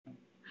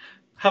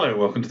Hello,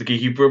 welcome to the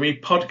Geeky Brummy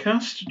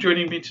podcast.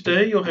 Joining me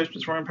today, your host,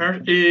 Mr. Ryan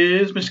Parrott,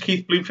 is Mr.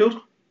 Keith Bloomfield.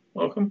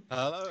 Welcome.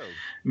 Hello.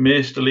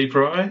 Mr. Lee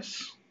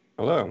Price.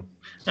 Hello.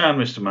 And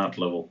Mr. Matt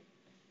Lovell.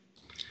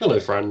 Hello,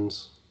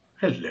 friends.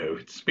 Hello.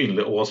 It's been a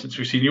little while since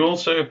we've seen you all,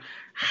 so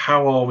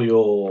how are we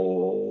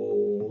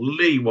all?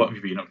 Lee, what have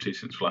you been up to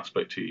since we last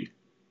spoke to you?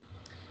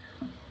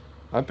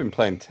 I've been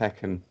playing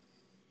Tekken.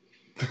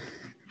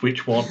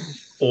 Which one?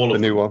 All the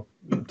of new one,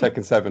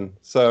 Tekken 7.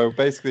 So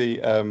basically,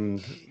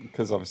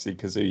 because obviously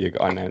Kazuya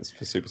got announced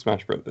for Super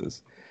Smash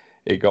Brothers,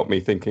 it got me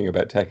thinking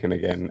about Tekken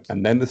again.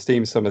 And then the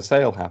Steam Summer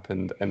Sale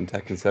happened, and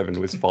Tekken 7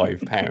 was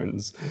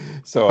 £5.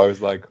 So I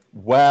was like,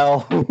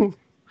 well,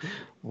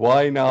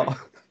 why not?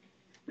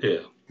 Yeah.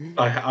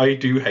 I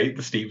do hate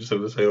the Steam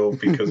Summer Sale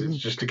because it's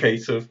just a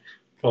case of,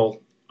 well,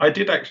 I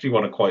did actually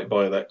want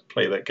to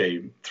play that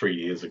game 3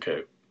 years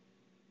ago,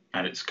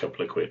 and it's a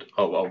couple of quid.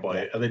 I'll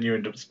buy it, and then you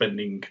end up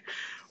spending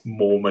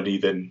more money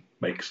than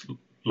makes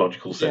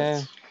logical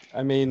sense. Yeah,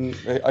 I mean,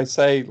 I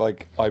say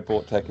like I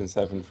bought Tekken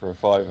 7 for a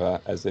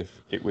 £5 as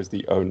if it was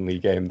the only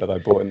game that I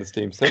bought in the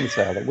Steam Summer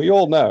Sale, and we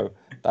all know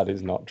that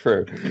is not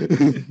true.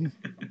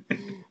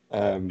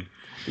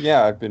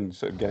 Yeah, I've been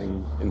sort of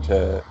getting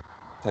into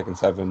Tekken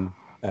 7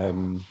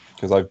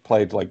 because I've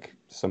played like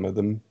some of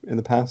them in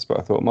the past, but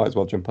I thought I might as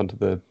well jump onto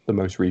the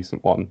most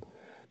recent one,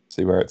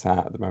 see where it's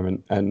at the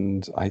moment,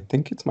 and I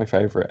think it's my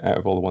favourite out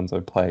of all the ones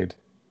I've played.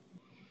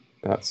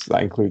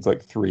 That includes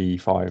like 3,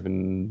 5,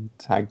 and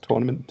Tag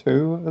Tournament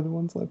 2 are the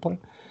ones I play.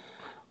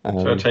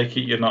 So I take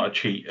it you're not a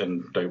cheat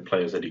and don't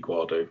play as Eddie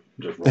Guardo,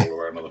 just roll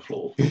around on the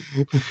floor.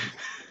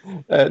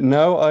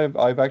 No,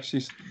 I've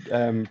actually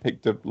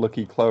picked up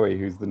Lucky Chloe,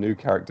 who's the new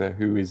character,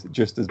 who is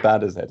just as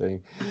bad as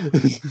Eddie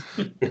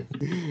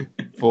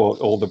for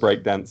all the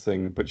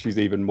breakdancing, but she's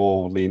even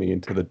more leaning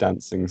into the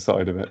dancing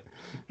side of it.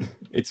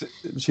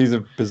 She's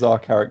a bizarre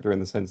character in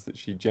the sense that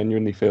she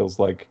genuinely feels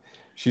like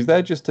she's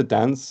there just to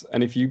dance,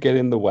 and if you get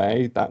in the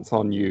way, that's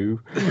on you.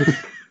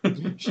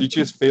 She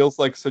just feels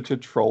like such a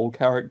troll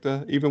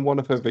character. Even one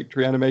of her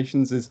victory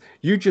animations is,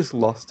 "You just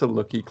lost to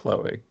Lucky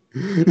Chloe."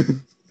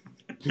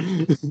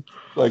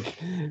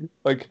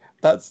 like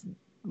that's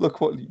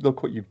look what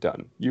you've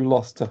done. You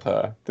lost to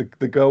her,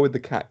 the girl with the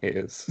cat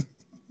ears.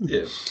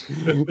 Yeah.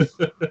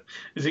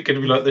 Is it going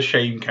to be like the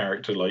Shane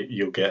character, like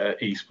you'll get at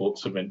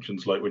esports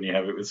conventions, like when you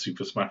have it with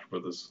Super Smash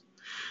Brothers,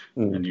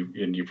 and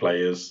you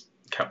play as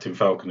Captain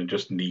Falcon and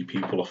just knee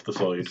people off the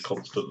side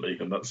constantly,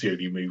 and that's the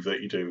only move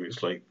that you do.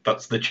 It's like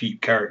that's the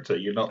cheap character.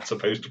 You're not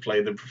supposed to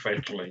play them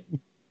professionally.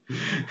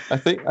 I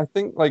think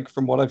like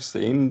from what I've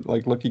seen,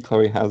 like Lucky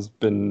Chloe has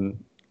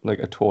been like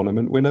a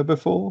tournament winner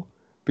before,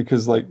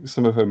 because like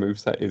some of her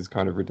moveset is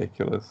kind of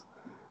ridiculous.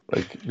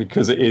 Like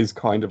because it is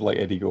kind of like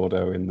Eddie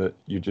Gordo in that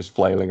you're just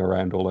flailing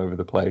around all over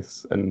the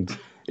place, and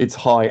it's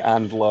high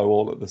and low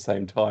all at the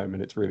same time,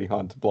 and it's really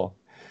hard to block.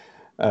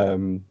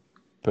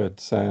 But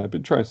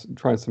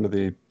try some of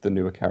the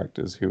newer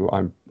characters who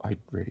I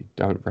really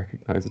don't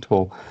recognize at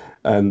all,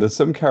 and there's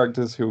some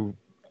characters who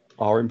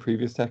are in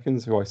previous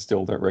Tekkens who I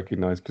still don't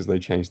recognize because they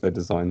changed their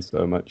design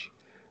so much.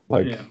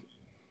 Like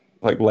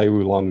Lei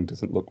Wulong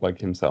doesn't look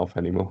like himself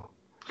anymore.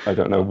 I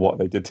don't know what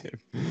they did to him.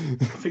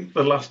 I think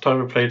the last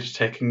time I played a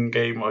Tekken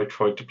game, I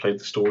tried to play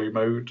the story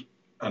mode,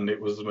 and it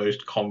was the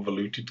most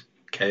convoluted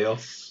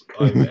chaos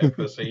I've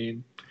ever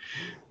seen.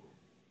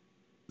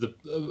 The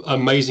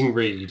amazing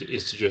read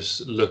is to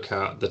just look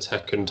at the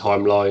Tekken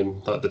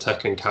timeline, like the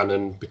Tekken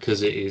canon,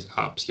 because it is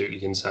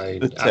absolutely insane.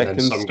 The and then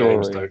some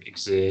games story. don't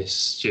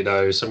exist,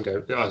 some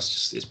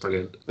games. It's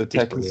brilliant. The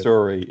Tekken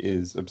story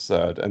is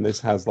absurd, and this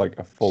has like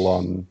a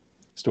full-on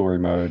story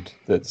mode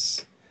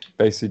that's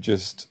basically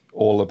just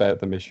all about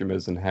the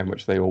Mishimas and how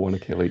much they all want to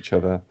kill each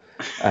other,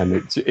 and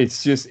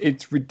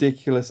it's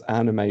ridiculous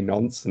anime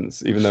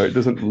nonsense. Even though it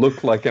doesn't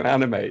look like an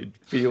anime, it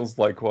feels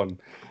like one.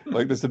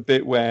 Like there's a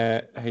bit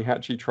where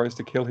Heihachi tries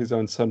to kill his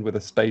own son with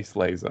a space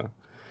laser.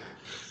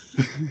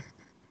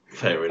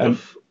 Fair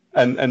enough.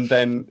 And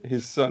then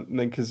his son, and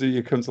then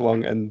Kazuya comes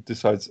along and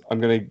decides, I'm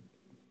going to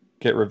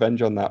get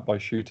revenge on that by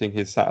shooting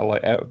his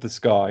satellite out of the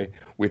sky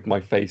with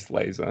my face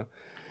laser.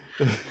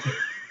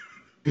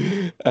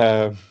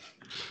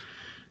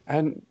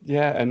 And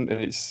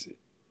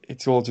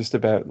it's all just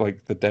about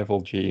like the devil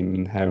gene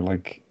and how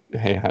like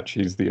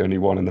Heihachi's the only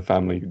one in the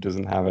family who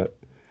doesn't have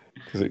it,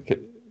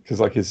 because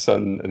like his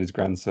son and his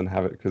grandson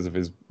have it because of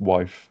his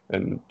wife,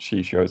 and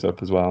she shows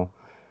up as well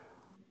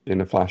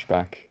in a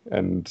flashback,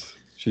 and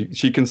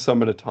she can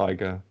summon a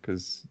tiger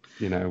because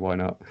why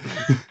not?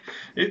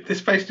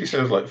 This basically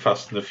sounds like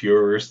Fast and the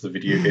Furious, the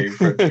video game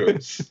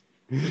franchise.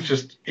 It's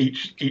just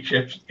each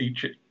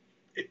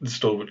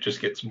installment just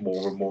gets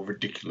more and more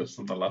ridiculous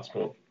than the last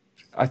one.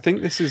 I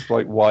think this is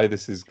like why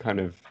this is kind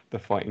of the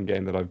fighting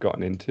game that I've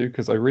gotten into,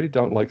 because I really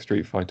don't like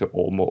Street Fighter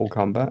or Mortal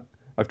Kombat.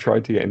 I've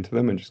tried to get into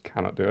them and just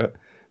cannot do it.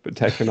 But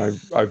Tekken,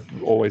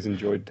 I've always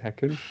enjoyed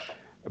Tekken.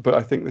 but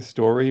I think the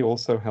story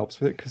also helps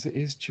with it because it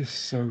is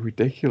just so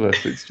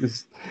ridiculous. It's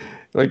just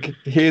like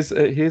here's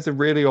a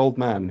really old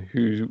man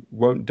who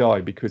won't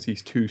die because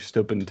he's too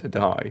stubborn to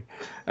die,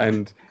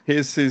 and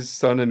here's his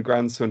son and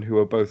grandson who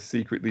are both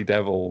secretly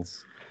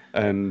devils,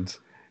 and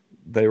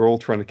they're all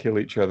trying to kill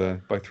each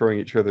other by throwing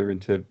each other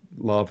into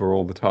lava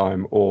all the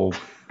time, or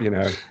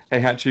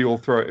Heihachi will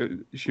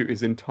shoot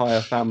his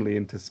entire family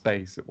into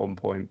space at one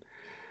point,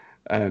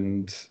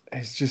 and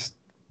it's just.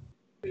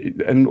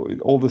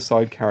 And all the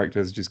side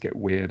characters just get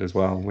weird as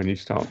well when you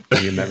start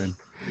bringing them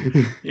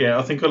in. Yeah,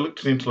 I think I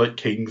looked into like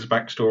King's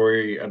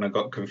backstory and I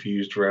got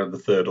confused around the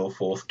third or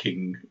fourth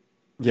King.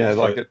 Yeah,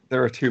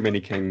 there are too many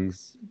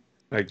kings.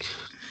 Like,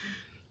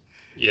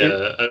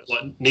 yeah,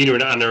 like Nina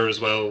and Anna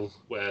as well,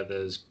 where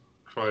there's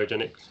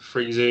cryogenic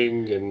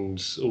freezing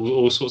and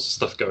all sorts of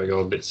stuff going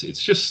on.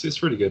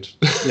 It's really good.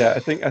 Yeah, I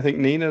think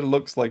Nina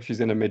looks like she's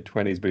in her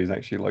mid-20s, but he's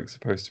actually like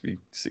supposed to be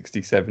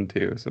 60,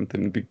 70 or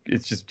something.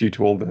 It's just due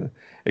to all the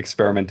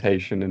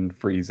experimentation and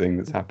freezing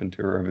that's happened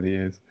to her over the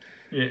years.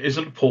 Yeah,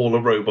 isn't Paul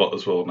a robot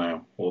as well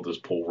now? Or there's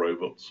Paul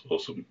robots or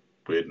some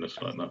weirdness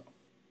like that?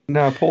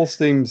 No, Paul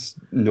seems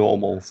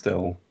normal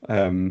still.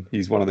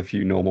 He's one of the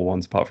few normal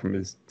ones apart from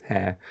his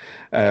hair.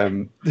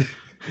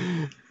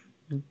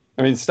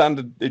 I mean,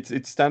 standard.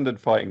 It's standard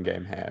fighting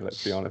game hair.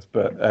 Let's be honest.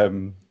 But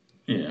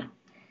yeah,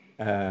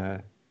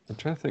 I'm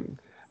trying to think.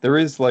 There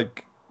is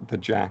like the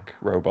Jack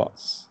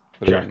robots.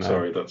 Jack,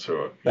 sorry, that's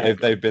all right.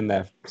 They've been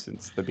there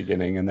since the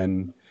beginning, and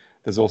then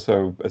there's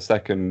also a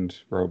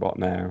second robot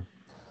now,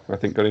 who I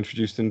think got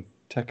introduced in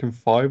Tekken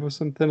 5 or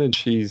something, and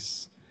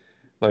she's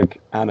like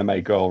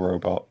anime girl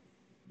robot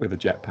with a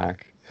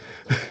jetpack.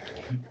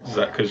 Is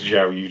that because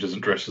Xiao Yu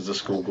doesn't dress as a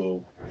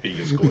schoolgirl being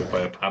escorted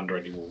by a panda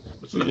anymore?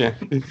 Yeah.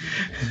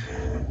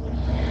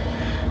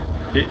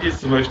 It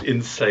is the most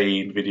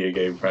insane video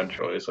game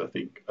franchise I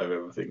think I've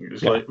ever seen.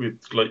 It's like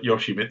with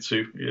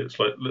Yoshimitsu. It's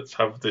like, let's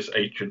have this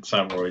ancient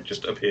samurai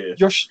just appear.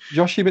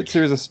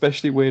 Yoshimitsu is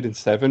especially weird in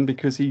 7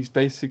 because he's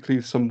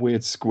basically some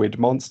weird squid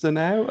monster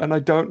now, and I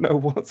don't know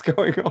what's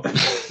going on.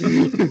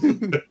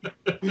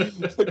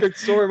 It's like I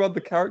saw him on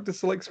the character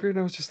select screen,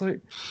 and I was just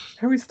like,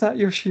 how is that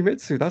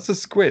Yoshimitsu? That's a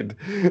squid.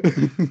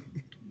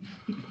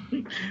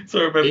 So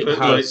I remember it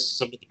has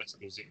some of the best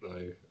music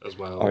though as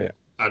well. Oh yeah.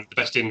 And the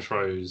best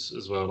intros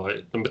as well.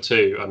 Like number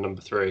 2 and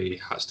number 3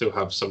 still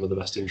have some of the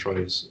best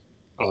intros.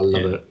 I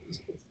love it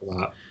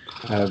for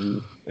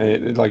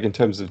that. Like in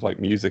terms of like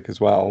music as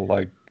well,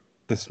 like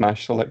the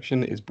Smash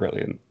selection is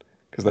brilliant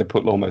because they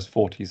put almost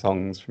 40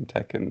 songs from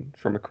Tekken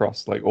from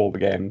across like all the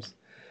games,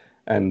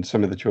 and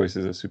some of the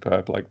choices are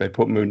superb. Like they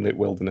put Moonlit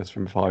Wilderness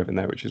from 5 in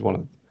there, which is one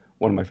of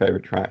my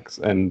favorite tracks,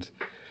 and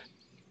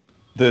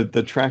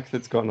the track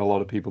that's gotten a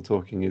lot of people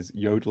talking is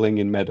Yodeling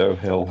in Meadow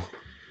Hill.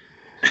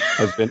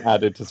 Has been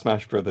added to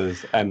Smash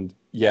Brothers, and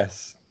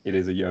yes, it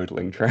is a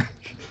yodeling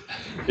track.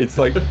 It's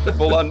like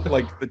full on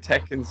like the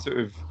Tekken sort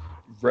of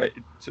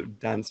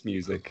dance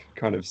music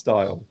kind of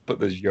style, but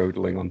there's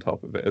yodeling on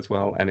top of it as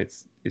well, and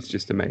it's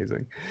just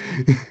amazing.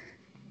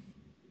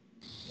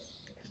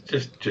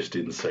 just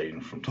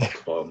insane from top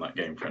to bottom, that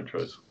game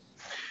franchise.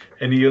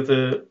 Any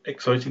other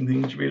exciting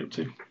things you've been up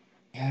to?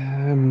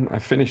 I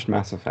finished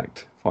Mass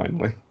Effect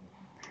finally.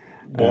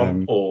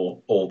 One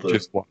or all the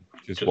just one.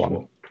 Just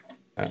one.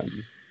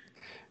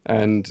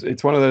 And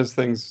it's one of those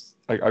things,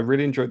 like I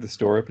really enjoyed the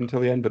story up until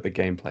the end, but the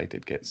gameplay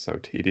did get so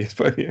tedious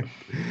by the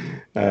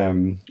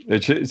end.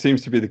 It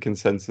seems to be the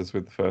consensus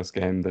with the first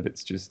game that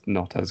it's just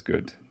not as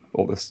good.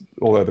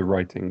 Although the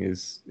writing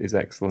is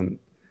excellent,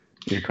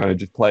 you're kind of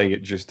just playing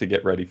it just to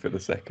get ready for the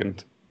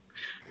second.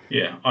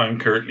 Yeah, I'm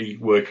currently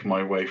working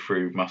my way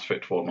through Mass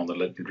Effect 1 on the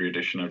Legendary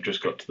Edition. I've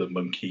just got to the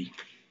monkey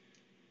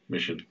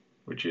mission,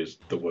 which is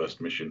the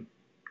worst mission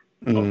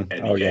of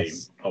any game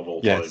of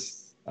all time.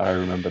 I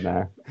remember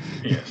now.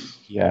 Yes.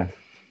 Yeah.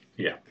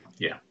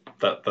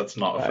 That's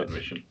not a fun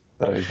mission.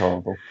 That is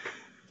horrible.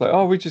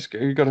 It's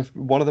like, we got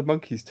one of the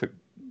monkeys took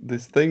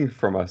this thing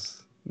from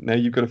us. Now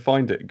you've got to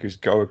find it.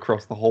 Just go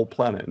across the whole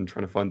planet and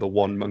try to find the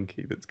one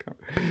monkey that's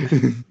coming.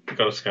 You've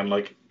got to scan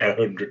like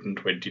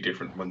 120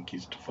 different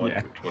monkeys to find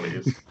which one it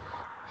is.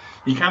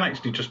 You can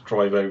actually just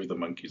drive over the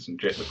monkeys and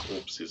jet the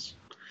corpses.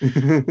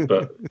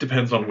 But it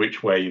depends on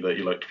which way that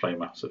you like to play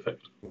Mass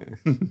Effect.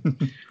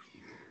 Yeah.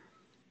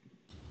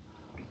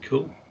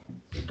 Cool.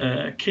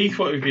 Keith,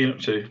 what have you been up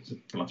to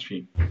the last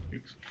few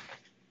weeks?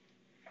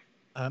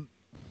 I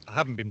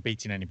haven't been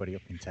beating anybody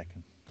up in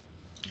Tekken.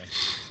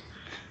 It's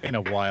been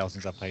a while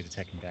since I played a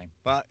Tekken game.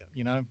 But,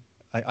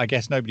 I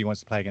guess nobody wants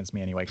to play against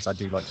me anyway because I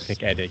do like to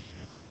pick Eddie.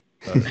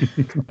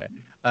 But,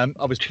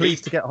 I was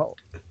pleased to get hold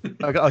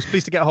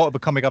of a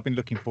comic I've been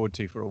looking forward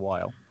to for a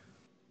while.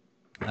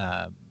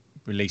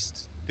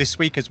 Released this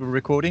week as we're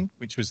recording,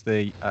 which was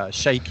the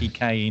Shaky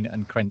Kane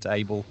and Krent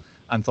Abel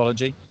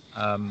anthology.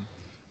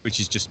 Which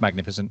is just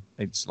magnificent.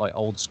 It's like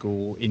old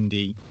school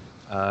indie,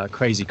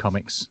 crazy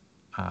comics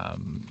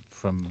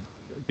from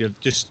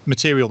just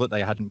material that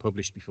they hadn't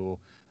published before,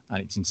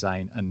 and it's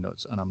insane and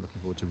nuts. And I'm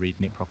looking forward to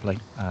reading it properly.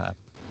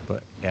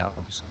 But yeah, I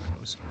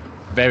was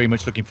very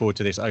much looking forward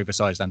to this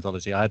oversized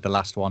anthology. I had the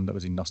last one that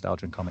was in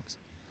Nostalgia and Comics.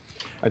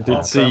 I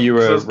did see you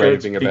were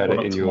raving about it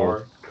in tomorrow.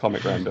 your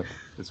comic roundup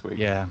this week.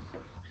 Yeah.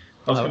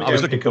 I was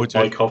going to go pick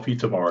up my copy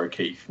tomorrow,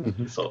 Keith.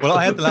 So. Well,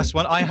 I had the last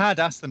one. I had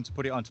asked them to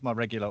put it onto my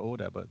regular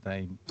order, but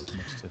they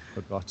must have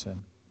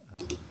forgotten,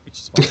 which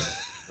is fine.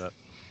 But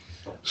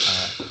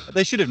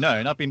they should have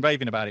known. I've been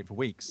raving about it for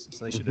weeks,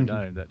 so they should have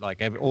known that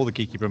like all the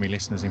Geeky Brummy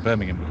listeners in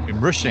Birmingham have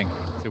been rushing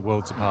to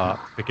Worlds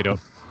Apart to pick it up.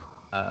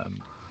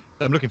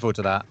 So I'm looking forward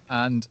to that.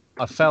 And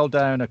I fell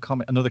down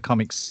another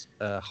comics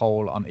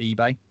hole on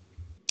eBay,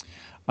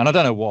 and I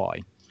don't know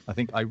why. I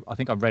think I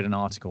read an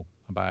article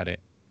about it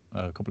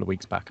a couple of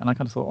weeks back, and I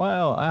kind of thought,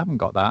 well, I haven't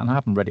got that, and I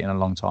haven't read it in a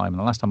long time. And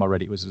the last time I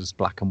read it was as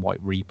black and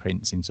white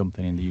reprints in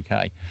something in the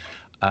UK.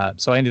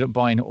 So I ended up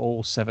buying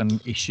all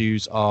 7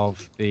 issues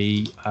of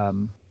the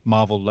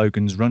Marvel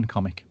Logan's Run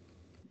comic,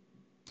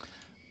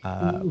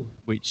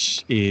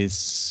 which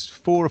is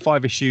 4 or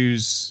 5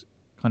 issues,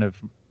 kind of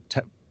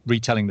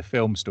retelling the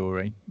film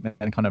story,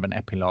 and kind of an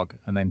epilogue,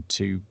 and then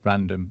 2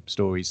 random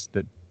stories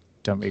that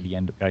don't really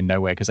end up going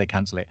nowhere because they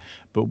cancel it.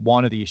 But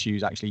one of the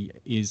issues actually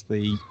is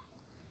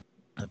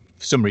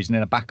for some reason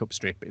in a backup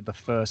strip, the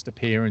first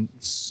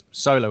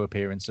solo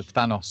appearance of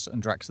Thanos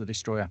and Drax the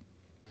Destroyer.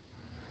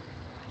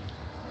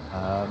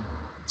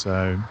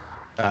 So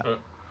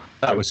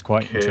that was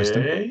quite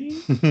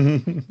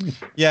interesting.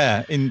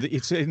 Yeah,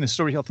 it's in the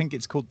story. I think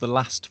it's called The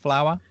Last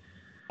Flower,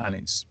 and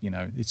it's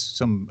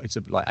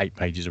like 8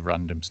 pages of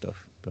random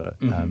stuff. But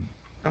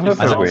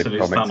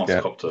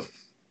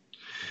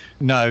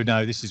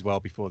No, this is well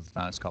before the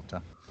Thanos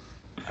Copter.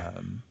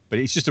 But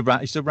it's just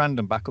a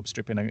random backup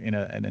strip in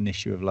an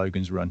issue of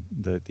Logan's Run,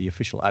 the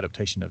official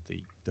adaptation of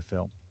the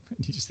film.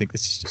 You just think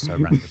this is just so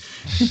random.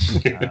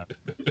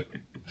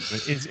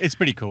 It's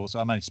pretty cool. So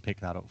I managed to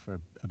pick that up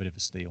for a bit of a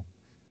steal,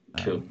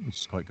 which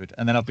is quite good.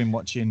 And then I've been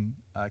watching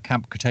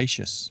Camp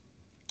Cretaceous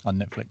on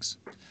Netflix,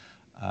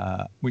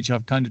 which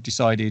I've kind of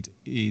decided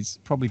is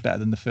probably better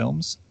than the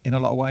films in a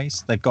lot of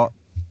ways. They've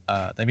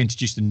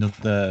introduced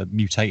another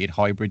mutated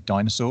hybrid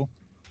dinosaur.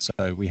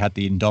 So we had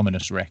the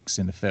Indominus Rex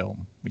in the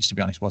film, which to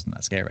be honest wasn't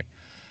that scary.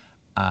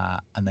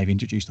 And they've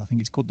introduced, I think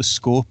it's called the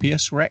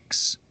Scorpius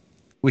Rex,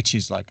 which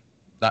is like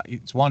that.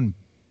 It's one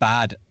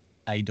bad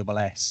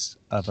ASS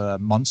of a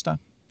monster.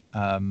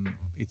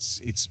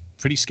 It's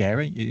pretty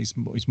scary.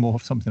 It's more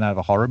something out of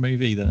a horror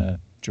movie than a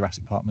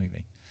Jurassic Park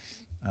movie.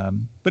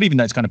 But even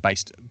though it's kind of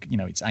based,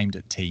 it's aimed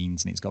at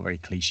teens, and it's got very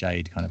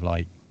cliched kind of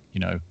like,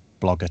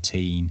 blogger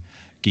teen,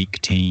 geek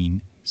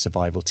teen,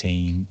 survival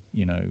teen,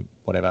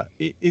 whatever.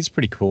 It's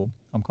pretty cool.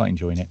 I'm quite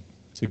enjoying it.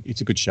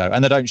 It's a good show,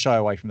 and they don't shy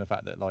away from the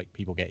fact that like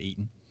people get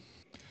eaten.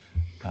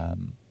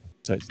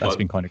 So that's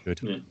been kind of good.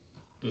 Yeah,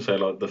 to say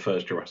like the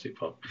first Jurassic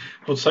Park.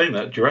 Well, saying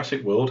that,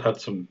 Jurassic World had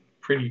some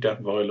pretty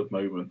damn violent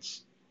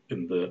moments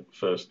in the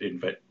first the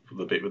bit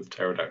with the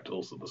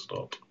pterodactyls at the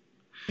start.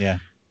 Yeah.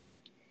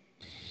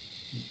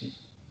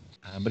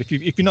 But if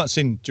you've not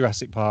seen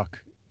Jurassic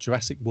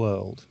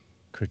World,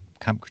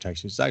 Camp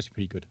Cretaceous, it's actually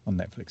pretty good on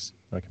Netflix.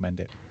 I recommend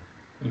it.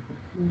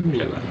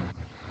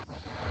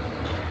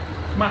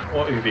 Matt,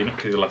 what have you been up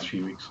to the last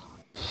few weeks?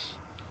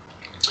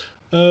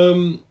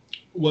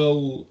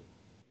 Well,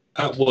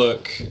 at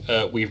work,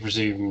 we've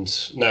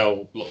resumed,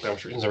 now lockdown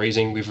restrictions are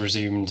easing, we've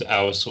resumed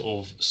our sort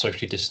of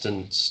socially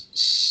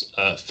distanced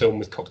film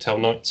with cocktail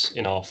nights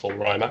in our full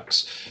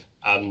IMAX.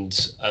 And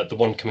the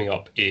one coming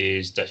up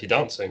is Dirty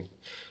Dancing.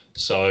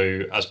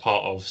 So as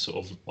part of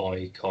sort of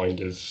my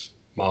kind of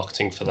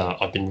marketing for that,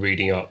 I've been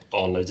reading up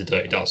on loads of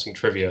Dirty Dancing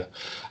trivia,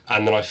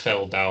 and then I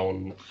fell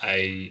down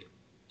a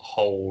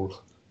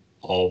hole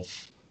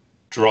of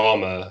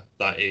drama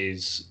that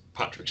is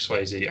Patrick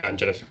Swayze and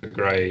Jennifer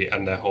Grey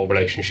and their whole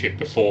relationship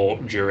before,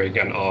 during,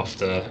 and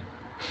after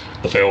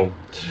the film,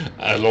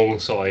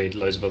 alongside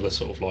loads of other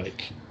sort of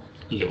like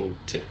little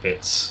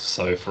tidbits.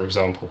 So, for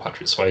example,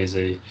 Patrick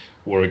Swayze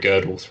wore a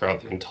girdle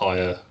throughout the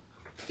entire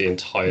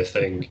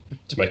thing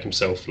to make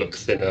himself look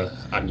thinner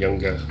and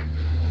younger.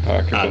 Oh,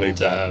 I can believe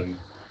that.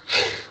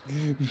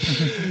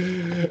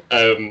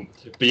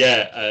 But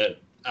yeah,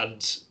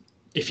 and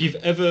if you've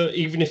ever,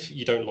 even if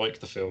you don't like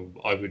the film,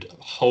 I would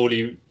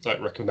wholly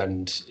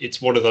recommend.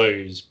 It's one of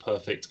those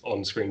perfect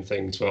on-screen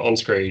things where on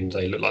screen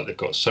they look like they've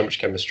got so much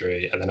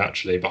chemistry, and then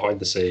actually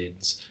behind the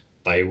scenes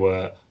they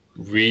were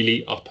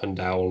really up and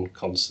down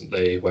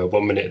constantly, where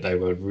one minute they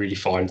were really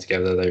fine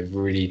together, they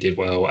really did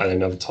well, and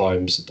then other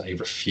times they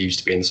refused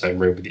to be in the same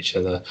room with each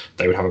other.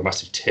 They would have a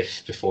massive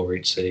tiff before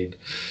each scene.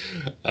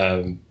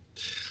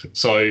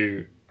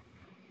 So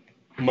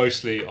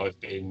mostly I've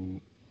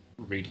been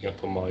reading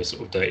up on my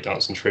sort of Dirty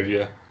Dancing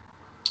trivia,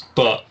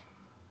 but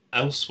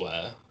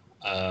elsewhere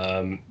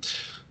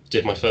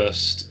did my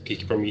first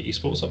Geeky Brummy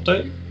esports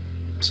update.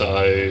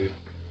 So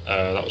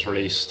that was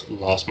released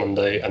last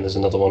Monday, and there's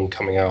another one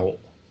coming out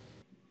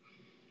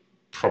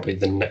probably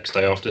the next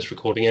day after this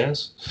recording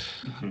airs.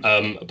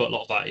 But a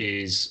lot of that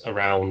is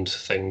around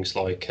things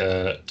like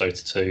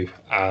Dota 2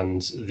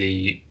 and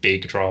the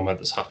big drama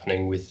that's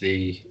happening with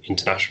the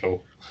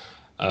International,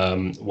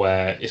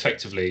 where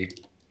effectively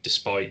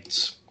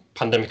despite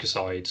pandemic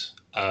aside,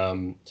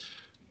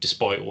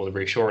 despite all the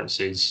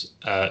reassurances,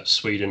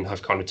 Sweden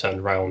have kind of turned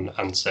around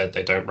and said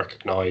they don't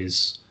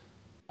recognise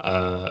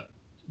Dota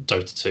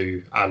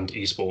 2 and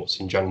esports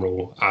in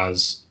general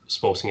as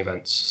sporting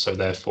events. So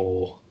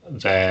therefore,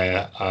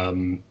 they're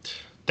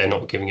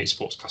not giving it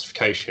sports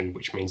classification,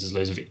 which means there's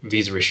loads of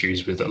visa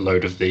issues with a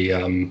load of the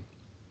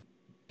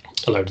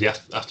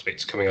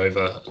athletes coming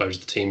over, loads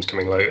of the teams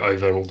coming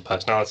over, and all the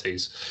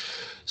personalities.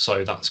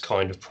 So that's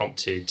kind of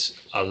prompted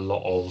a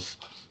lot of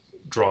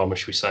drama,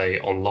 should we say,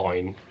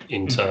 online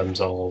in terms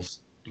of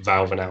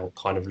Valve are now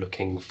kind of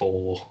looking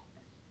for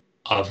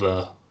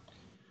other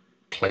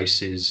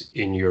places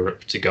in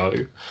Europe to go,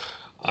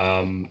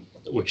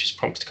 which has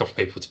prompted a couple of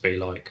people to be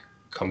like,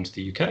 come to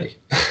the UK.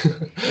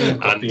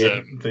 And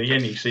the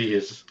NEC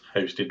has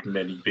hosted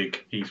many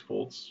big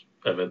esports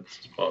events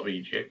as part of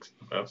EGX in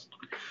the past.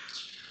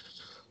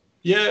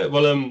 Yeah,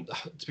 well,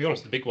 to be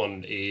honest, the big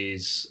one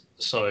is,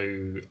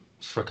 so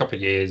for a couple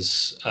of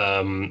years,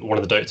 one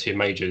of the Dota 2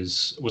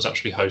 majors was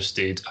actually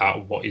hosted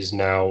at what is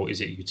now,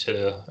 is it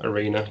Utilita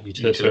Arena?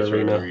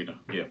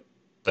 Yeah.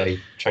 They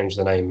change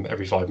the name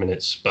every 5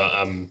 minutes,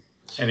 but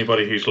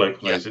anybody who's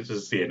local knows it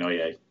as the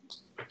NIA.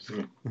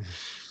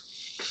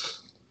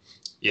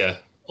 Yeah,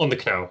 on the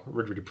canal,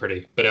 really, really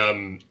pretty. But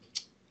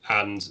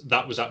and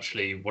that was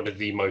actually one of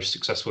the most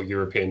successful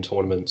European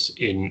tournaments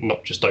in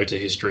not just Dota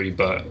history,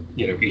 but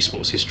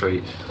esports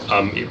history.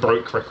 It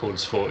broke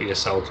records for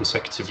ESL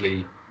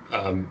consecutively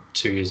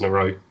 2 years in a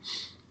row,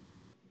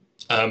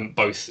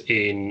 both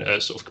in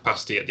sort of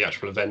capacity at the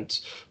actual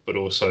event, but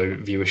also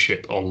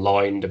viewership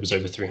online. There was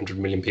over 300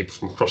 million people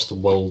from across the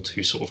world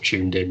who sort of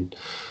tuned in,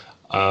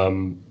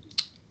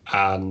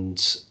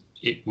 and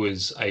it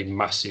was a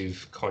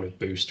massive kind of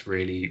boost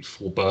really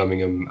for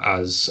Birmingham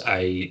as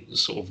a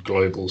sort of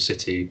global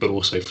city, but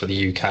also for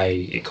the UK.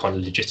 It kind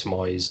of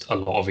legitimised a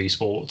lot of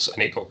esports,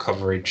 and it got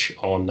coverage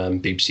on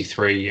BBC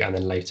Three and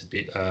then later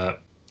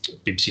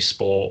BBC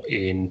Sport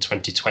in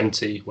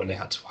 2020 when they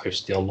had to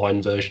host the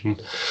online version.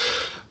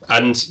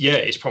 And yeah,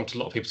 it's prompted a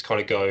lot of people to kind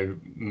of go,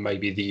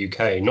 maybe the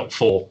UK, not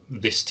for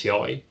this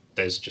TI,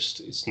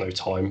 it's no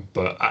time,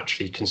 but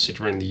actually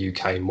considering the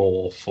UK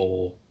more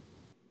for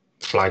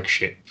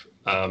flagship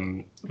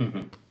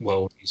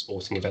world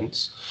esporting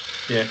events.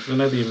 Yeah, I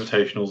know the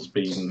Invitational's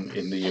been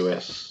in the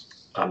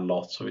US a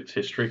lot of its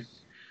history.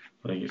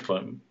 I think it's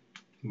like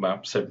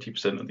about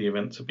 70% of the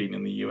events have been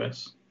in the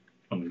US.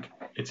 And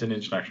it's an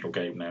international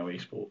game now,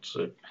 esports,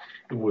 so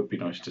it would be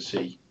nice to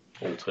see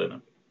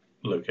alternate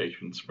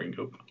locations spring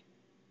up.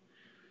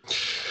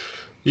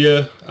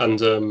 Yeah,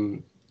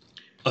 and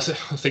I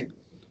think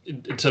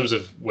in terms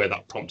of where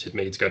that prompted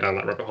me to go down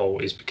that rabbit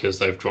hole is because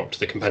they've dropped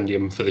the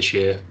compendium for this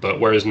year. But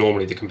whereas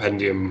normally the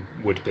compendium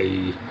would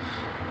be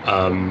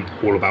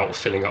all about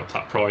filling up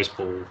that prize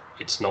pool,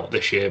 it's not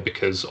this year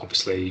because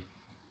obviously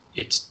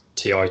it's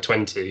TI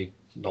 20,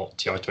 not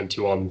TI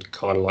 21,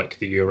 kind of like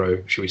the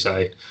Euro, should we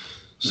say.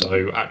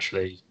 So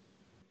actually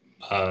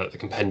the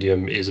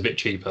compendium is a bit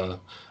cheaper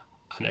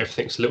and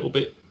everything's a little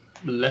bit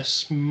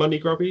less money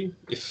grubby.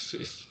 If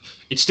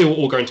it's still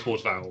all going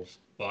towards Valve,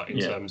 but in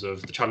terms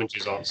of the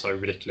challenges aren't so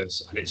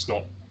ridiculous, and it's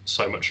not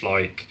so much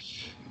like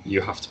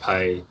you have to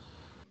pay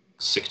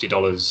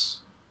 $60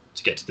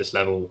 to get to this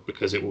level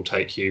because it will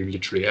take you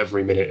literally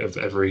every minute of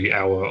every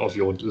hour of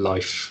your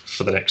life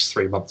for the next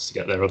 3 months to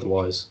get there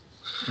otherwise.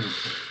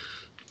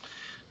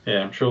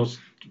 Yeah, I'm sure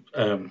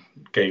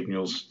Gabe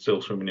Newell's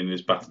still swimming in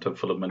his bathtub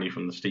full of money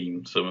from the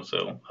Steam summer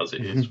sale as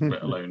it is,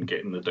 let alone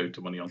getting the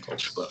Dota money on top.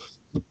 But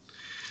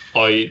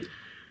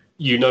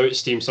it's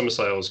Steam summer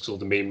sales because all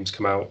the memes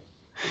come out.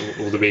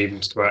 All the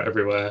memes come out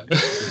everywhere.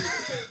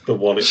 The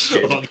wallet.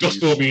 Like the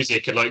gospel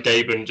music and like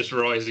Gaben just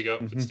rising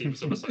up with Steam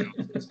summer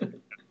sales.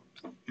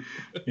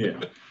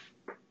 Yeah.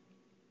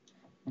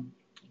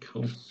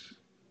 Cool.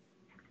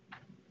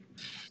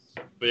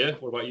 But yeah,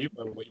 what about you,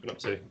 man? What have you been up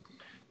to?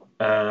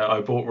 I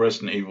bought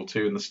Resident Evil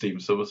 2 in the Steam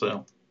summer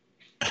sale.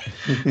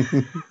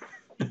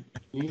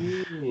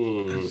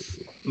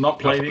 Not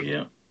played it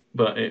yet,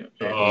 but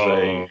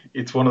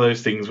it's one of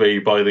those things where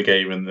you buy the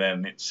game and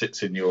then it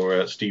sits in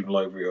your Steam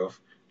library of,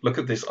 look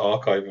at this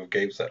archive of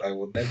games that I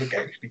will never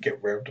actually get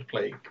around to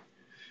playing.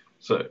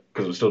 So,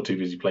 because I'm still too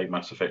busy playing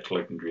Mass Effect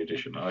Legendary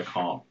Edition, I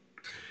can't.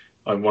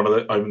 I'm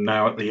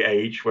now at the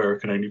age where I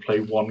can only play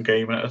one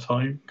game at a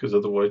time because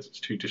otherwise it's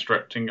too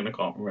distracting and I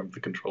can't remember the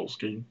control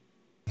scheme.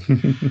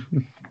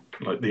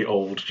 Like the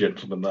old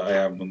gentleman that I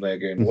am, and they're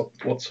going,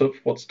 what's up,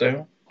 what's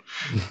down?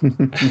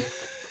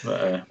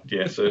 But,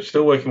 so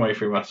still working my way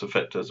through Mass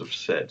Effect, as I've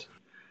said.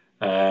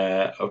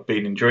 I've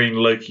been enjoying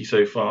Loki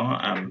so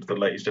far, and the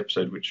latest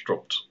episode, which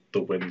dropped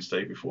the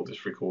Wednesday before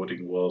this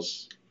recording,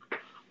 was...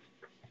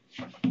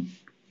 I'm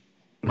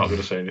not going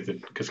to say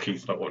anything because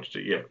Keith's not watched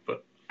it yet,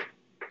 but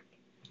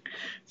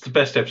it's the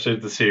best episode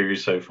of the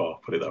series so far,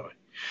 put it that way.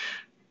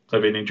 So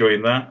I've been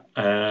enjoying that.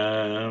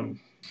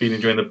 Been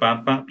enjoying the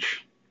Bad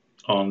Batch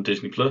on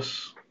Disney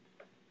Plus.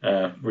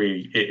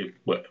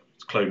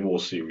 It's Clone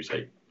Wars Series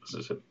 8, as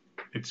I said.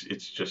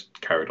 it's just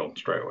carried on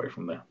straight away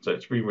from there. So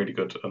it's been really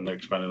good, and they're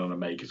expanding on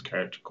Omega's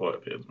character quite a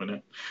bit at the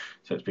minute.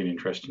 So it's been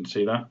interesting to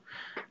see that.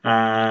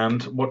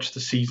 And watched the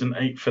season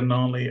 8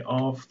 finale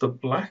of The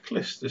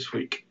Blacklist this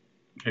week,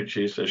 which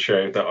is a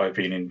show that I've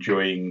been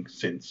enjoying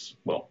since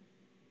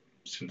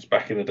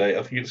back in the day.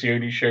 I think it's the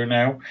only show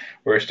now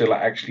where I still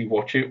actually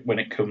watch it when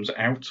it comes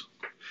out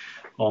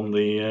on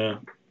the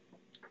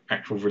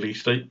actual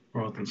release date,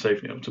 rather than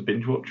saving it up to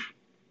binge watch.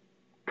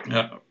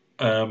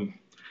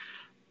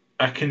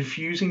 A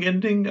confusing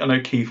ending. I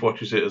know Keith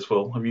watches it as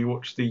well. Have you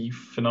watched the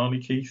finale,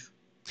 Keith?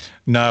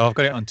 No, I've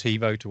got it on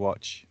TiVo to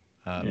watch.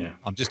 Yeah.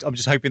 I'm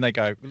just hoping they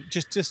go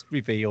just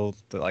reveal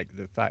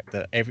the fact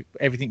that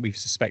everything we've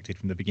suspected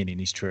from the beginning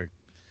is true.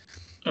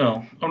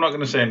 Oh, I'm not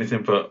going to say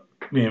anything, but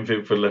me and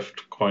Viv were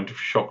left kind of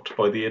shocked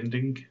by the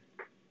ending.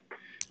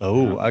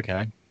 Oh,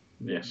 okay.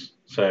 Yes.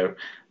 So I'm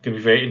going to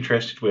be very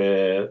interested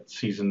where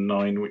season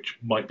 9, which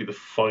might be the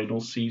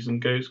final season,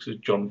 goes, because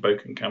John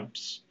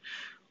Bokenkamp's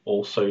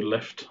also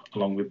left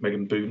along with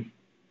Megan Boone.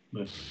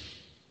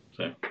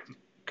 So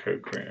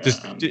co-creator.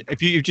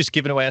 If you've just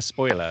given away a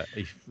spoiler,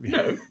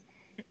 No.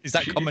 Is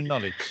that common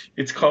knowledge?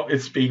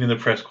 It's been in the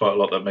press quite a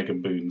lot that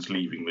Megan Boone's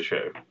leaving the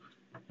show.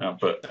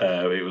 But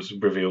it was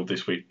revealed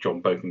this week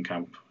John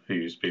Bokenkamp,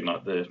 who's been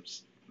like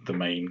the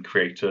main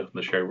creator,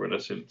 the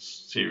showrunner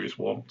since series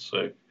 1.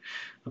 So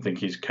I think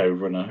his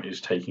co-runner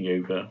is taking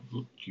over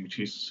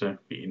duties. So it'll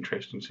be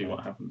interesting to see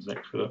what happens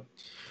next with that.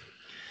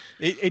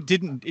 It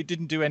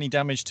didn't do any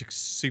damage to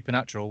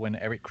Supernatural when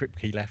Eric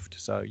Kripke left.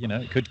 So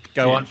it could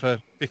go on for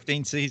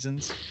 15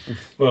 seasons.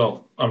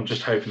 Well, I'm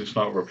just hoping it's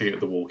not a repeat of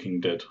The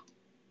Walking Dead,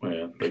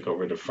 where they got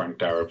rid of Frank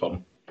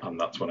Darabont, and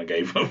that's when I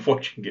gave up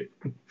watching it.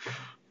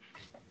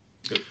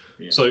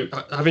 Yeah. So,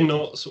 having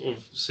not sort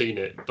of seen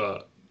it,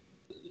 but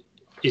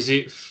is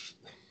it,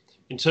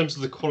 in terms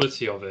of the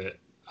quality of it,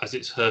 as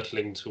it's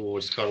hurtling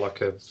towards kind of like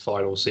a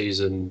final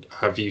season,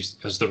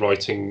 has the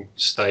writing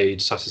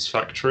stayed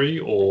satisfactory,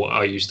 or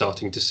are you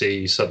starting to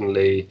see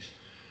suddenly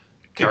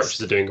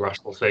characters are doing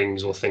irrational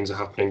things, or things are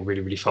happening really,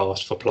 really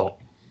fast for plot?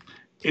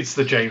 It's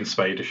the James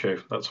Spader show.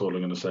 That's all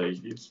I'm going to say.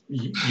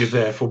 You're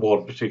there for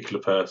one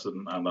particular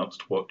person, and that's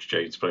to watch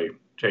James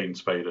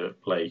Spader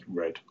play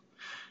Red.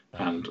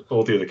 And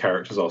all the other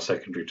characters are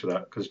secondary to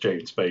that, because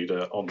James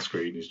Spader on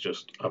screen is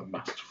just a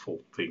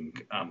masterful thing,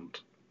 and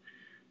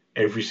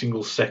every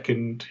single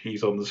second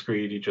he's on the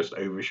screen, he just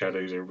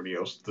overshadows everybody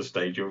else at the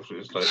stage.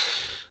 It's like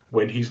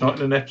when he's not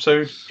in an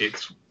episode,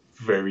 it's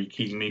very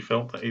keenly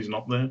felt that he's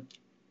not there.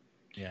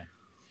 Yeah,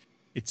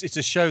 it's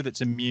a show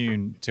that's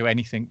immune to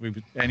anything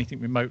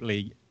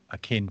remotely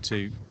akin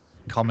to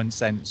common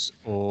sense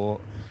or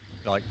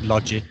like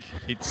logic.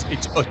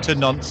 It's utter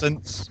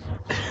nonsense,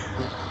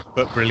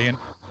 but brilliant.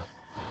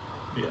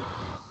 Yeah.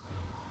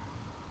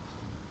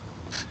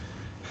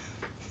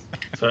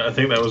 So I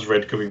think that was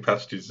Red coming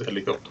past his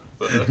helicopter.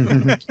 But,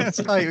 That's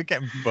how you're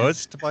getting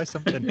buzzed by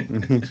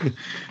something.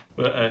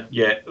 But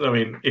yeah, I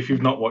mean, if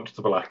you've not watched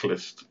The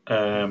Blacklist,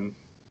 I'm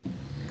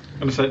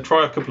going to say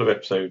try a couple of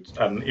episodes,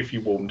 and if you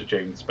warm to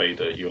James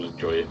Spader, you'll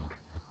enjoy it.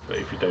 But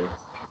if you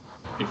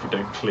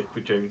don't click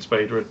with James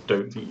Spader, I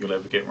don't think you'll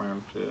ever get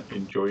around to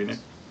enjoying it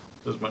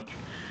as much.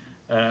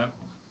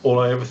 All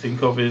I ever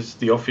think of is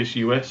The Office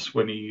US,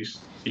 when he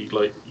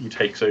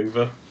takes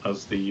over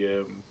as the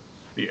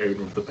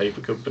owner of the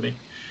paper company,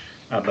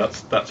 and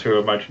that's who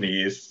I imagine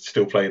he is,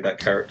 still playing that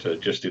character,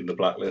 just in The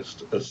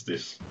Blacklist as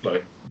this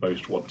like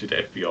most wanted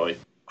FBI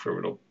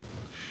criminal.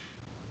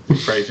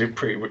 Phrase it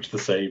pretty much the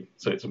same,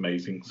 so it's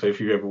amazing. So if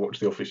you ever watch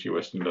The Office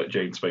US and you like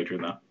James Spader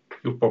in that,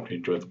 you'll probably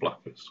enjoy The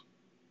Blacklist.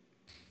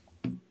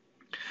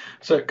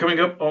 So coming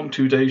up on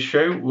today's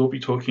show, we'll be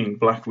talking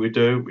Black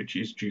Widow, which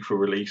is due for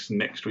release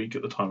next week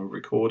at the time of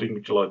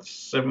recording, July the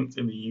 7th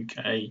in the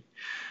UK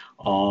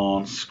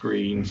on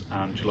screens,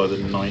 and July the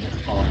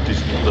 9th on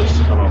Disney Plus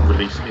and on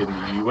release in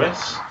the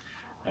US.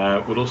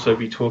 We'll also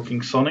be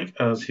talking Sonic,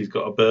 as he's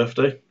got a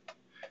birthday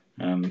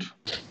and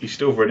he's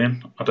still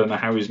running. I don't know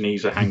how his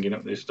knees are hanging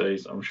up these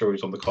days. I'm sure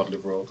he's on the cod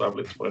liver oil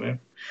tablets by now.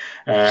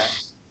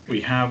 We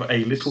have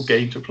a little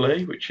game to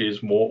play, which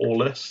is More or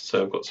Less.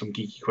 So I've got some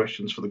geeky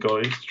questions for the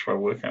guys to try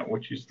and work out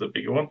which is the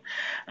bigger one.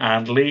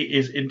 And Lee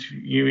is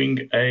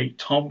interviewing a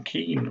Tom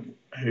Keen,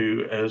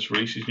 who has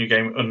released his new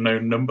game,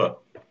 Unknown Number.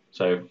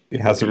 So he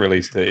hasn't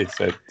released it.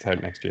 It's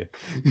out next year.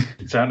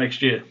 It's out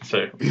next year.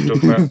 So we're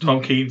talking about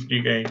Tom Keen's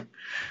new game.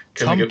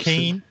 Tom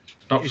Keen?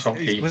 Not Tom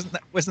Keen.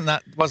 Wasn't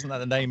that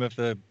the name of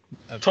the...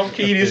 Tom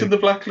Keen is in the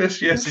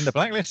Blacklist, yes. It's in the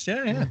Blacklist,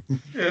 yeah.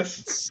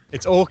 Yes.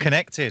 It's all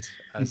connected,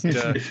 as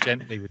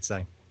Gently would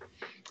say.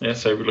 Yeah,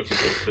 so we're looking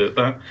forward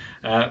to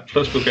that.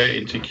 Plus, we'll go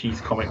into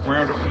Keith's Comic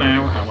Roundup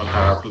now, and we'll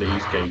have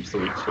Lee's Games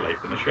of the Week for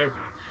later in the show.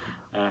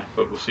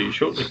 But we'll see you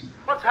shortly.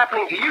 What's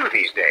happening to you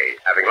these days?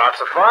 Having lots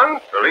of fun?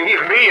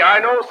 Believe me, I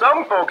know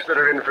some folks that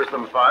are in for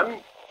some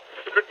fun.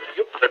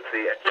 Let's see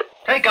it.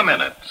 Take a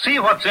minute. See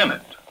what's in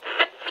it.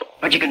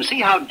 But you can see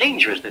how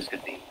dangerous this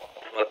could be.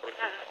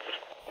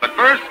 But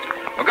first,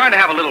 we're going to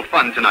have a little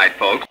fun tonight,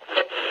 folks.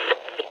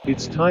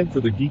 It's time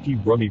for the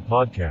Geeky Brummy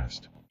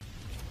Podcast.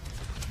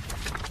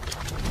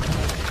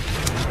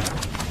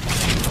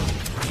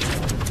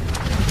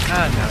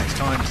 And now it's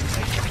time to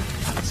take a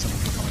look at some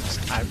of the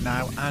comics out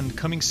now and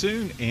coming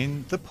soon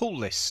in the pull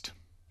list.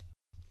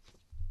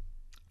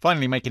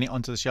 Finally making it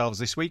onto the shelves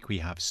this week, we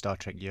have Star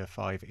Trek Year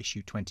 5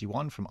 issue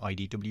 21 from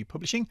IDW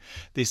Publishing.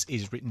 This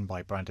is written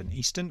by Brandon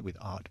Easton with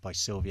art by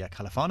Sylvia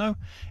Califano.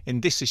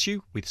 In this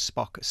issue, with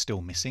Spock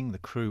still missing, the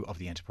crew of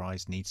the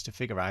Enterprise needs to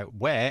figure out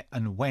where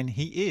and when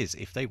he is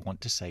if they want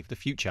to save the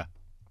future.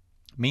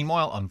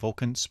 Meanwhile, on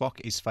Vulcan, Spock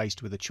is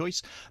faced with a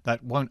choice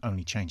that won't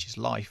only change his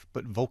life,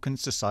 but Vulcan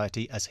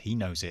society as he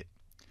knows it.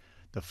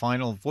 The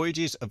final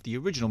voyages of the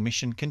original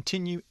mission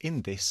continue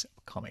in this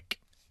comic.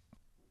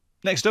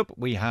 Next up,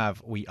 we have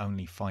We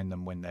Only Find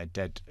Them When They're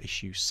Dead,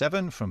 issue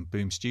 7 from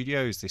Boom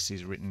Studios. This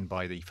is written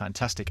by the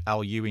fantastic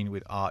Al Ewing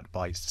with art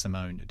by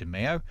Simone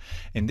DeMeo.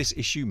 In this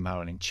issue,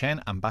 Marilyn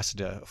Chen,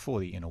 ambassador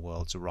for the Inner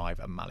Worlds, arrive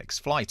at Malik's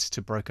flight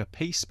to broker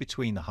peace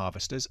between the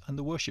Harvesters and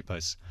the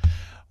Worshippers.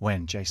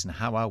 When Jason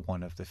Hauer,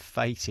 one of the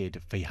fated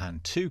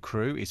Vihan 2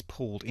 crew, is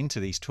pulled into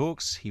these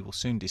talks, he will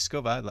soon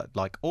discover that,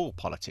 like all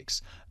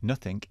politics,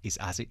 nothing is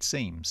as it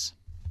seems.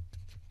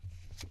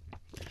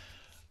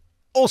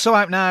 Also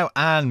out now,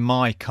 and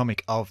my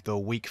comic of the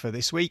week for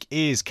this week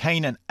is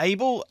Cain and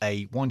Abel,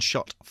 a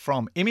one-shot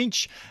from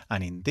Image.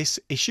 And in this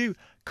issue,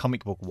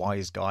 comic book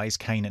wise guys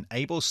Cain and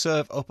Abel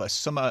serve up a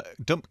summer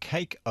dump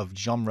cake of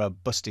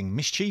genre-busting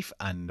mischief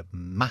and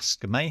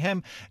mask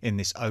mayhem in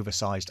this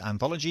oversized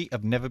anthology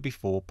of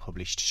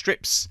never-before-published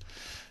strips.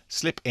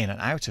 Slip in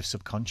and out of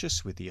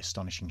Subconscious with the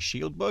astonishing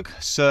shield bug,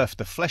 surf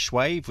the flesh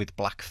wave with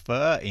Black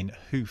Fur in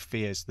Who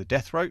Fears the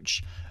Death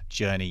Roach,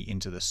 journey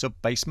into the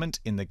sub-basement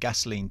in the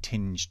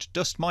gasoline-tinged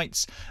Dust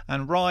Mites,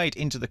 and ride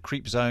into the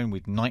Creep Zone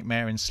with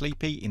Nightmare and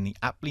Sleepy in the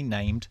aptly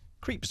named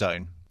Creep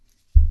Zone.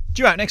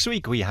 Due out next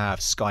week, we have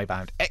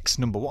Skybound X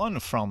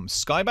 #1 from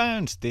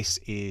Skybound. This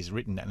is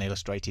written and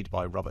illustrated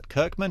by Robert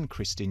Kirkman,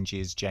 Chris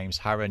Dinges, James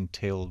Harron,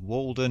 Till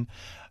Walden,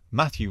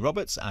 Matthew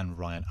Roberts and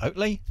Ryan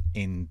Oatley.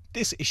 In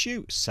this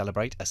issue,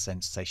 celebrate a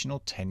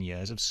sensational 10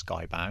 years of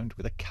Skybound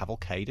with a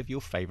cavalcade of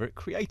your favourite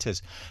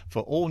creators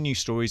for all new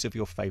stories of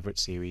your favourite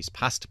series,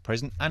 past,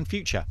 present and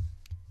future.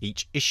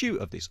 Each issue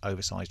of this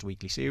oversized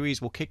weekly series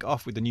will kick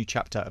off with a new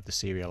chapter of the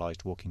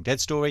serialised Walking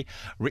Dead story,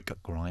 Rick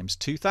Grimes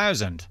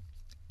 2000.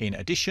 In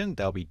addition,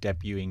 they'll be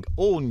debuting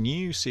all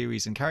new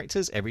series and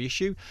characters every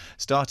issue,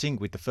 starting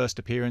with the first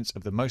appearance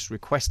of the most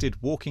requested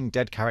Walking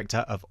Dead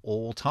character of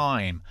all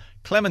time,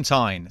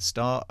 Clementine,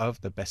 star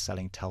of the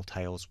best-selling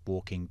Telltale's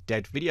Walking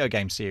Dead video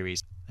game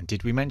series. And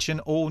did we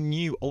mention all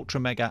new Ultra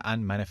Mega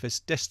and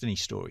Manifest Destiny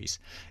stories?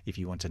 If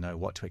you want to know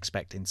what to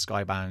expect in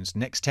Skybound's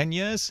next 10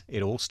 years,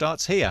 it all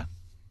starts here.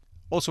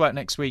 Also out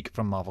next week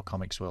from Marvel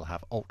Comics, we'll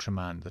have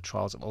Ultraman, The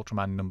Trials of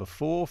Ultraman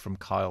 #4 from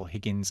Kyle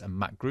Higgins and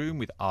Matt Groom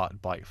with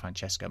art by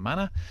Francesca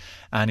Manna.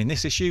 And in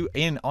this issue,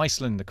 in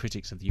Iceland, the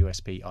critics of the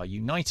USP are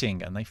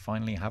uniting and they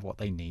finally have what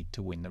they need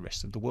to win the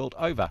rest of the world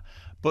over.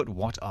 But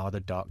what are the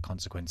dark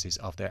consequences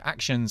of their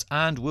actions,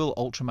 and will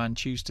Ultraman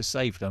choose to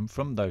save them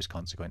from those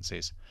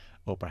consequences?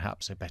 Or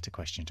perhaps a better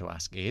question to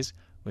ask is,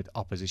 with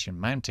opposition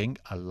mounting,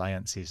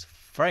 alliances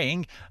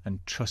fraying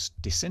and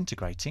trust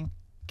disintegrating,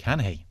 can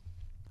he?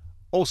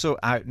 Also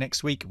out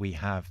next week, we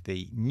have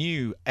the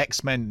new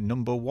X-Men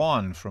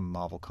 #1 from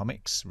Marvel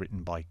Comics,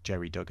 written by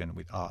Jerry Duggan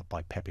with art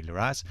by Pepe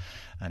Larraz.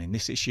 And in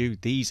this issue,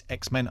 these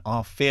X-Men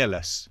are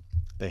fearless.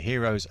 The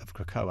heroes of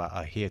Krakoa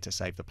are here to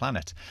save the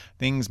planet.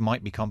 Things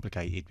might be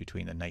complicated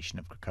between the nation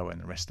of Krakoa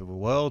and the rest of the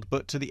world,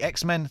 but to the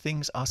X-Men,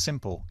 things are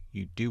simple.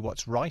 You do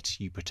what's right,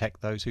 you protect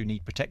those who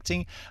need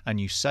protecting,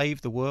 and you save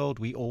the world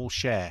we all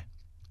share.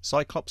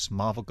 Cyclops,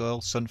 Marvel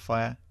Girl,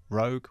 Sunfire,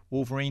 Rogue,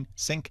 Wolverine,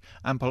 Synch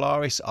and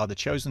Polaris are the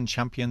chosen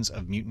champions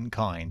of mutant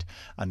kind,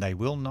 and they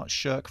will not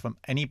shirk from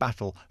any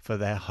battle for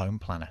their home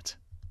planet.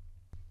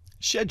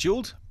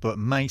 Scheduled, but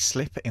may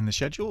slip in the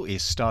schedule,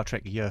 is Star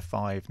Trek Year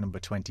 5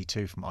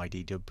 #22 from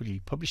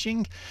IDW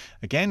Publishing.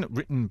 Again,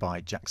 written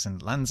by Jackson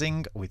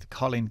Lansing with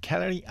Colin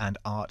Kelly and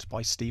art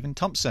by Stephen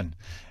Thompson.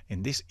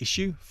 In this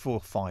issue, for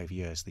 5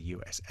 years, the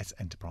USS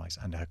Enterprise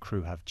and her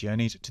crew have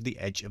journeyed to the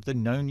edge of the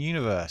known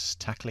universe,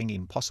 tackling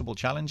impossible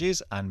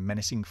challenges and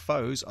menacing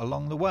foes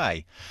along the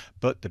way.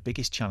 But the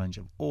biggest challenge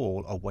of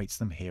all awaits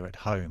them here at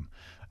home.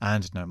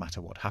 And no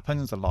matter what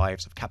happens, the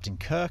lives of Captain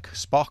Kirk,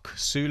 Spock,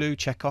 Sulu,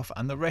 Chekhov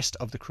and the rest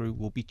of the crew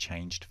will be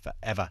changed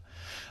forever.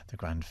 The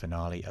grand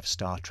finale of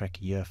Star Trek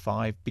Year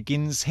 5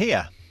 begins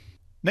here.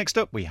 Next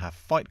up, we have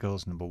Fight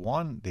Girls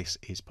 #1. This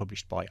is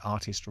published by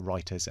Artists,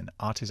 Writers and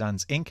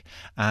Artisans Inc.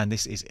 And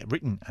this is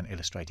written and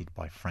illustrated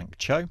by Frank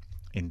Cho.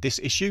 In this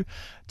issue,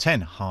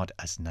 10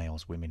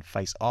 hard-as-nails women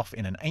face off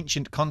in an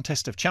ancient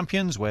contest of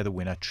champions where the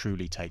winner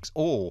truly takes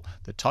all,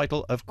 the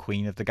title of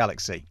Queen of the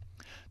Galaxy.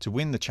 To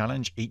win the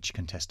challenge, each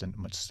contestant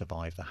must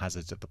survive the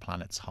hazards of the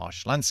planet's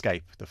harsh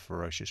landscape, the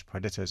ferocious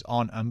predators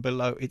on and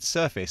below its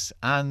surface,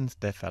 and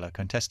their fellow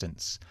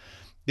contestants.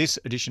 This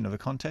edition of the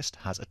contest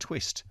has a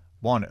twist.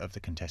 One of the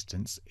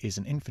contestants is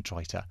an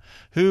infiltrator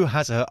who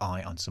has her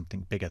eye on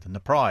something bigger than the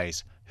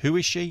prize. Who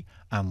is she,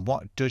 and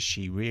what does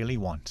she really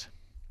want?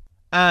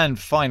 And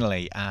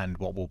finally, and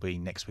what will be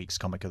next week's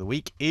Comic of the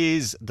Week,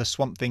 is The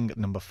Swamp Thing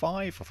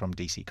 #5 from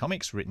DC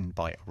Comics, written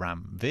by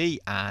Ram V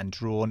and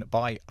drawn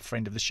by a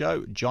friend of the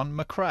show, John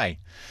McCrae.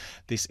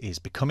 This is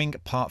Becoming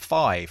Part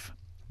 5.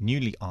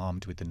 Newly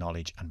armed with the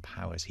knowledge and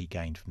powers he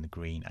gained from the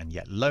Green, and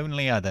yet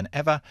lonelier than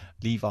ever,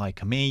 Levi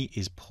Kamei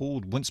is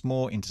pulled once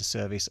more into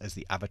service as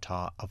the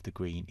Avatar of the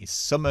Green is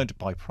summoned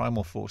by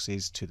primal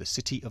forces to the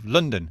city of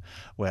London,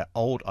 where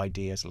old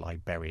ideas lie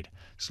buried,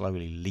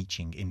 slowly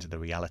leaching into the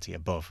reality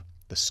above.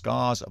 The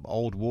scars of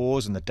old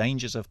wars and the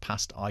dangers of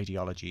past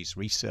ideologies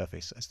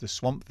resurface as the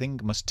Swamp Thing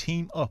must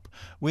team up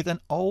with an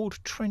old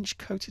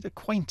trench-coated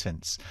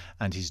acquaintance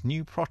and his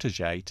new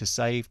protege to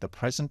save the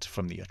present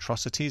from the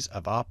atrocities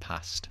of our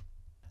past.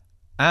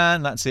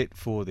 And that's it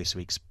for this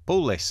week's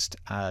Bull List.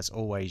 As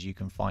always, you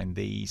can find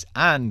these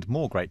and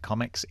more great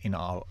comics in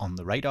our On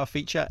the Radar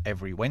feature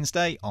every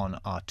Wednesday on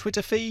our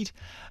Twitter feed.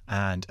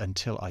 And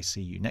until I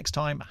see you next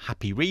time,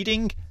 happy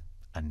reading.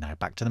 And now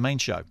back to the main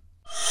show.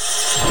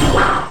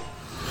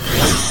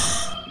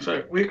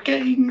 So we're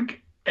getting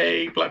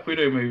a Black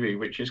Widow movie,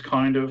 which is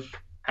kind of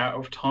out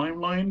of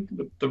timeline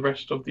with the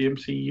rest of the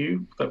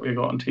MCU that we've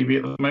got on TV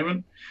at the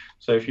moment.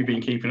 So if you've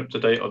been keeping up to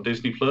date on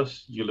Disney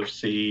Plus, you'll have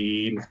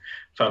seen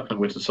Falcon and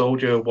Winter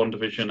Soldier,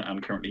 WandaVision,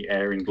 and currently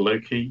airing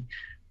Loki,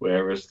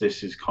 whereas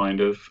this is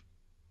kind of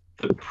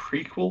the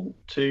prequel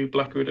to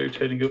Black Widow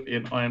turning up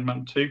in Iron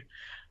Man 2.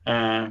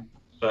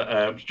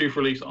 But it's due for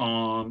release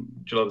on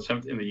July the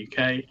 7th in the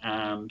UK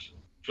and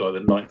July the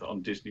 9th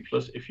on Disney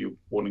Plus if you're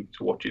wanting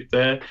to watch it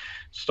there,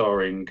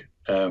 starring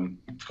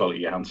Scarlett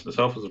Johansson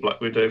herself as a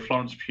Black Widow,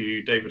 Florence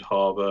Pugh, David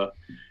Harbour,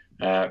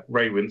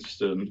 Ray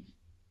Winston.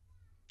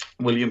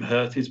 William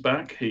Hurt is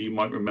back, who you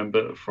might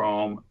remember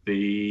from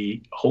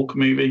the Hulk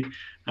movie,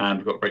 and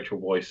we've got Rachel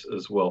Weisz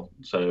as well.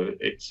 So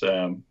it's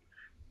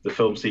the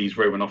film sees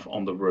Romanoff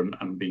on the run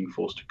and being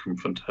forced to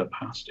confront her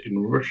past in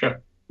Russia.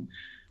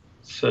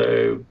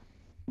 So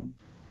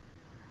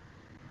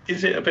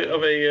is it a bit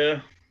of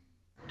a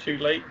too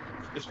late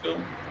for this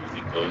film, you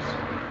think, guys?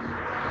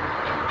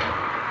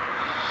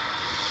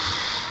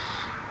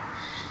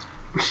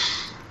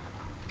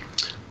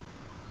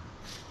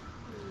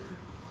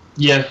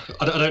 Yeah,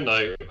 I don't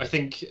know. I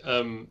think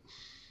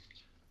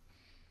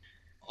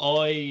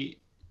I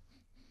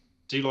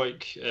do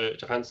like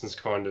Johansson's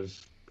kind of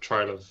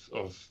portrayal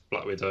of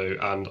Black Widow,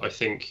 and I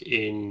think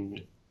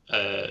in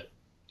the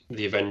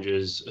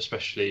Avengers,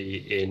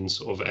 especially in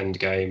sort of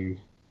Endgame,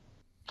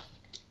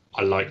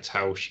 I liked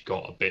how she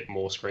got a bit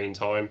more screen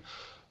time.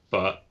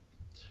 But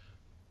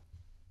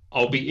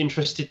I'll be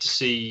interested to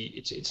see.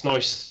 It's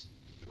nice.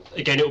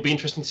 Again, it'll be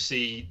interesting to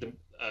see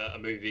a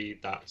movie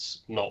that's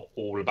not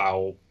all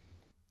about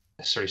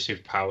necessarily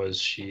superpowers.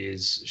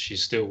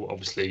 She's still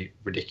obviously a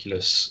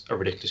ridiculous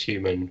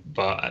human,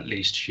 but at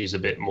least she's a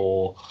bit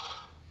more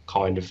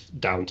kind of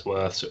down to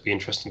earth. So it'll be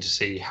interesting to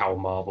see how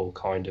Marvel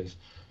kind of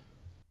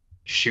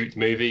shoot the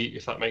movie,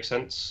 if that makes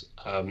sense.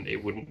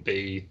 It wouldn't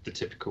be the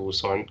typical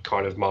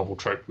kind of Marvel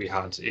trope we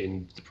had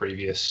in the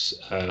previous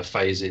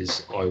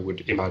phases, I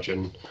would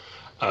imagine.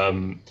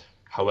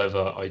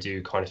 However, I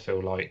do kind of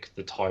feel like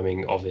the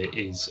timing of it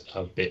is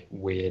a bit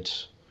weird,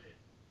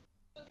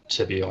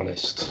 to be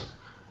honest.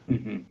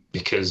 Mm-hmm.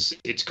 Because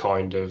it's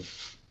kind of,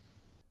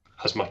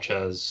 as much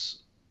as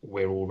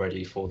we're all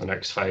ready for the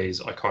next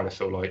phase, I kind of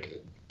feel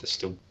like they're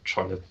still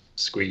trying to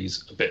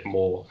squeeze a bit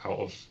more out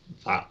of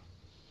that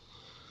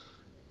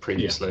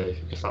previously,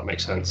 if that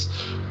makes sense.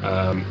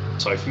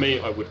 So for me,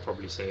 I would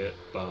probably see it,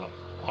 but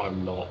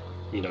I'm not,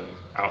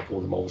 out of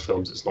all the Marvel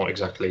films, it's not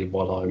exactly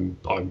what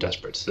I'm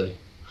desperate to see.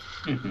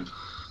 Mm-hmm.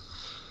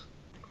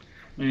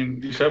 I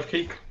mean, yourself,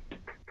 Keith?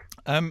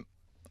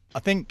 I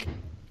think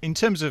in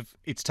terms of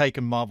it's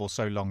taken Marvel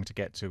so long to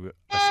get to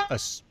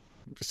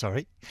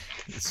sorry,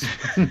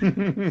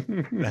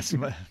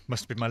 that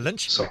must be my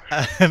lunch. Sorry.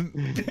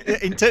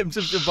 In terms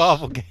of the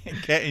Marvel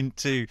getting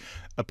to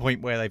a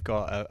point where they've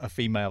got a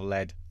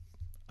female-led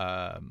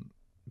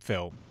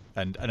film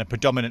and a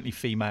predominantly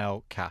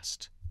female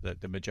cast,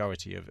 the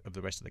majority of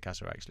the rest of the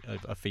cast are actually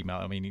are female.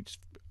 I mean, it's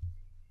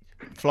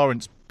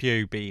Florence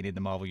Pugh being in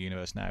the Marvel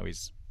universe now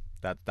is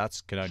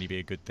that's can only be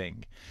a good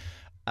thing.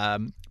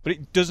 But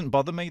it doesn't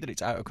bother me that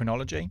it's out of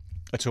chronology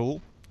at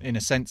all. In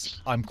a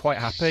sense, I'm quite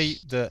happy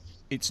that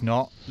it's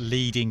not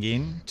leading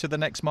in to the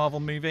next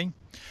Marvel movie,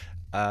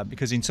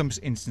 because in some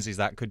instances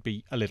that could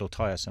be a little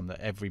tiresome,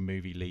 that every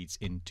movie leads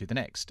into the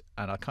next.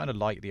 And I kind of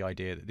like the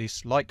idea that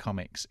this, like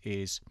comics,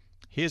 is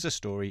here's a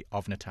story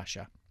of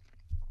Natasha,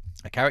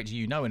 a character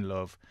you know and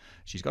love.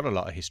 She's got a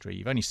lot of history.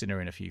 You've only seen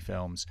her in a few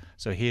films.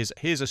 So here's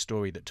a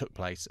story that took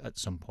place at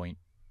some point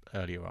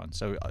earlier on.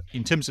 So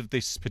in terms of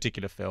this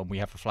particular film, we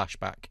have a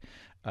flashback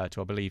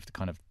to, I believe,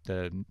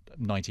 the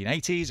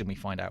 1980s, and we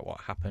find out what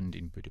happened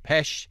in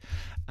Budapest,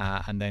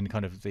 and then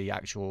kind of the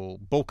actual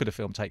bulk of the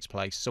film takes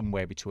place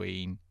somewhere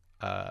between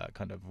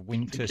kind of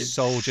Winter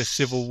Soldier,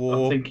 Civil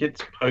War. I think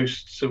it's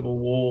post-Civil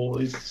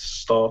War is the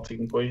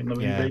starting point in the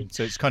movie.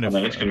 So it's kind of...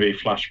 And then it's going to be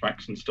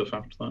flashbacks and stuff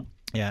after that.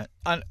 Yeah,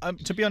 and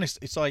to be honest,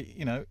 it's like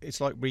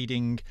it's like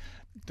reading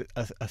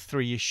a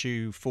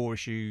 3-issue,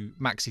 4-issue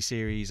maxi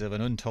series of an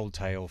untold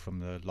tale from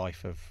the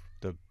life of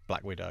the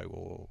Black Widow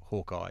or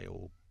Hawkeye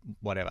or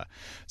whatever.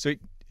 So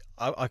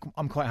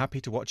I'm quite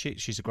happy to watch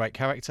it. She's a great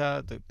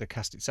character. The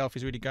cast itself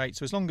is really great.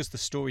 So as long as the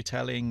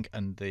storytelling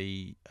and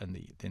the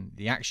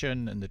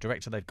action and the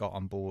director they've got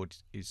on board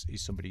is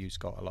somebody who's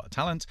got a lot of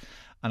talent,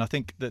 and I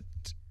think that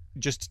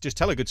just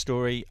tell a good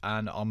story,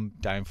 and I'm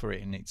down for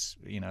it. And it's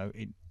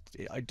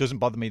it doesn't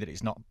bother me that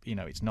it's not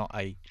it's not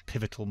a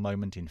pivotal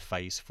moment in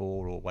Phase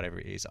 4 or whatever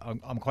it is.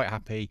 I'm quite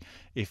happy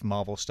if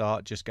Marvel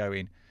start just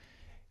going,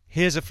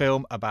 here's a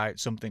film about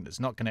something that's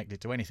not connected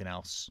to anything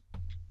else.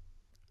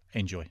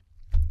 Enjoy,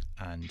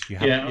 and you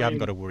haven't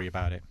got to worry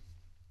about it.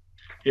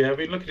 Yeah, I've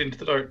been looking into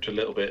the director a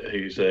little bit,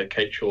 who's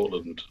Kate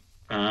Shortland,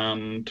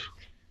 and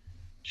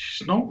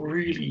she's not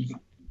really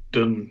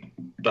done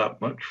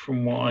that much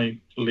from what I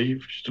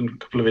believe. She's done a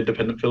couple of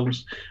independent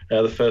films.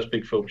 The first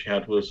big film she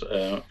had was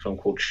a film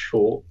called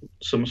Short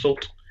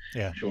Somersault.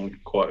 Yeah, she won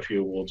quite a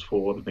few awards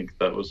for. I think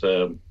that was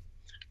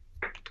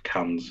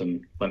Cannes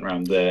and went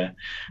around there.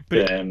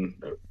 Then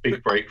a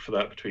big break for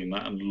that between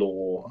that and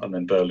Law, and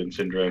then Berlin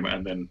Syndrome,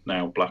 and then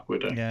now Black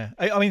Widow. Yeah,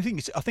 I mean,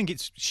 I think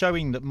it's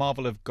showing that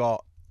Marvel have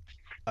got,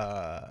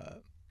 are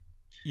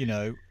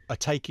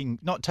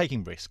not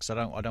taking risks. I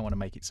don't want to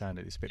make it sound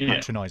that it's a bit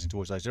patronising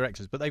towards those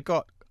directors, but they've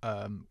got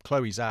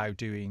Chloe Zhao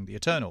doing the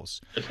Eternals,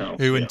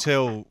 who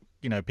until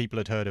people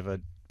had heard of her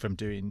from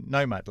doing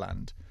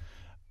Nomadland.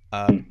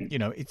 I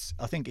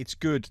think it's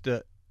good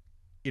that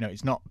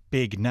it's not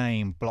big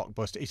name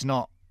blockbuster. It's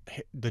not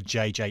the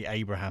J.J.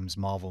 Abrams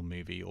Marvel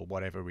movie or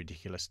whatever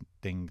ridiculous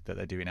thing that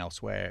they're doing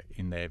elsewhere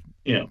in their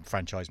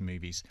franchise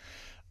movies.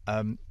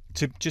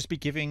 To just be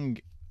giving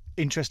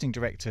interesting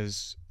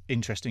directors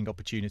interesting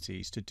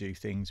opportunities to do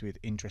things with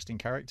interesting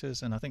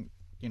characters, and I think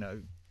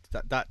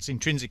that's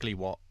intrinsically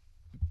what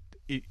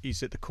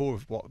is at the core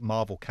of what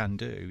Marvel can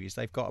do. Is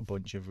they've got a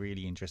bunch of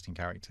really interesting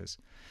characters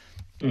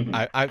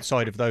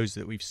outside of those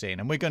that we've seen,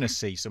 and we're going to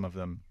see some of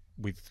them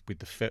with the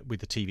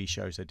TV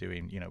shows they're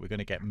doing. We're going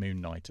to get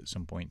Moon Knight at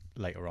some point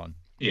later on.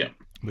 Yeah,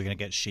 we're going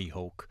to get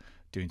She-Hulk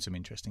doing some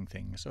interesting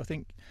things. So I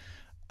think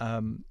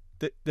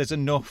that there's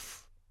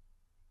enough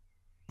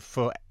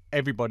for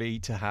everybody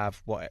to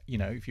have what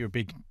if you're a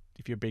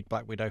big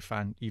Black Widow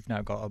fan, you've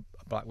now got a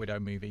Black Widow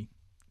movie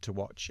to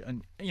watch,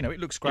 and it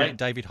looks great. Yeah.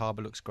 David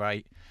Harbour looks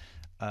great,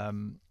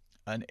 and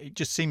it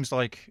just seems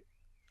like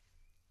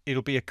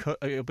it'll be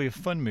a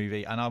fun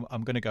movie, and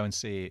I'm going to go and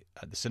see it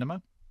at the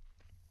cinema.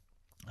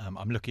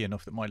 I'm lucky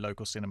enough that my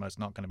local cinema is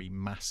not going to be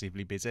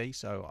massively busy,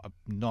 so I'm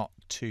not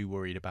too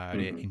worried about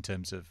it in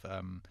terms of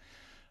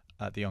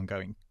the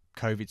ongoing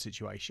COVID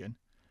situation.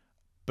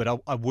 But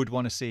I would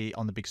want to see it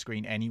on the big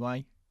screen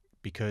anyway,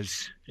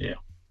 because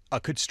I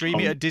could stream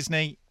it at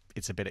Disney.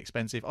 It's a bit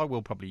expensive. I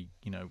will probably,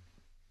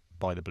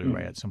 buy the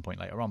Blu-ray at some point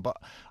later on, but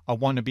I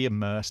want to be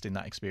immersed in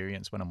that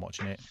experience when I'm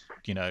watching it.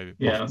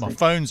 My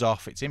phone's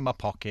off. It's in my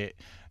pocket.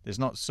 There's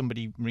not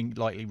somebody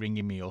lightly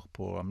ringing me up,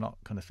 or I'm not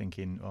kind of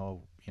thinking,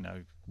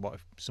 what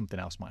if something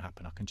else might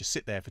happen? I can just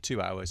sit there for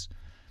 2 hours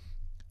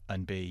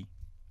and be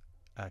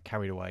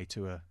carried away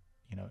to a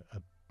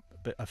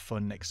bit of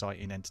fun,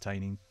 exciting,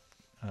 entertaining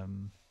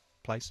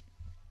place.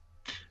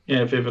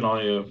 Yeah, Viv and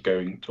I are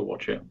going to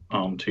watch it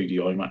on 2D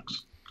IMAX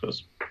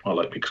because I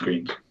like big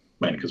screens,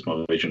 mainly because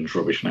my vision's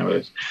rubbish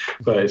nowadays.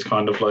 But it's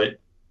kind of like,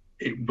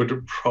 it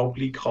would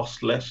probably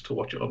cost less to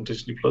watch it on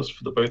Disney Plus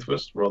for the both of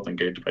us rather than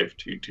going to pay for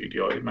 2D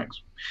IMAX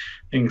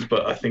things.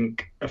 But I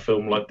think a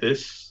film like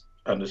this,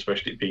 and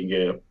especially being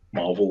a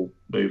Marvel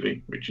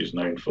movie, which is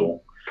known for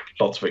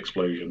lots of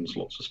explosions,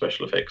 lots of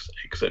special effects,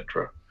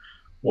 etc.,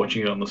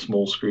 watching it on the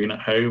small screen at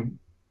home,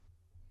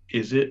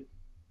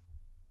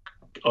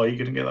 are you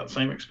going to get that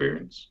same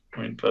experience?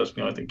 I mean,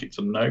 personally, I think it's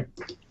a no.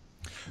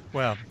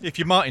 Well, if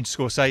you're Martin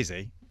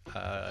Scorsese,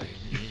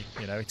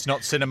 it's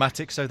not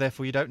cinematic, so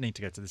therefore you don't need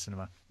to go to the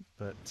cinema.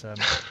 But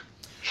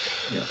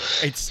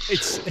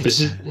it's.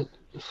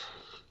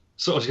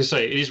 So I was going to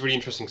say, it is really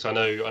interesting because I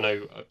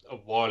know a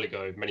while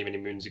ago, many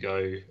moons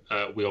ago,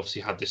 we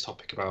obviously had this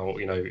topic about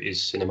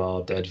is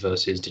cinema dead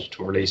versus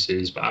digital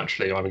releases. But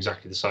actually, I'm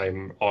exactly the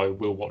same. I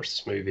will watch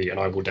this movie and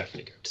I will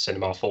definitely go to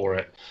cinema for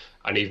it.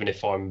 And even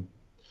if I'm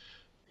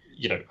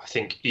I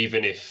think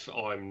even if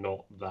I'm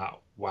not that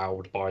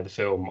wowed by the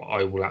film,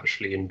 I will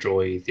actually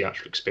enjoy the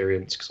actual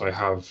experience because I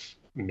have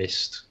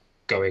missed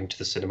going to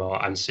the cinema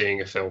and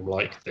seeing a film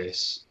like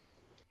this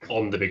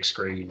on the big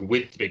screen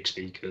with the big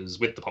speakers,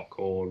 with the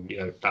popcorn,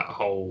 that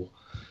whole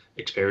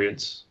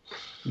experience.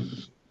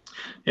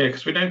 Yeah,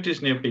 because we know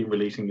Disney have been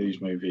releasing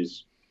these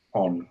movies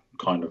on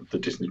kind of the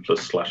Disney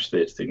Plus /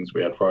 theatre things.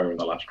 We had Fire and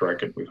the Last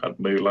Dragon, we've had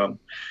Mulan.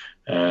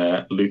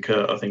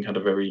 Luca, I think, had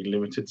a very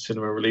limited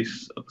cinema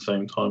release at the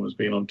same time as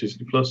being on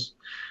Disney Plus.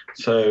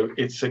 So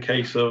it's a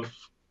case of,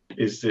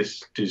 is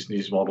this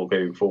Disney's model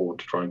going forward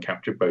to try and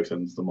capture both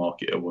ends of the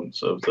market at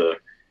once? Of the,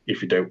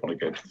 if you don't want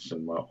to go to the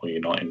cinema or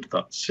you're not into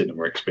that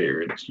cinema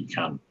experience, you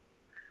can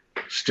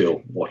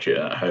still watch it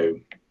at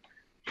home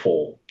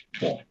for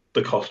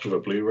the cost of a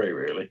Blu-ray,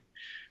 really.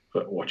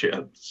 but watch it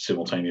at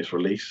simultaneous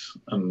release.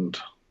 And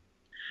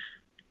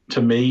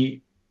to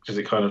me, does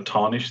it kind of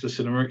tarnish the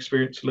cinema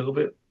experience a little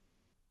bit?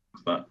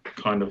 That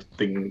kind of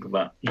thing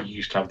that you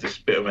used to have this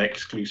bit of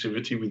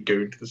exclusivity with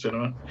going to the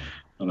cinema,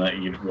 and that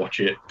you'd watch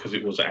it because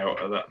it was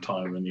out at that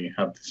time, and you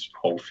had this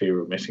whole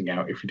fear of missing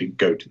out if you didn't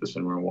go to the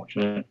cinema and watch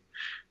it. Do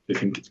you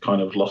think it's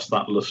kind of lost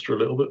that luster a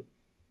little bit?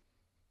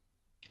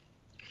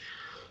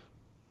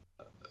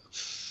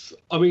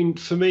 I mean,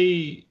 for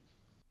me,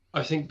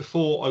 I think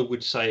before I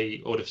would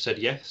have said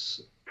yes,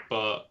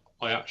 but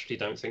I actually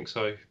don't think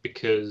so,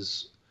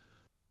 because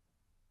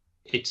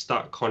it's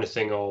that kind of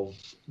thing of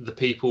the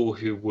people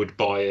who would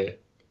buy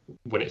it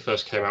when it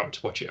first came out to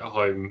watch it at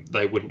home,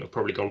 they wouldn't have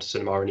probably gone to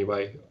cinema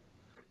anyway,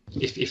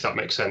 if that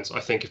makes sense.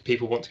 I think if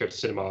people want to go to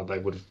cinema, they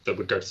would go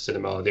to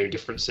cinema. The only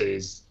difference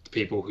is the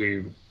people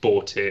who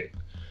bought it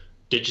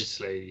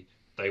digitally,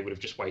 they would have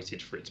just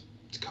waited for it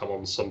to come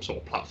on some sort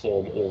of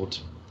platform or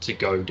to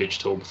go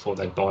digital before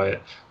they'd buy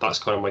it. That's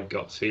kind of my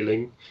gut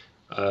feeling.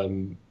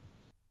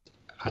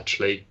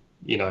 Actually,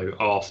 you know,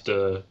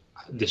 after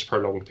this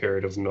prolonged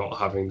period of not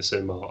having the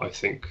cinema, I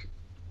think,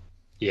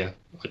 yeah,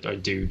 I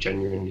do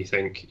genuinely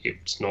think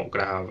it's not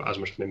going to have as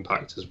much of an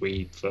impact as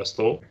we first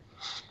thought.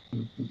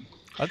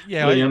 I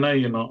know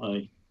you're not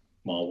a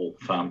Marvel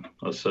fan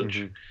as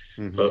such,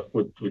 but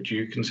would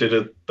you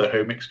consider the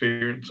home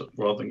experience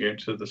rather than going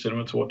to the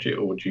cinema to watch it,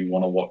 or would you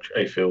want to watch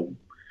a film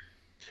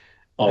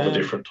of a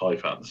different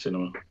type at the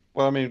cinema?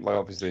 Well, I mean, like,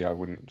 obviously I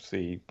wouldn't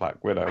see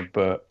Black Widow,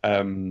 but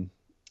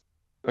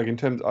like in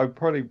terms, I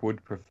probably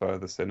would prefer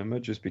the cinema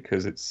just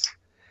because it's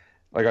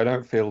like I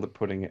don't feel that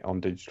putting it on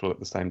digital at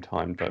the same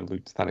time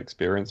dilutes that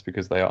experience,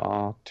 because they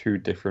are two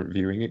different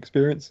viewing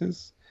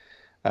experiences.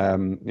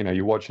 You know,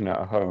 you're watching it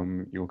at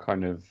home, you're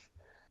kind of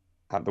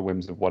at the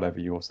whims of whatever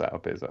your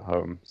setup is at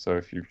home. So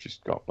if you've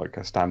just got like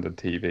a standard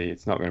TV,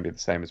 it's not going to be the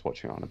same as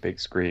watching it on a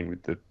big screen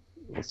with the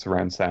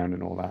surround sound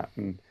and all that.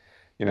 And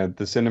you know,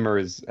 the cinema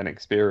is an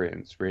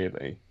experience,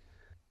 really.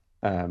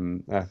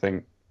 I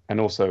think. And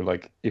also,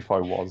 like, if I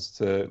was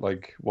to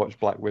like watch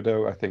Black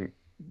Widow, I think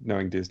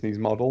knowing Disney's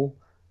model,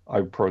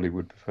 I probably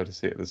would prefer to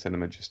see it at the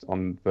cinema just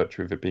on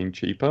virtue of it being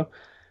cheaper,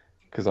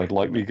 because I'd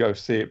likely go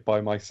see it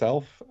by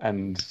myself.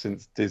 And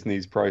since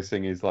Disney's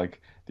pricing is like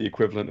the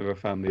equivalent of a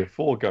family of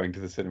four going to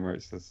the cinema,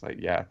 it's just like,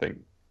 yeah, I think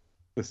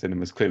the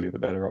cinema is clearly the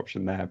better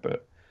option there.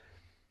 But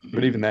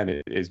even then,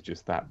 it is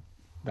just that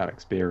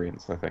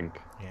experience, I think.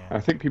 Yeah. And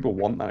I think people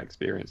want that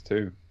experience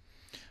too.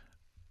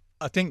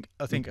 I think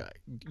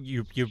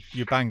you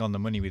bang on the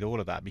money with all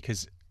of that,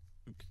 because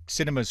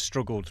cinema's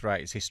struggled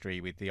throughout its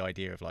history with the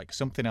idea of like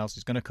something else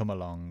is going to come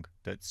along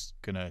that's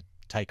going to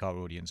take our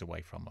audience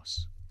away from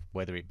us,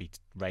 whether it be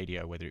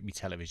radio, whether it be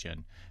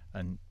television.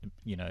 And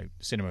you know,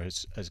 cinema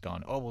has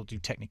gone, oh, we'll do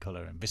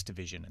Technicolor and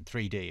VistaVision and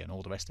 3D and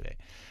all the rest of it.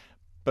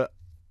 But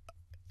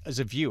as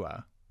a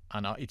viewer,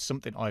 and it's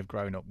something I've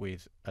grown up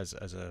with as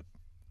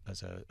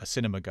a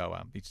cinema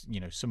goer. It's, you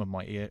know, some of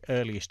my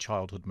earliest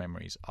childhood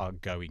memories are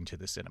going to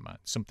the cinema.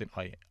 It's something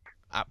I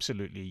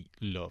absolutely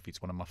love.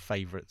 It's one of my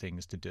favorite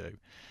things to do.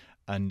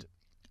 And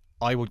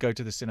I would go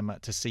to the cinema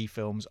to see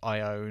films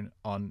I own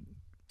on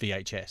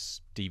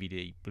VHS,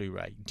 DVD,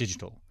 Blu-ray,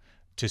 digital,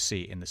 to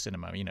see it in the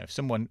cinema. You know, if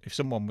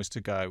someone was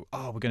to go,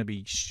 oh, we're going to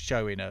be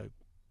showing a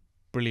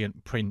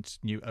brilliant print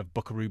of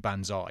Buckaroo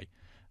Banzai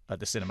at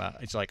the cinema,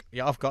 it's like,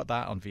 yeah, I've got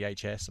that on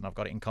VHS and I've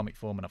got it in comic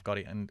form and I've got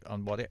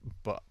it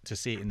but to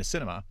see it in the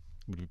cinema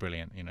would be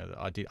brilliant. You know,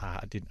 it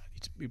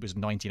was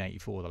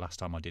 1984 the last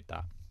time I did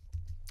that.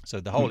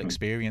 So the whole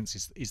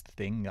experience is the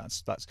thing.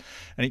 That's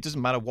and it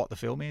doesn't matter what the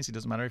film is. It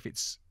doesn't matter if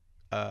it's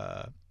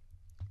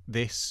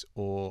this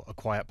or A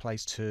Quiet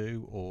Place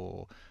 2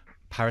 or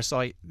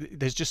Parasite.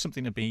 There's just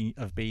something of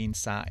being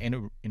sat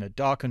in a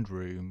darkened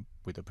room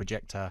with a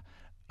projector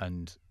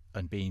and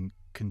being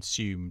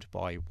consumed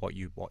by what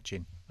you're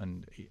watching.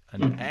 And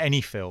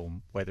any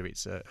film, whether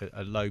it's a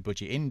low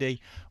budget indie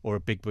or a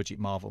big budget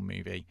Marvel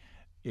movie,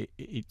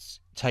 it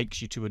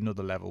takes you to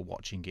another level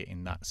watching it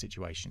in that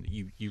situation that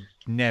you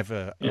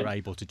never are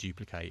able to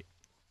duplicate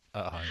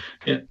at home.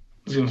 Yeah, I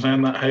was going to say,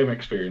 in that home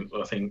experience,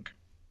 I think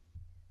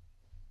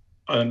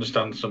I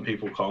understand some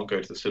people can't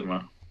go to the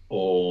cinema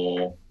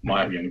or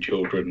might have young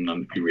children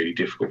and it'd be really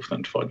difficult for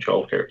them to find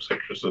childcare, etc.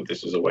 So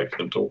this is a way for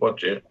them to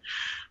watch it.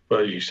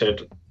 But as you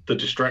said, the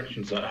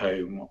distractions at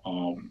home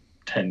are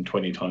 10,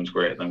 20 times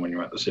greater than when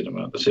you're at the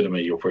cinema. At the cinema,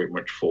 you're pretty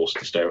much forced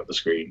to stare at the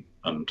screen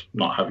and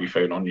not have your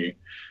phone on you,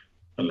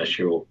 unless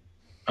you're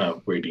a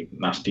really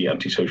nasty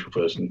antisocial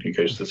person who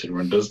goes to the cinema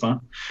and does that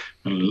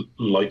and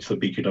lights the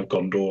beacon of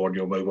Gondor on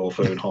your mobile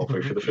phone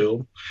halfway through the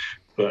film.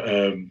 But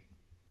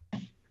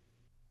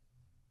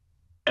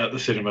at the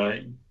cinema,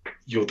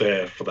 you're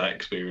there for that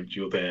experience.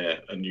 You're there,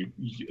 and you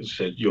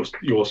said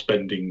you're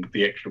spending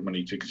the extra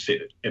money to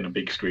sit in a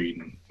big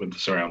screen with the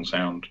surround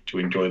sound to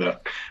enjoy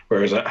that.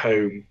 Whereas at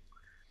home,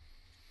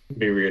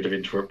 myriad of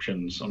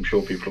interruptions. I'm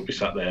sure people will be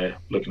sat there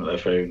looking at their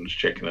phones,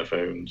 checking their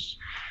phones,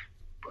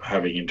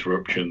 having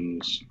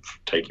interruptions,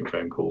 taking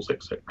phone calls,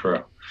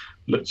 etc.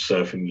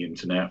 Surfing the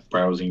internet,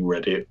 browsing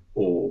Reddit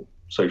or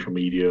social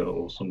media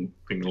or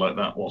something like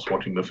that whilst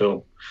watching the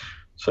film.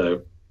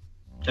 So,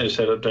 as I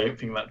said, I don't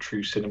think that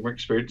true cinema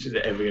experience is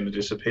ever going to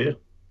disappear.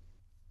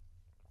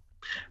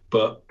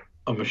 But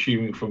I'm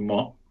assuming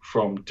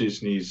from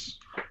Disney's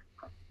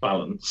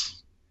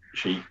balance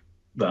sheet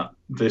that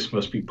this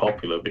must be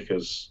popular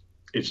because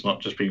it's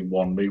not just been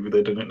one movie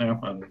they've done it now,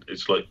 and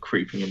it's like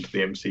creeping into the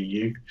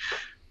MCU.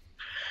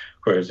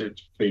 Whereas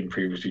it's been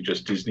previously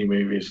just Disney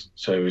movies.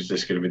 So is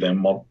this going to be their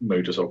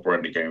modus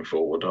operandi going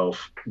forward of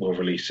we'll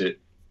release it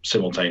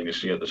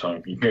simultaneously at the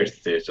time? You can go to the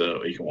theatre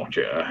or you can watch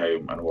it at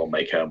home and we'll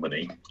make our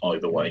money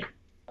either way.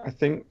 I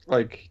think,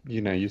 like,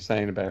 you're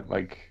saying about,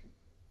 like,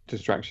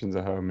 distractions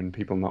at home and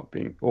people not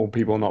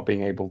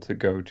being able to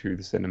go to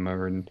the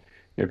cinema, and,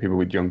 people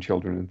with young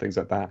children and things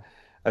like that.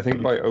 I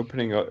think by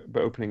opening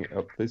it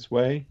up this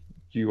way,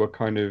 you are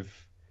kind of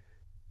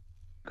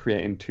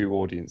creating two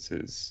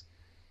audiences.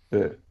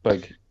 That,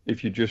 like,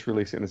 if you just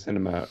release it in the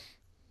cinema,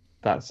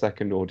 that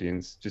second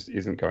audience just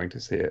isn't going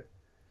to see it.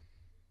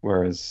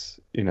 Whereas,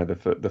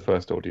 the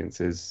first audience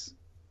is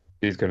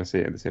going to see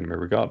it in the cinema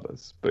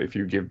regardless. But if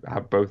you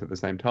have both at the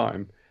same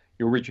time,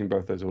 you're reaching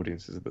both those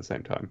audiences at the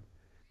same time.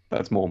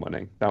 That's more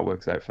money. That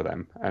works out for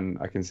them, and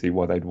I can see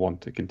why they'd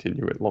want to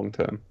continue it long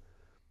term.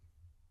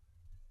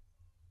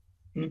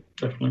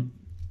 Definitely.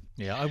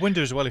 Yeah, I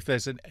wonder as well if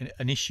there's an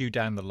issue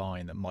down the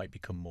line that might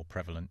become more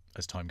prevalent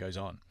as time goes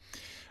on.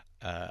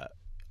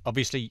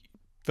 Obviously,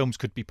 films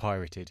could be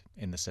pirated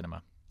in the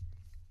cinema.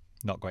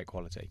 Not great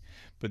quality.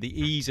 But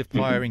the ease of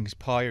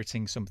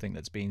pirating something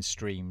that's being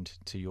streamed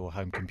to your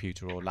home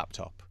computer or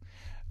laptop,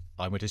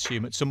 I would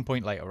assume at some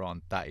point later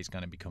on that is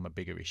going to become a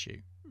bigger issue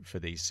for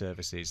these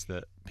services,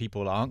 that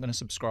people aren't going to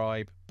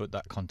subscribe, but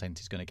that content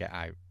is going to get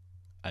out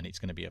and it's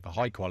going to be of a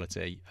high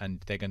quality, and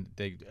they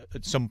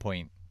at some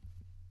point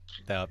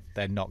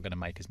they're not going to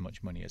make as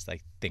much money as they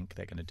think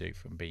they're going to do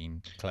from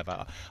being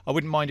clever. I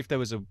wouldn't mind if there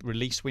was a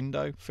release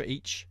window for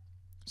each.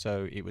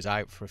 So it was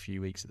out for a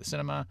few weeks at the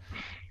cinema,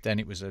 then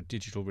it was a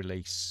digital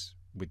release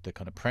with the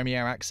kind of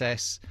premiere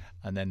access,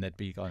 and then there'd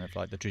be kind of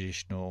like the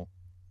traditional.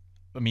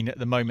 I mean, at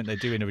the moment they're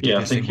doing a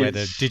ridiculous thing where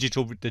the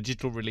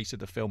digital release of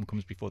the film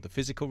comes before the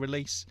physical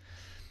release.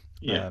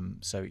 Yeah.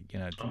 So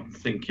I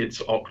think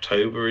it's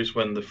October is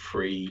when the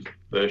free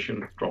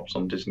version drops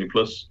on Disney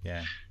Plus.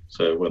 Yeah.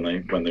 So when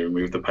they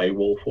remove the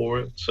paywall for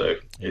it, so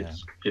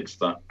it's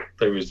that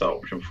there is that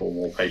option for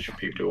more patient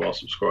people who are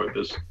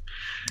subscribers.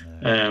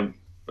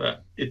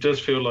 But it does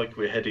feel like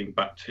we're heading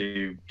back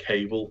to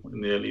cable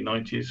in the early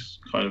 90s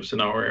kind of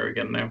scenario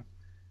again now,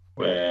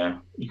 where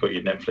you got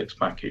your Netflix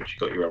package,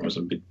 you got your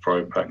Amazon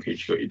Prime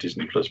package, you got your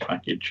Disney Plus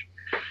package,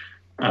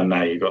 and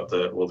now you got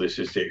this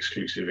is the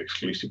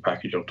exclusive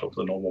package on top of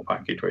the normal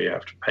package where you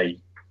have to pay.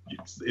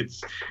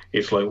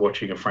 It's like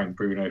watching a Frank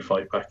Bruno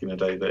fight back in the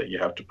day, that you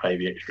have to pay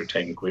the extra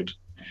 10 quid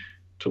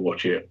to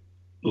watch it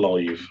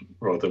live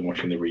rather than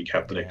watching the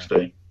recap the next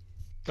day.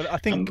 But I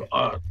think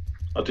I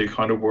do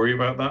kind of worry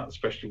about that,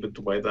 especially with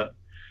the way that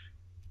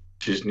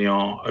Disney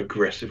are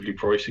aggressively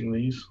pricing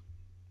these.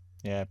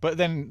 Yeah, but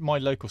then my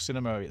local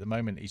cinema at the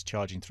moment is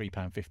charging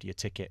 £3.50 a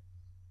ticket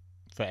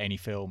for any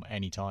film,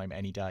 any time,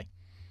 any day.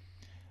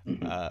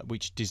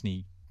 Which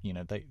Disney,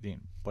 they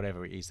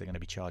whatever it is, they're going to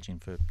be charging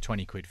for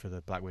 20 quid for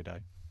the Black Widow.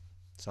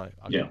 So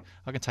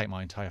I can take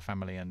my entire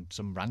family and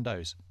some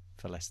randos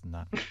for less than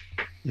that.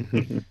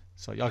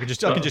 So I can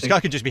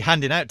just be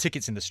handing out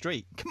tickets in the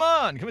street. Come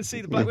and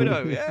see the Black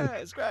Widow. Yeah,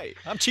 it's great.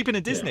 I'm cheaper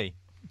than Disney.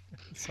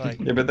 It's like...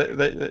 Yeah, but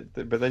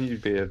then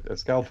you'd be a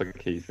scalper,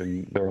 Keith,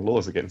 and there are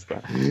laws against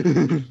that.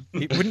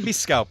 It wouldn't be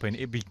scalping;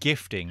 it'd be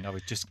gifting. I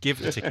would just give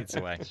the tickets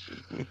away.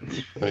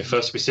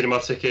 First, we cinema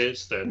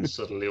tickets, then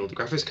suddenly all the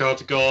graphics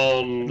cards are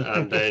gone,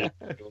 and then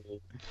you're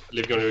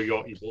living on your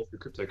yacht you bought for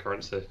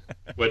cryptocurrency.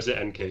 Where does it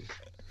end, Keith?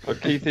 Oh,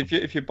 Keith,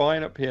 if you're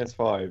buying up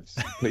PS5s,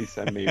 please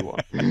send me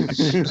one.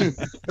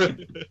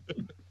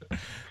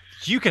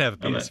 You can have a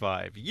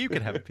PS5. You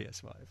can have a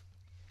PS5.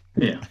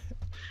 Yeah.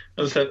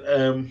 As I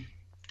said,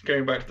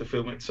 going back to the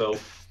film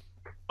itself,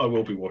 I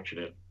will be watching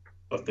it.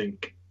 I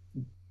think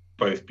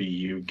both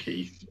you,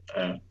 Keith,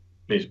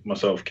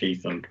 myself,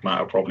 Keith, and Matt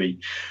are probably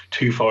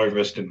too far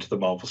invested into the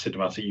Marvel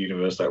Cinematic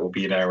Universe that will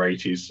be in our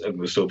 80s, and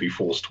we'll still be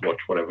forced to watch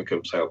whatever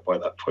comes out by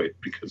that point,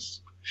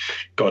 because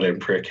God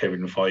Emperor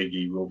Kevin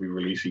Feige will be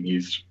releasing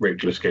his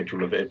regular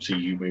schedule of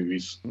MCU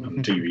movies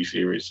and TV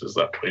series at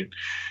that point.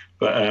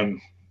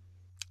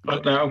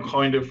 But now I'm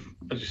kind of,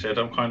 as you said,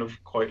 I'm kind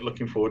of quite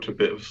looking forward to a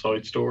bit of a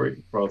side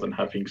story rather than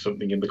having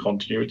something in the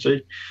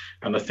continuity.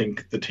 And I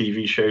think the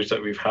TV shows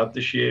that we've had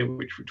this year,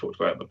 which we talked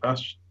about in the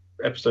past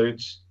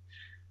episodes,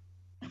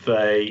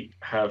 they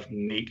have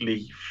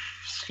neatly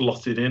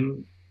slotted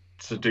in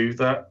to do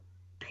that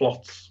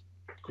plot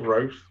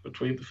growth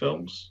between the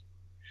films.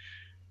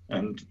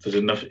 And there's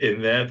enough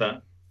in there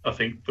that I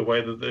think the way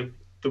that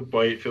the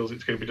way it feels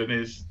it's going to be done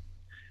is,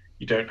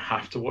 you don't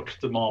have to watch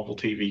the Marvel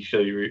TV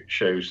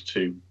shows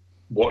to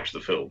watch the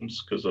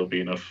films, because there'll be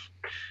enough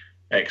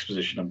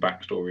exposition and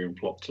backstory and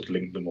plot to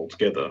link them all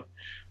together.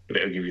 But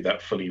it'll give you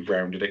that fully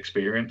rounded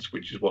experience,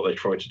 which is what they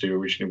tried to do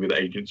originally with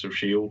Agents of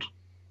S.H.I.E.L.D.,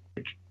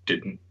 which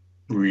didn't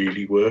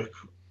really work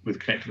with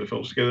connecting the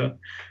films together.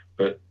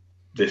 But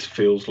this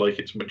feels like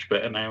it's much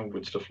better now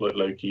with stuff like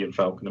Loki and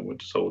Falcon and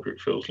Winter Soldier.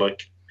 It feels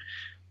like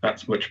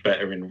that's much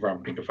better in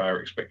ramping up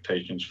our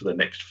expectations for the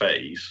next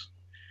phase.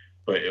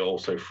 But it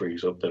also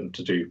frees up them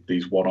to do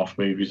these one-off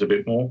movies a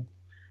bit more.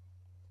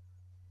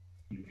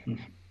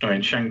 I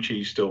mean,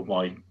 Shang-Chi's still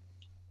my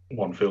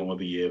one film of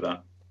the year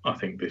that I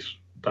think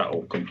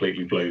that'll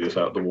completely blow this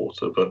out of the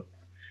water, but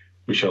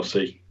we shall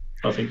see.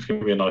 I think it's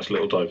going to be a nice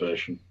little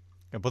diversion.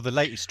 Yeah, well, the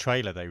latest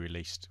trailer they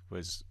released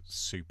was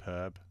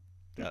superb.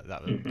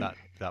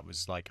 That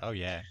was like, oh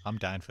yeah, I'm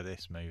down for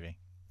this movie.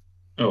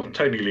 Oh,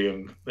 Tony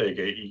Leung, there you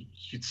go.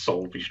 You'd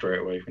sold me straight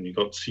away when you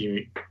got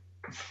Simu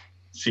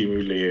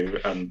Liu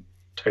and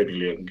Tony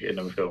Leung in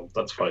a film.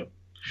 That's fine.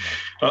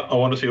 Yeah. I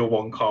want to see a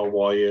Wong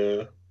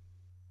Kar-wai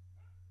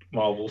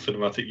Marvel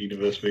Cinematic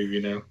Universe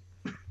movie now.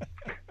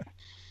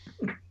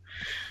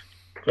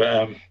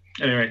 But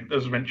anyway,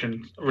 as I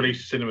mentioned,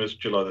 release cinemas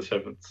July the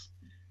 7th.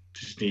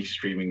 Disney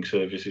streaming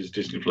services,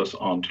 Disney Plus,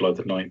 on July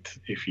the 9th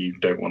if you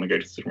don't want to go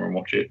to the cinema and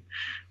watch it.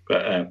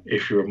 But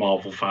if you're a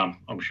Marvel fan,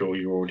 I'm sure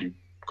you already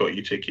got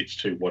your tickets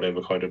to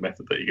whatever kind of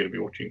method that you're going to be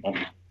watching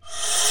on.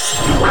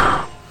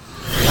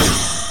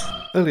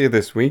 Earlier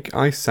this week,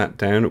 I sat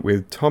down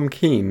with Tom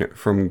Keane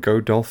from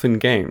Godolphin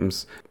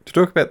Games to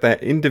talk about their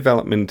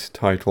in-development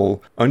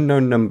title,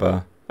 Unknown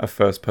Number, a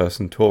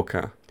first-person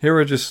talker. Here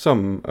are just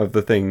some of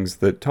the things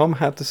that Tom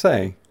had to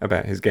say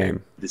about his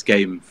game. This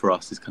game for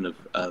us is kind of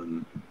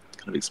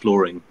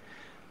exploring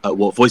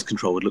what voice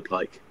control would look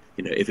like.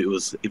 You know,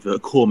 if a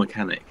core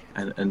mechanic,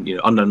 and you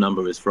know, Unknown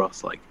Number is for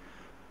us like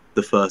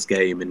the first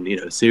game in, you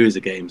know, a series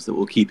of games that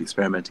will keep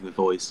experimenting with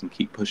voice and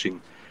keep pushing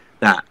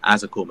that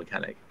as a core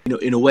mechanic. You know,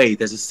 in a way,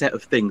 there's a set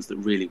of things that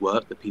really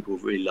work, that people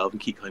really love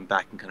and keep coming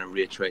back and kind of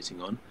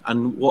reiterating on.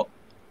 And what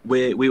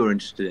we were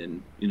interested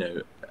in, you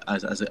know,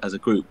 as a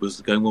group,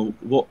 was going,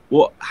 well,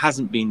 what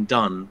hasn't been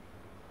done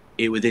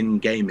within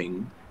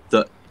gaming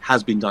that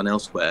has been done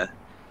elsewhere?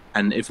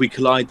 And if we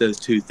collide those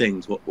two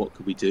things, what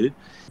could we do?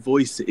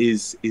 Voice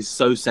is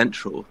so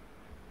central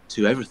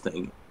to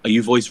everything. Are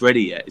you voice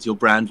ready yet? Is your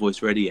brand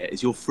voice ready yet?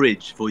 Is your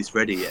fridge voice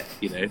ready yet?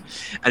 You know,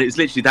 and it's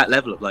literally that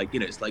level of like, you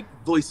know, it's like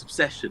voice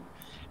obsession.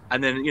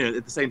 And then, you know,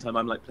 at the same time,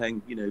 I'm like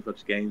playing, you know, a bunch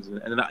of games, and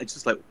then it's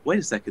just like, wait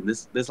a second,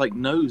 there's like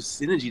no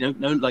synergy,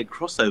 no like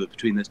crossover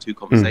between those two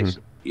conversations.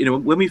 Mm-hmm. You know,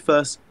 when we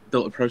first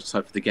built a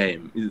prototype for the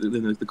game,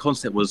 the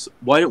concept was,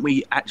 why don't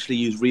we actually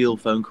use real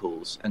phone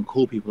calls and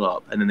call people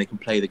up, and then they can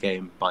play the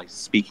game by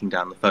speaking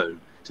down the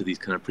phone to these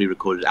kind of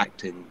pre-recorded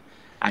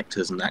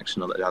actors and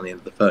action down the end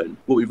of the phone.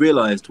 What we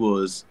realized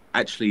was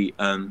actually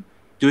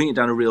doing it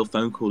down a real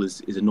phone call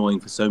is annoying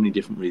for so many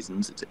different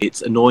reasons.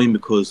 It's annoying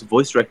because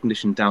voice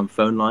recognition down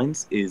phone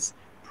lines is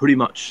pretty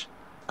much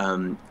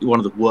one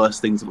of the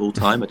worst things of all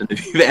time. I don't know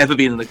if you've ever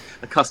been in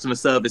a customer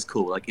service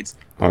call. Like, it's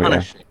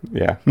punishing.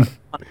 Yeah.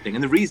 Punishing.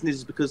 And the reason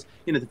is because,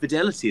 you know, the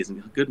fidelity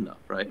isn't good enough,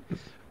 right?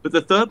 But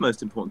the third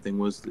most important thing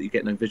was that you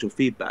get no visual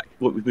feedback.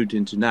 What we've moved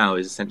into now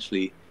is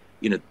essentially,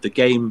 you know, the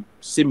game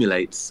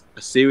simulates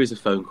a series of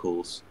phone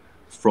calls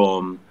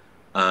from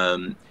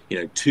you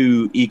know,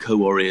 two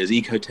eco-warriors,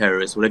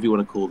 eco-terrorists, whatever you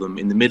want to call them,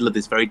 in the middle of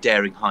this very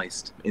daring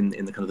heist in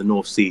the kind of the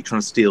North Sea, trying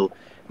to steal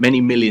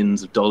many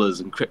millions of dollars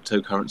in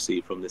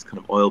cryptocurrency from this kind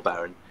of oil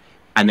baron,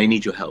 and they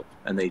need your help,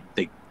 and they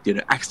you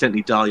know,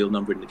 accidentally dial your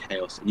number into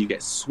chaos, and you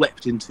get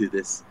swept into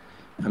this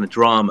kind of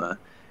drama,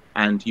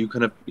 and you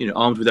kind of, you know,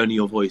 armed with only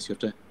your voice, you have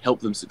to help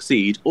them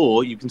succeed,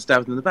 or you can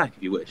stab them in the back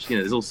if you wish. You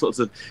know, there's all sorts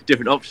of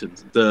different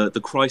options.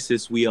 The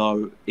crisis we are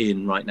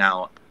in right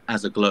now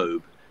as a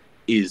globe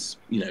is,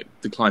 you know,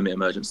 the climate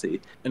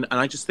emergency. And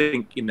I just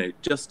think, you know,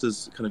 just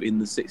as kind of in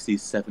the 60s,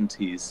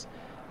 70s,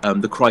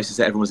 the crisis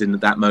that everyone was in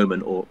at that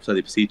moment, or so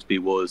they perceived to be,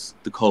 was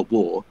the Cold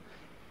War.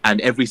 And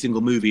every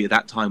single movie at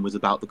that time was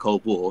about the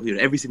Cold War. You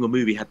know, every single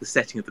movie had the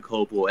setting of the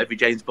Cold War. Every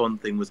James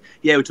Bond thing was,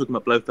 yeah, we're talking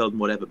about Blofeld and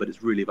whatever, but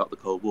it's really about the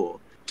Cold War.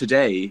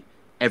 Today,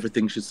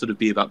 everything should sort of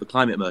be about the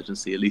climate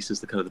emergency, at least as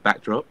the kind of the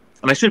backdrop.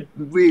 And I should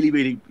really,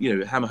 really, you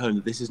know, hammer home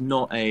that this is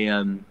not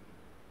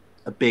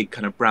a big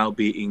kind of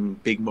browbeating,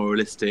 big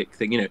moralistic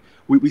thing. You know,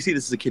 we see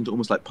this as akin to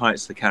almost like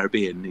Pirates of the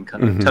Caribbean in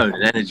kind of tone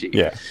and energy.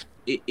 Yeah.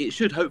 It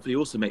should hopefully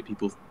also make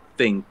people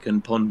think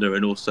and ponder,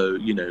 and also,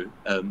 you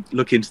know,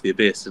 look into the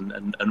abyss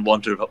and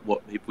wonder about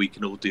what we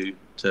can all do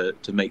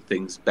to make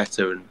things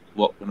better, and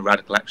what kind of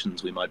radical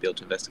actions we might be able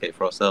to investigate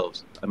for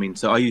ourselves. I mean,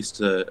 so I used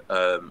to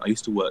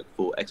work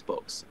for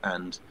Xbox,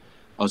 and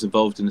I was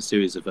involved in a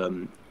series of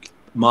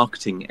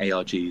marketing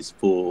ARGs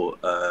for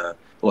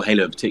or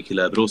Halo in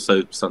particular, but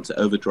also Sunset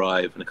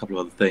Overdrive and a couple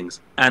of other things.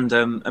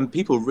 And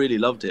people really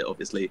loved it,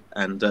 obviously.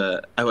 And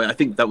I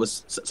think that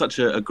was such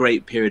a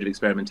great period of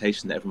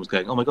experimentation that everyone was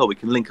going, oh my God, we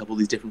can link up all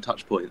these different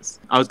touch points.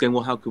 I was going,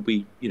 well, how could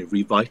we, you know,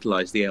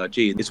 revitalize the ARG?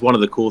 And it's one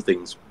of the core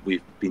things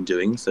we've been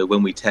doing. So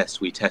when we test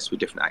with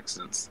different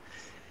accents.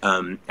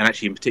 And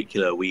actually, in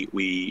particular,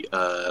 we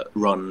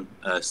run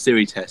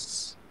Siri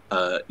tests,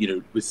 you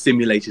know, with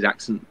simulated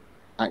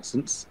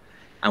accents.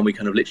 And we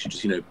kind of literally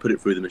just, you know, put it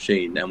through the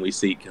machine, and we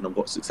see kind of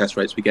what success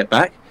rates we get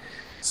back.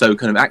 So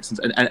kind of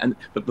accents,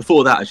 but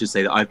before that, I should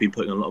say that I've been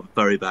putting on a lot of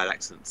very bad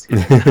accents,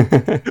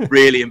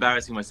 really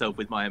embarrassing myself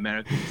with my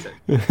American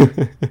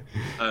accent.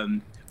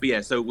 But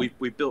yeah, so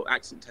we've built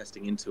accent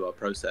testing into our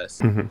process.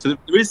 Mm-hmm. So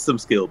there is some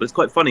skill, but it's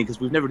quite funny because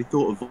we've never really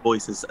thought of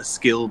voice as a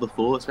skill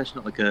before, especially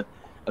not like a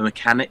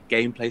mechanic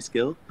gameplay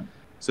skill.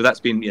 So that's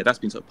been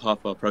sort of part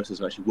of our process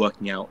of actually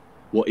working out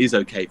what is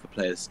okay for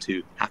players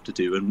to have to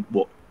do and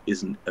what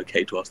isn't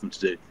okay to ask them to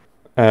do.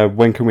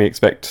 When can we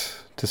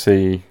expect to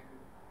see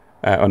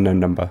Unknown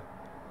Number?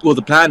 Well,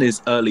 the plan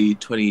is early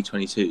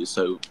 2022,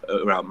 so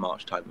around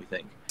March time, we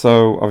think.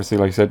 So obviously,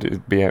 like I said,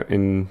 it'd be out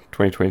in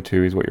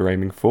 2022 is what you're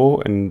aiming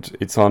for, and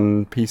it's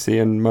on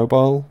PC and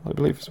mobile, I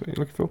believe is what you're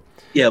looking for.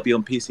 Yeah, it'll be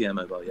on PC and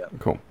mobile, yeah.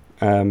 Cool.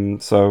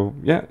 So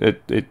yeah,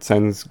 it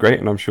sounds great,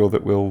 and I'm sure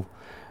that we'll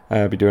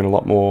be doing a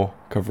lot more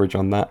coverage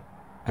on that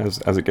as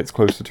it gets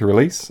closer to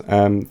release.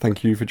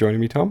 Thank you for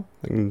joining me, Tom,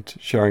 and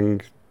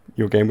sharing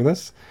your game with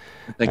us.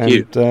 Thank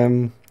you.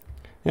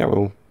 Yeah,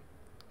 we'll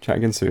chat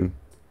again soon.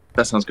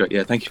 That sounds great.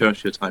 Yeah, thank you very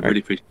much for your time. Really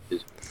appreciate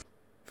it.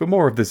 For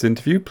more of this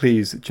interview,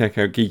 please check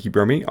out Geeky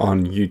Brummy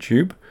on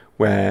YouTube,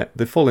 where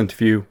the full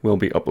interview will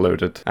be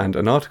uploaded, and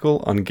an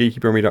article on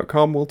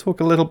geekybrummy.com will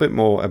talk a little bit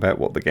more about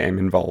what the game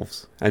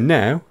involves. And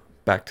now,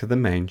 back to the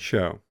main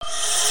show.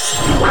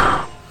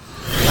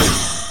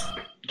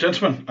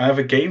 Gentlemen, I have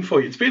a game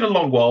for you. It's been a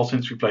long while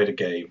since we played a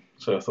game,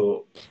 so I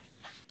thought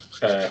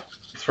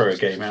throw a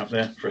game out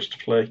there for us to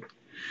play.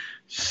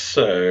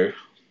 So,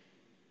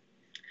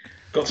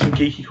 got some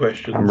geeky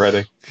questions. I'm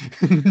ready.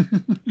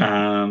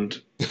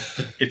 And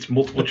it's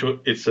multiple choice.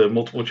 It's a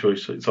multiple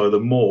choice. It's either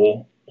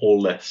more or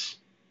less.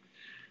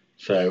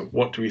 So,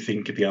 what do we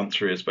think the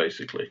answer is,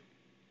 basically?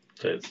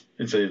 So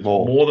it's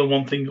more than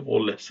one thing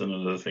or less than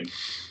another thing.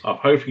 I'm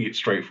hoping it's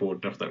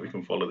straightforward enough that we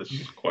can follow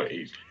this quite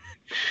easily.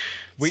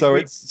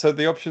 So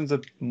the options are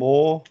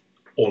more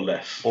or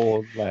less.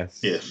 Or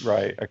less. Yes.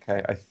 Right.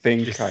 Okay. I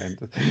think I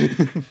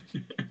understand.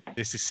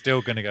 This is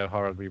still going to go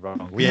horribly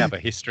wrong. We have a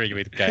history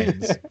with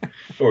games.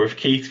 Or if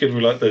Keith's going to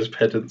be like those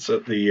pedants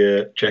at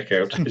the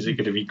checkout, is it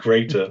going to be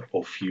greater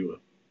or fewer?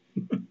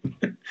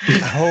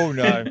 Oh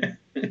no.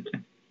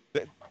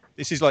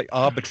 This is like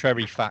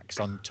arbitrary facts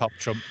on top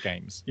Trump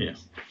games. Yeah.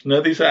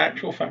 No, these are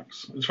actual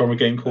facts. It's from a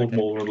game called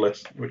More or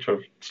Less, which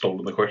I've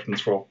stolen the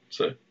questions from.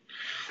 So,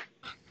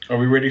 are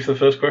we ready for the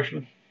first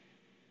question?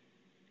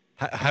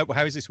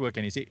 How is this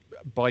working? Is it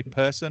by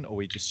person, or are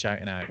we just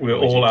shouting out? We're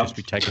all answer.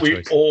 We take a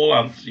choice. All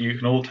answer. You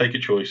can all take a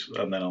choice,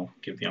 and then I'll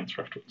give the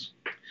answer afterwards.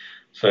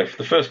 So, for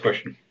the first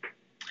question,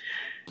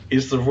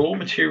 is the raw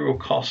material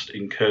cost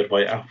incurred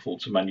by Apple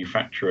to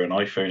manufacture an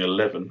iPhone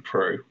 11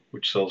 Pro,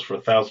 which sells for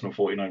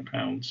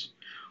 £1,049,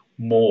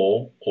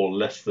 more or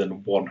less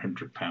than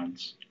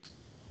 £100?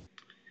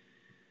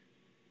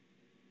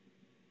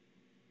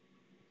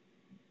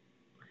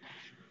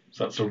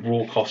 So that's the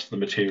raw cost of the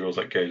materials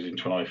that goes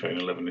into an iPhone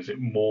 11. Is it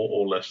more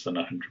or less than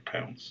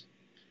 £100?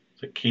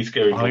 So Keith's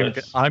going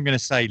less. I'm going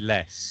to say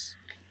less,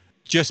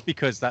 just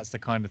because that's the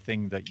kind of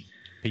thing that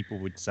people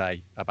would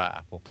say about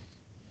Apple.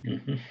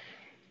 Mm-hmm.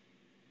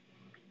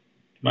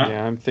 Matt?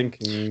 Yeah, I'm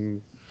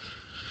thinking.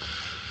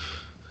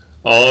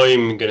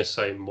 I'm going to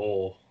say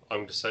more. I'm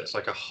going to say it's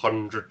like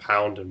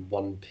 £100 and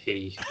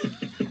 1p.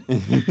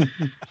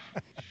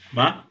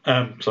 Matt?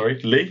 Sorry,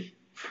 Lee?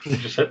 You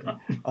just said that.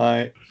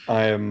 I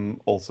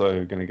am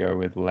also going to go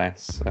with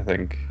less, I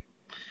think.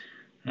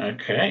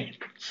 Okay.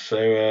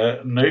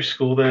 So no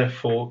score there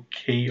for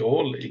Key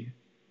or Lee.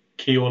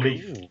 Key or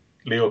Leaf? Ooh.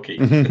 Lee or Key?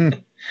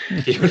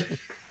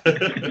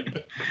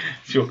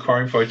 It's your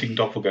crime-fighting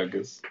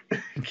doppelgangers,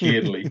 Key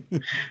and Lee.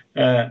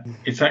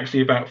 It's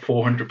actually about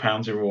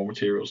 £400 in raw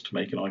materials to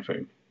make an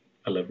iPhone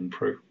 11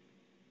 Pro.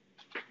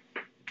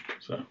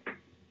 So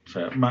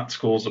Matt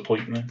scores a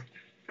point there.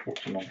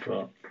 What's on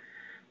for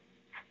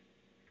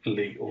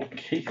Lee or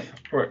Keith?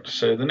 Right,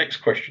 so the next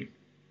question.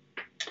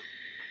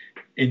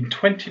 In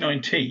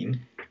 2019,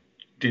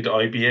 did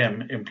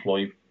IBM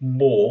employ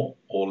more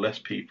or less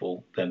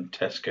people than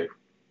Tesco?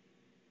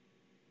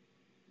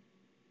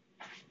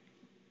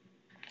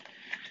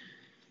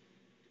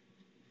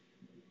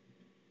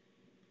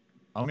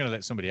 I'm going to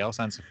let somebody else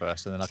answer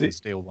first, and then I can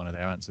steal one of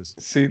their answers.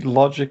 See,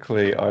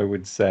 logically, I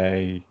would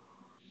say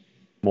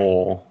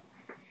more,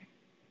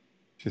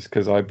 just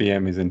because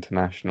IBM is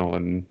international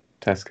and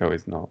Tesco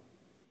is not.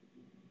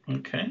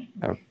 Okay.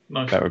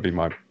 That would be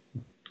my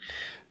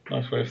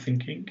nice way of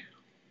thinking.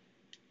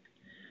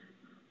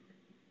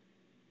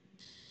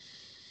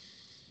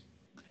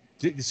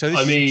 So this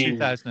is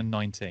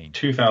 2019.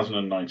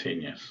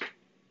 2019, yes.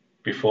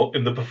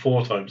 In the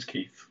before times,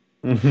 Keith.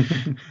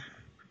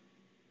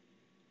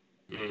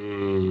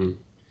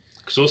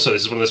 Because also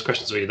this is one of those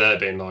questions where you're there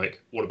being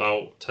like, what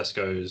about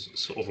Tesco's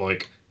sort of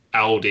like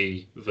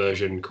Aldi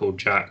version called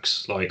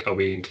Jack's? Like, are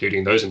we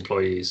including those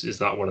employees? Is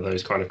that one of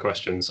those kind of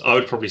questions? I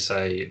would probably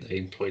say they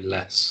employ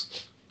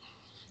less.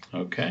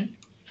 Okay.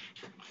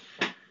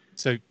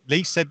 So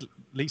Lee said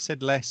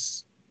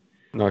less.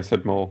 No, I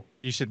said more.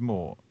 You said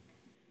more.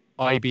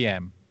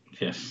 IBM.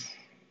 Yes.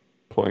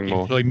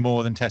 Employ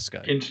more than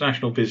Tesco.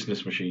 International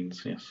business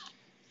machines, yes.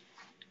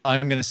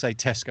 I'm going to say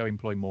Tesco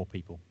employ more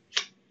people.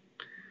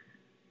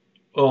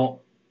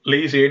 Well,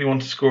 Lee's the only one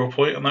to score a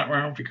point on that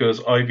round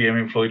because IBM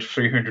employed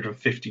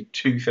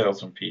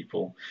 352,000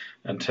 people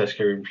and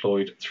Tesco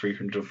employed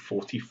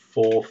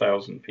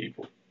 344,000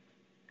 people.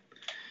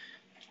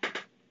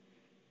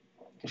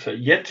 So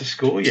yet to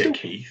score yet,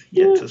 Keith.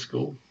 Yet to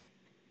score.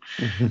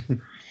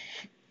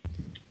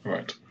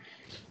 Right.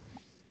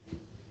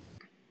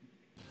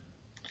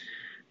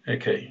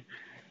 Okay.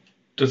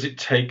 Does it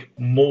take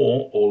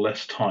more or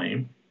less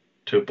time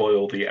to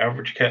boil the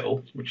average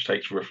kettle, which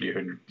takes roughly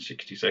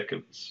 160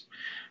 seconds,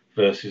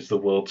 versus the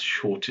world's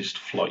shortest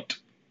flight?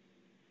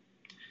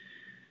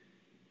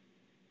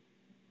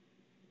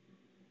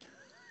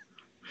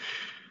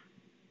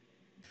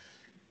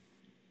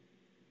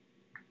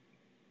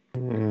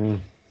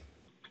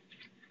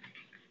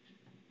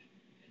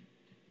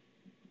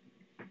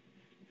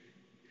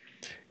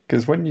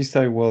 Because when you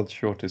say world's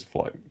shortest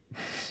flight,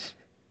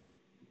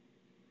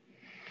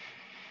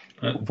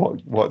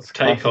 what's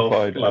takeoff,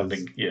 classified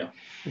landing? as? Yeah.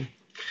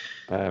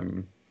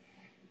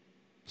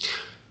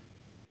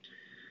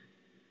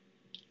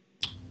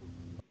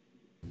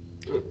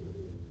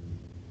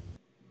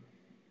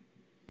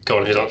 Go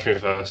on, who's answering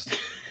first?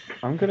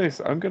 I'm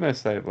gonna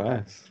say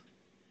less.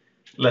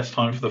 Less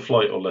time for the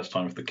flight or less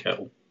time for the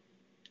kettle?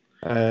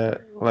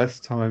 Less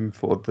time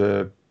for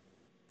the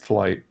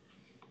flight,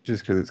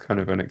 just because it's kind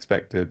of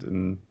unexpected,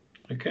 and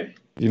okay.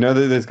 You know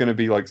that there's going to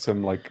be like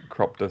some like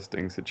crop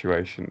dusting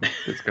situation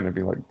that's going to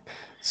be like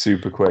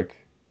super quick.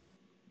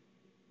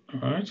 All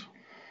right.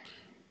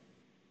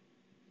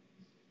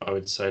 I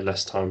would say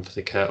less time for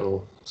the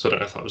kettle. So I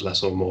don't know if that was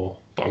less or more,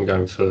 but I'm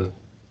going for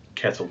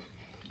kettle.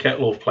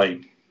 Kettle or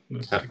plane?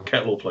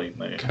 Kettle or plane?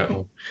 There.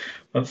 Kettle.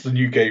 That's the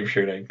new game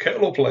show name.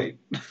 Kettle or plane?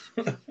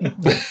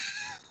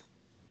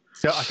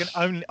 So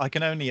I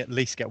can only at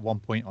least get 1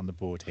 point on the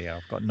board here.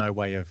 I've got no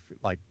way of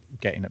like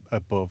getting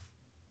above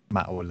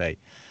Matt or Lee.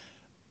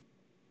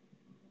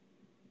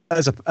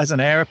 As an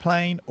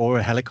aeroplane or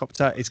a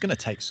helicopter, it's going to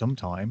take some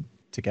time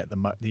to get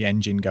the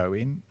engine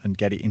going and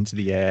get it into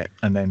the air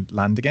and then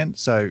land again.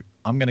 So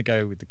I'm going to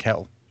go with the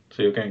kettle.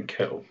 So you're going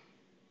kettle.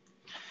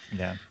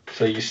 Yeah.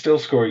 So you're still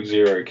scoring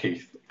 0,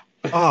 Keith.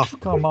 Oh,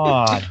 come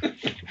on.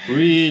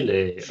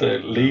 Really?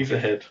 So Lee's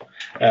ahead.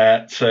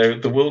 So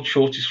the world's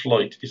shortest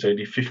flight is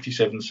only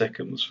 57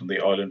 seconds from the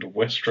island of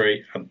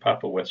Westray and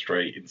Papa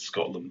Westray in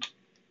Scotland.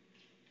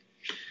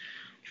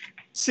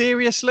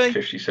 Seriously?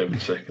 57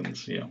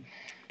 seconds, yeah.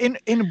 In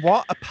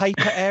what? A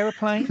paper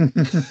aeroplane?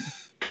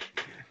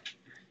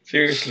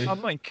 Seriously? I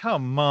mean,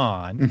 come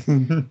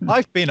on.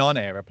 I've been on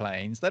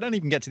aeroplanes. They don't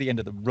even get to the end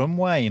of the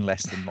runway in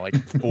less than like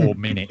 4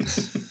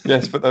 minutes.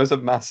 Yes, but those are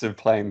massive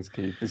planes,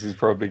 Keith. This is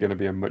probably going to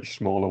be a much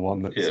smaller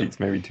one that seats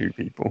maybe 2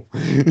 people.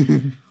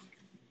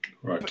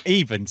 Right. But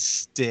even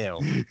still,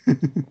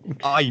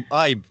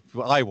 I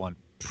want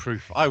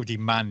proof. I would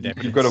demand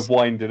evidence. You've got to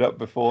wind it up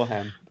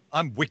beforehand.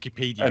 I'm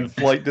Wikipedia. And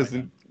flight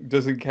doesn't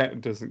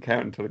count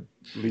until it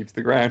leaves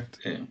the ground.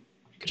 Yeah.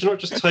 Could you not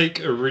just take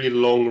a really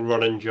long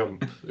run and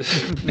jump?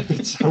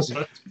 It sounds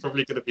like it's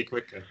probably going to be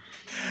quicker.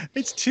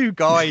 It's 2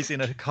 guys in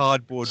a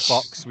cardboard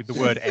box with the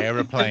word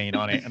aeroplane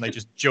on it, and they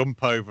just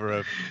jump over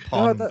a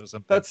pond or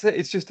something. That's it.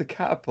 It's just a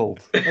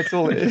catapult. That's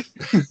all it is.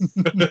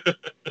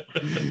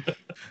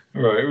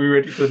 Right, are we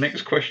ready for the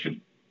next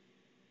question?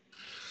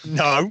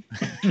 No.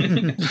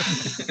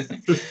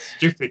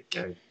 Stupid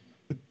game.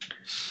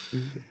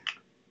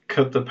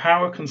 Could the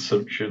power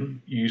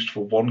consumption used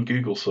for one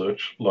Google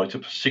search light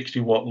up a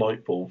 60-watt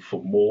light bulb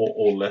for more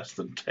or less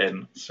than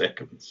 10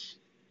 seconds?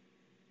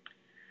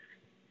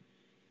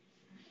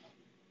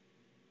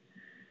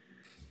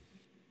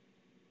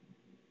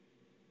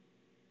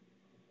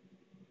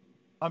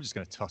 I'm just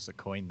going to toss a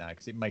coin now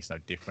because it makes no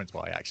difference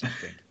what I actually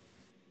think.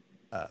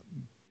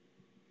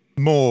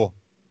 More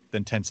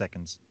than 10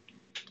 seconds.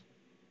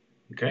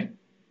 Okay.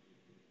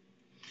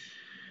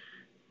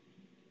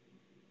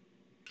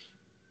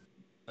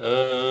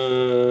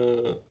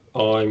 I'm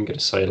going to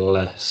say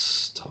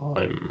less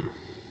time.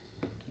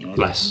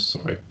 Less,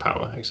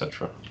 power,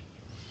 etc.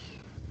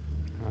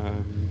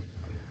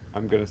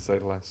 I'm going to say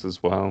less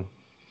as well.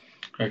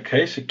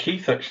 Okay, so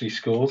Keith actually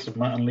scores and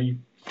Matt and Lee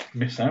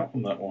miss out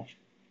on that one.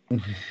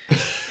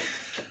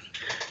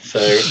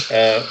 So,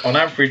 on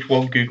average,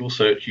 one Google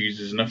search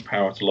uses enough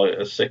power to light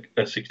a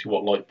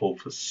 60-watt light bulb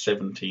for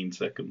 17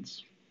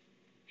 seconds.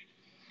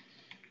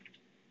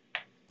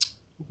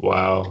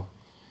 Wow.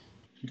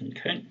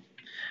 Okay.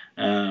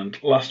 And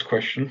last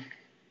question.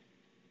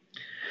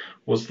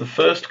 Was the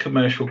first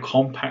commercial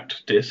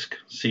compact disc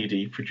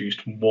CD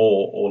produced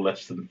more or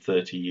less than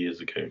 30 years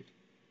ago?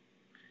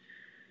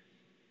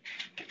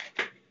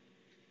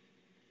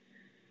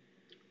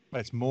 Well,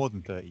 it's more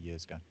than 30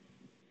 years ago.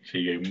 So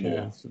you go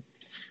more. Yeah,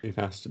 it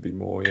has to be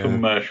more, yeah.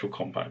 Commercial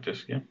compact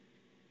disc, yeah?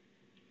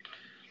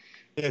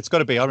 Yeah, it's got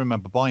to be. I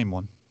remember buying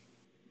one.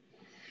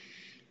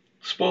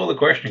 Spoil the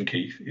question,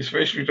 Keith. You're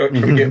supposed to be trying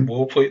to get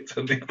more points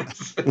than the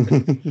others.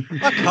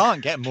 I can't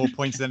get more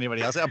points than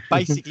anybody else. I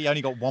basically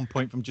only got 1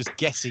 point from just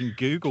guessing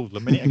Google a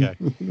minute ago.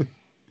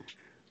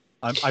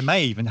 I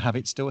may even have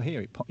it still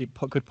here. It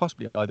could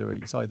possibly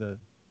it's either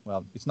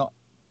well, it's not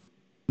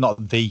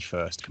the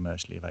first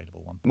commercially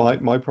available one.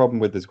 My problem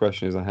with this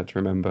question is I had to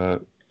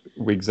remember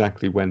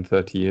exactly when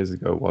 30 years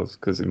ago was,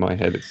 because in my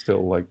head it's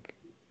still like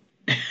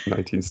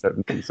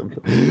 1970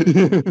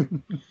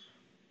 something.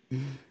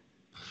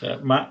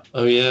 Matt?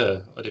 Oh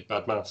yeah, I did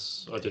bad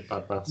maths. I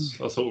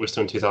thought we were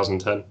still in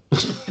 2010.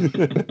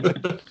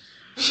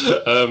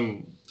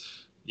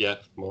 Yeah,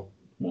 more.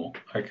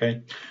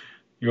 Okay.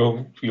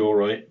 You're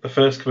right. The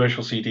first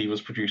commercial CD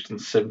was produced on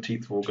the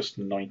 17th of August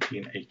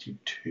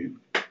 1982.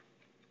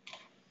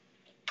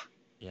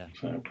 Yeah.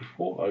 So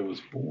before I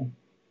was born.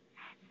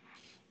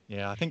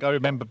 Yeah, I think I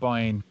remember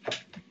buying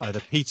either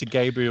Peter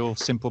Gabriel,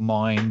 Simple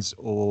Minds,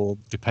 or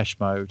Depeche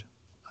Mode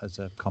as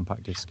a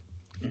compact disc.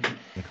 The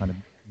kind of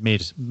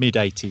mid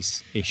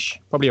 80s ish,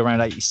 probably around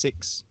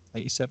 86,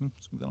 87,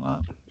 something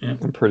like that. Yeah.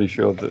 I'm pretty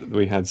sure that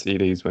we had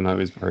CDs when I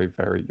was very,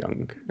 very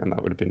young, and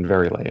that would have been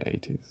very late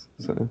 80s.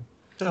 So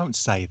don't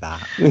say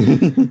that.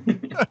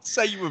 Don't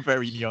say you were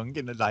very young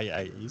in the late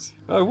 80s.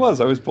 I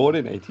was born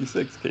in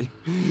 86, Keith.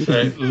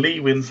 So Lee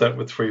wins that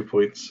with 3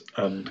 points,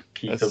 and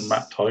Keith and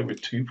Matt tie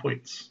with 2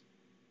 points.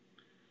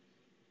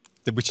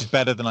 Which is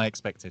better than I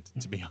expected,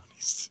 to be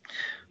honest.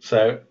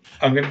 So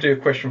I'm going to do a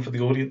question for the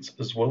audience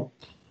as well.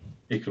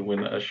 You can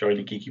win a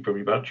shiny Geeky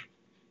Privy badge.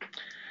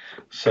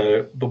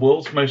 So the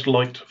world's most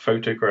liked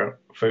photograph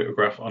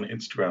on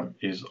Instagram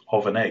is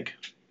of an egg.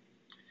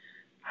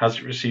 Has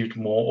it received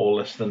more or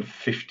less than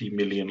 50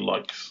 million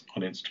likes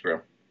on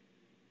Instagram?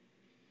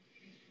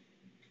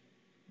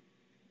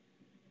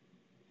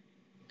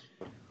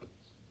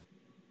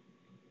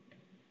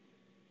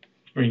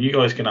 I mean, you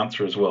guys can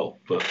answer as well,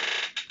 but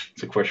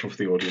it's a question for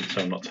the audience,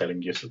 so I'm not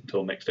telling you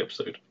until next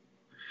episode.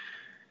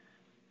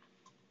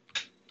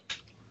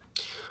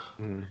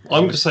 I'm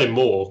going to say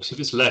more, because if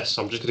it's less,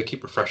 I'm just going to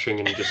keep refreshing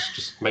and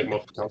just make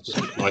more accounts,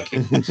 just keep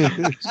liking. I'm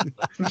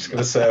just going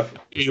to set up.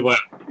 Either way.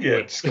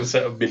 Yeah, just going to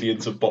set up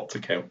millions of bot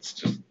accounts.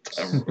 Just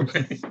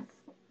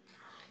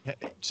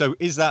So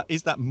is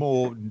that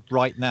more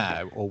right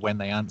now or when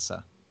they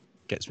answer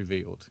gets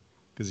revealed?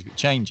 Because if it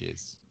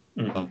changes,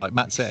 like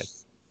Matt said,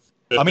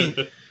 I mean,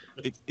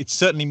 it's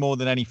certainly more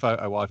than any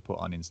photo I've put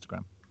on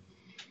Instagram.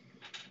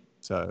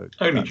 So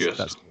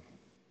that's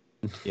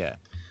yeah.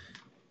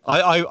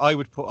 I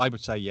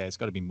would say yeah, it's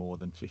got to be more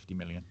than 50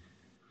 million.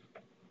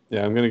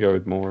 Yeah, I'm going to go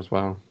with more as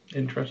well.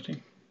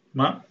 Interesting.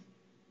 Matt?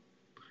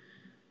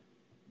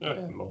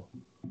 More.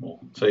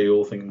 So you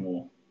all think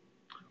more.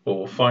 Well,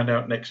 we'll find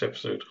out next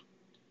episode.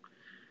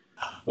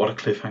 What a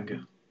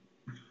cliffhanger.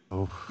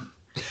 Oh.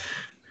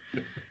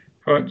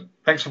 All right,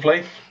 thanks for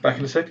playing. Back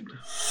in a second.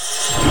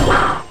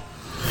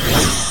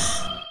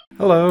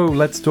 Hello,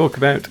 let's talk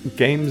about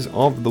Games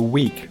of the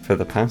Week for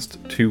the past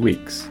 2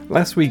 weeks.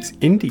 Last week's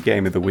Indie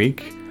Game of the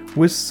Week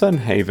was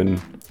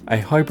Sunhaven,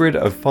 a hybrid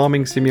of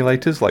farming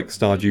simulators like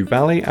Stardew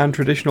Valley and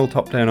traditional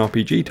top-down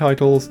RPG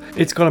titles.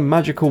 It's got a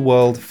magical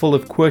world full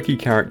of quirky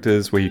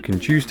characters where you can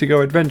choose to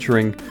go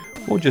adventuring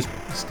or just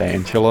stay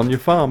and chill on your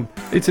farm.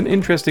 It's an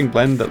interesting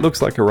blend that looks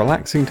like a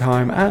relaxing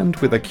time and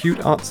with a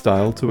cute art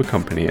style to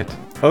accompany it.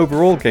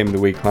 Overall Game of the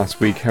Week last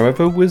week,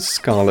 however, was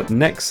Scarlet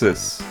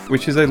Nexus,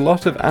 which is a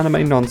lot of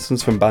anime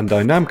nonsense from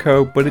Bandai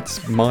Namco, but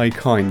it's my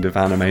kind of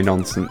anime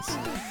nonsense.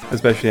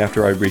 Especially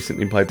after I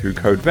recently played through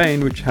Code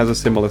Vein, which has a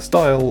similar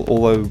style,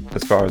 although,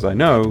 as far as I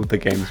know, the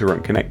games are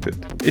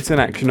unconnected. It's an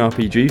action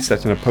RPG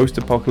set in a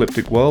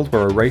post-apocalyptic world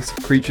where a race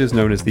of creatures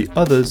known as the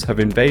Others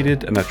have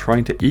invaded and are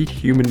trying to eat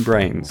human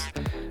brains.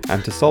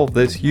 And to solve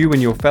this, you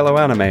and your fellow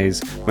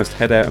animes must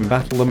head out and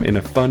battle them in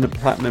a fun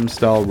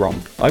Platinum-style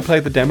romp. I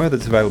played the demo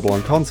that's available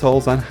on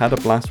consoles and had a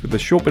blast with the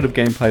short bit of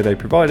gameplay they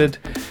provided,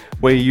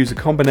 where you use a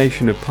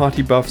combination of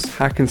party buffs,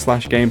 hack and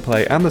slash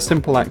gameplay, and the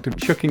simple act of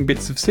chucking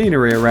bits of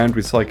scenery around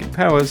with psychic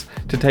powers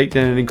to take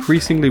down an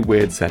increasingly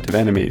weird set of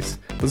enemies.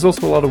 There's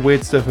also a lot of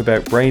weird stuff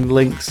about brain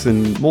links,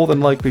 and more than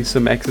likely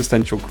some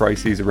existential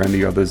crises around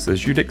the Others,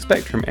 as you'd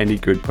expect from any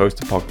good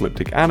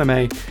post-apocalyptic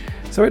anime,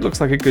 so it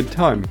looks like a good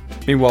time.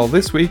 Meanwhile,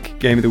 this week,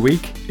 Game of the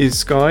Week is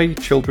Sky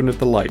Children of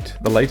the Light,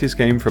 the latest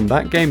game from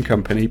that game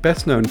company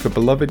best known for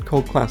beloved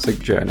cult classic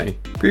Journey.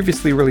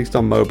 Previously released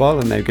on mobile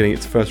and now getting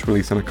its first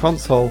release on a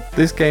console,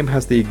 this game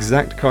has the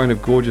exact kind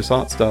of gorgeous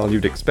art style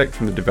you'd expect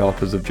from the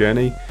developers of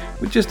Journey,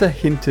 with just a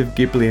hint of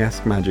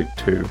Ghibli-esque magic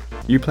too.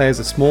 You play as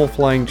a small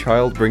flying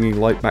child bringing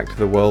light back to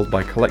the world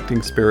by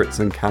collecting spirits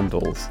and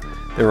candles.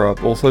 There are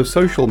also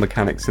social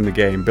mechanics in the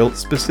game, built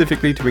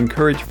specifically to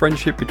encourage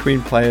friendship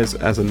between players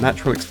as a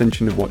natural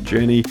extension of what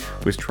Journey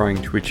was trying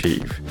to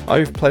achieve.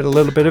 I've played a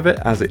little bit of it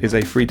as it is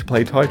a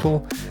free-to-play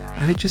title,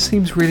 and it just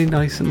seems really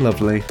nice and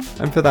lovely.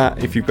 And for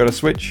that, if you've got a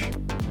Switch,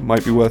 it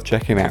might be worth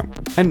checking out.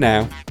 And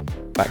now,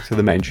 back to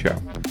the main show.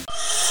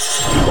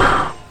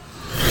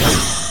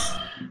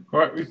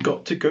 Alright, we've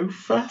got to go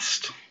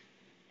fast.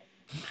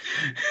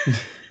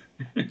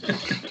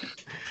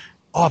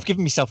 Oh, I've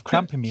given myself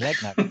cramp in my leg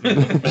now.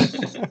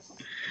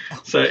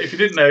 So, if you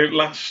didn't know,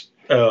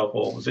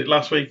 what was it,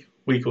 last week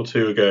or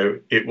two ago,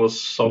 it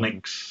was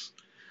Sonic's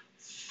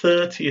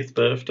 30th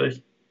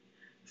birthday.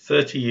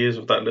 30 years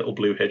of that little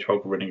blue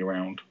hedgehog running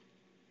around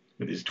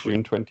with his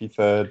June twin.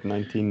 23rd,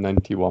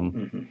 1991.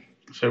 Mm-hmm.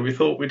 So we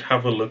thought we'd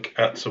have a look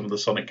at some of the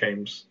Sonic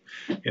games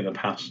in the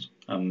past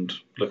and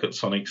look at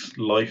Sonic's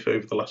life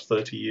over the last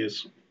 30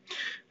 years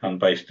and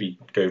basically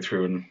go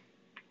through and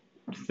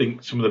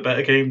think some of the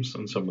better games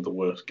and some of the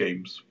worst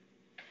games.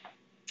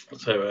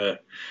 So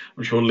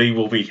I'm sure Lee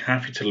will be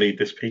happy to lead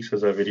this piece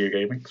as our video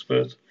game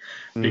expert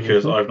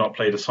because I've not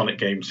played a Sonic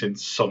game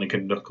since Sonic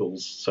and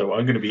Knuckles, so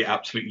I'm going to be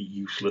absolutely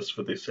useless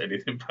for this,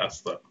 anything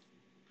past that.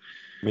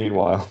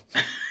 Meanwhile.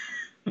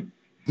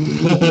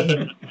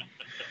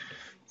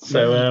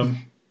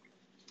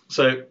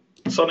 So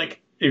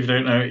Sonic, if you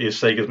don't know, is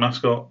Sega's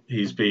mascot.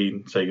 He's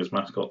been Sega's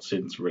mascot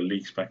since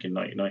release back in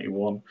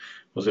 1991.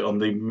 Was it on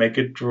the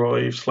Mega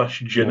Drive /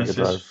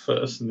 Genesis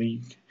first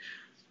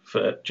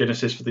for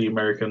Genesis for the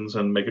Americans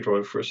and Mega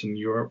Drive for us in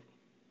Europe?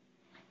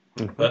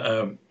 Mm-hmm.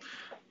 But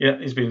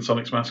he's been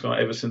Sonic's mascot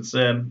ever since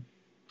then.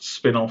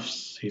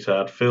 Spin-offs, he's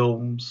had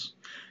films,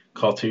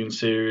 cartoon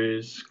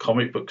series,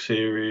 comic book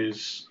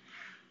series,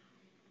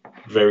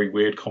 very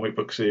weird comic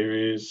book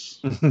series,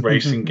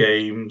 racing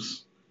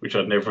games, which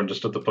I'd never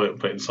understood the point of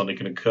putting Sonic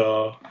in a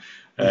car.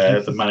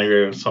 The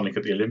Mario and Sonic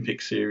at the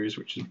Olympics series,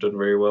 which has done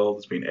very well.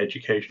 There's been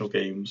educational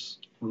games,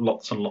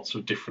 lots and lots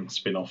of different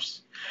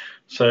spin-offs.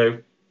 So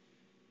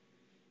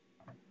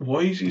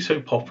why is he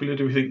so popular,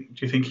 do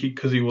you think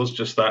because he was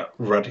just that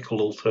radical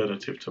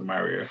alternative to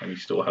Mario and he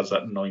still has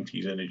that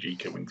 90s energy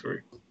coming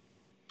through?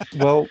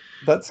 Well,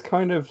 that's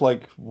kind of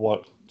like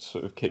what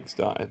sort of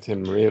kickstarted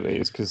him, really,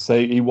 is because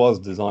he was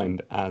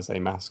designed as a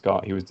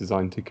mascot. He was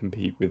designed to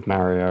compete with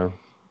Mario,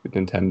 with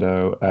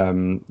Nintendo.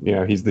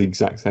 He's the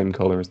exact same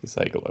color as the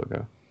Sega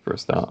logo for a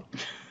start.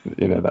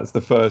 That's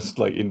the first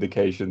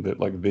indication that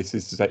this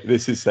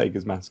is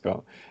Sega's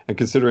mascot. And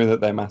considering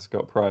that their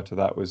mascot prior to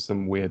that was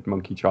some weird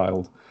monkey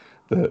child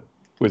that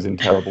was in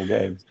terrible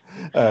games,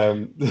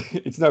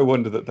 it's no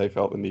wonder that they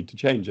felt the need to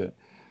change it.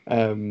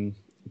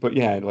 But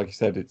yeah, like you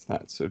said, it's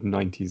that sort of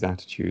 90s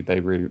attitude. They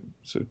really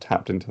sort of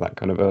tapped into that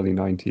kind of early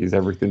 90s.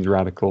 Everything's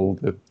radical.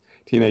 The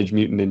Teenage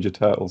Mutant Ninja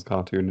Turtles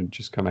cartoon had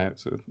just come out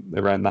sort of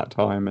around that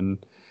time,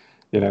 and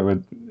they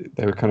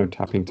were kind of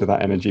tapping to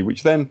that energy,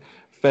 which then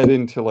fed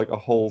into a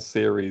whole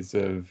series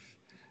of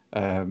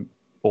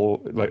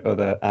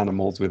other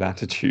animals with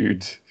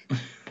attitude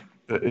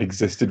that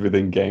existed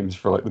within games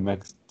for the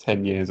next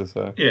 10 years or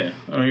so. Yeah,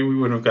 I mean, we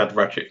wouldn't have got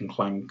Ratchet and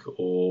Clank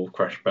or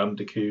Crash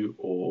Bandicoot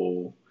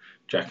or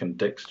Jack and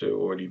Dexter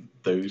or any of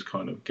those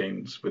kind of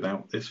games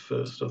without this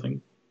first, I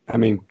think. I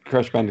mean,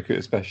 Crash Bandicoot,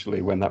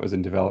 especially when that was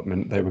in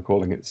development, they were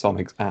calling it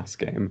Sonic's ass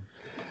game.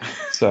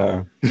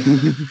 So.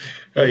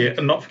 Oh yeah,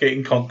 and not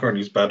forgetting Conker and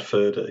his Bad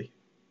Fur Day.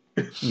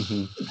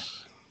 Mm-hmm.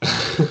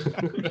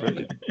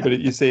 but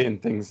you see it in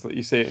things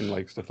you see it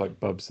in stuff like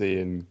Bubsy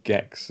and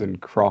Gex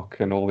and Croc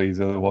and all these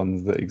other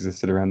ones that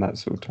existed around that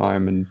sort of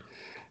time, and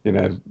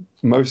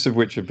most of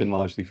which have been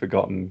largely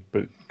forgotten,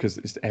 but because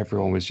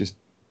everyone was just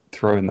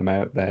throwing them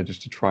out there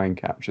just to try and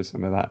capture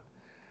some of that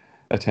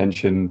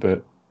attention,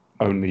 but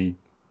only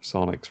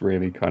Sonic's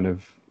really kind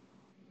of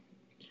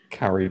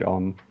carried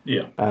on.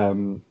 Yeah.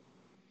 And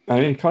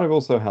it kind of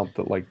also helped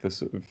that the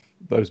sort of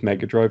those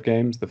Mega Drive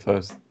games, the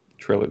first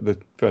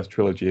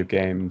trilogy of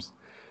games,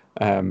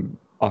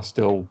 are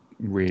still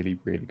really,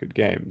 really good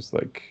games.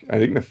 I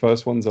think the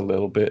first one's a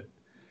little bit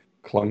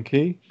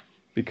clunky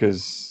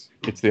because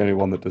it's the only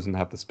one that doesn't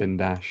have the spin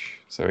dash,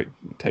 so it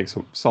takes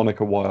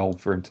Sonic a while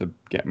for him to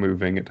get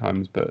moving at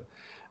times. And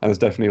there's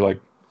definitely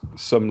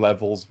some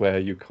levels where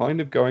you're kind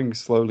of going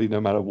slowly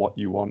no matter what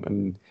you want,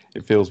 and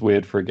it feels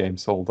weird for a game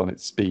sold on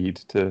its speed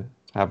to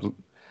have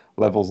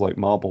levels like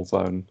Marble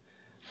Zone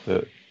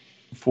that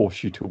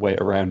force you to wait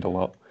around a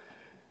lot.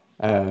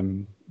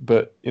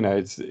 But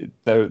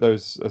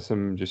those are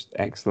some just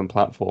excellent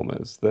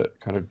platformers that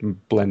kind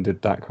of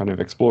blended that kind of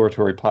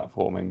exploratory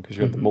platforming, because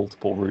you had the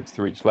multiple routes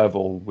through each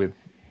level with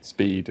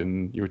speed,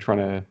 and it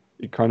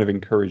kind of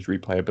encouraged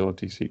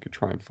replayability, so you could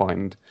try and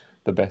find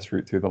the best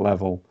route through the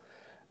level.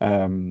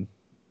 And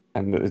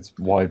it's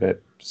why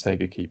that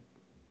Sega keep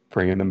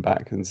bringing them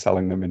back and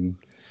selling them in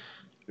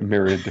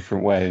myriad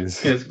different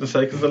ways. Yeah, I was going to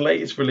say, because the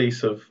latest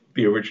release of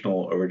the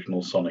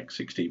original Sonic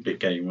 16-bit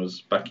game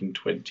was back in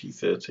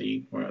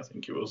 2013, where I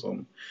think it was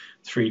on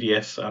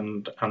 3DS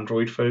and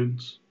Android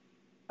phones.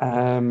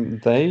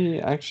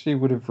 They actually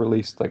would have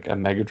released a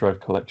Mega Drive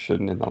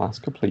collection in the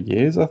last couple of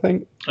years, I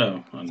think.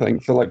 Oh, I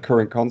think for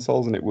current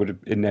consoles, and it would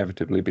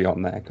inevitably be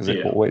on there because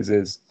it always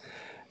is.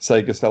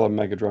 Sega sell a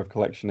Mega Drive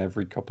collection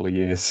every couple of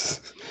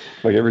years.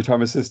 Every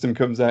time a system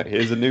comes out,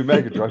 here's a new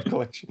Mega Drive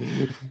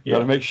collection. Got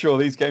to make sure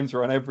these games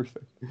are on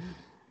everything.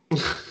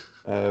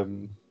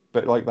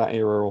 But that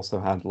era also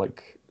had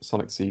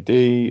Sonic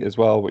CD as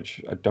well,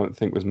 which I don't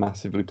think was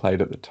massively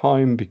played at the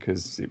time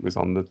because it was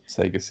on the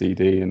Sega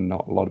CD and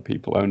not a lot of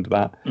people owned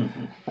that.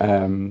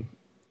 Mm-hmm.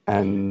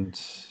 And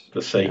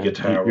the Sega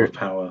Tower of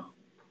Power.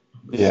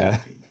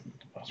 Yeah.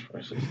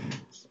 That's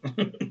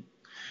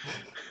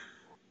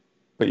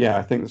But yeah,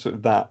 I think sort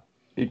of that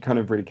it kind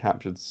of really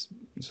captured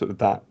sort of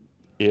that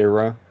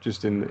era,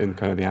 just in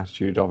kind of the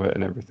attitude of it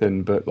and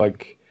everything. But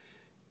like,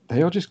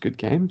 they are just good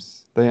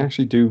games. They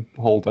actually do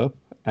hold up,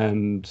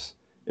 and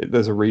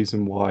there's a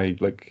reason why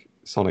like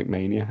Sonic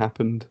Mania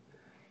happened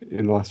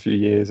in the last few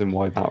years, and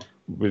why that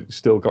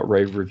still got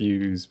rave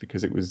reviews,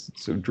 because it was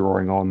sort of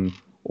drawing on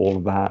all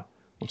of that.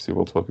 Obviously,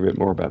 we'll talk a bit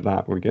more about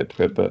that when we get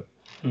to it, but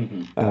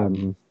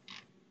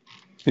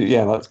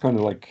yeah, that's kind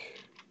of like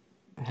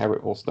how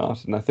it all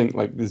started. And I think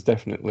like there's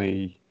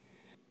definitely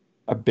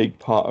a big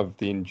part of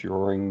the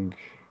enduring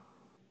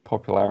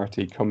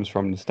popularity comes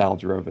from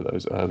nostalgia over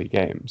those early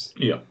games.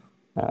 Yeah.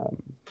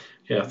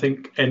 I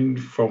think, and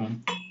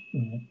from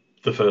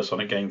the first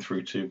Sonic game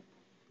through to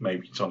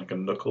maybe Sonic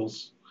and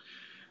Knuckles,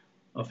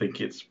 I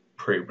think it's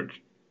pretty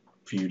much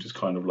viewed as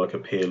kind of like a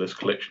peerless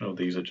collection of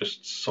these are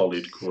just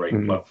solid, great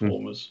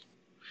platformers.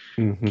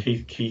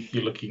 Keith,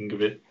 you're looking a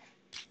bit.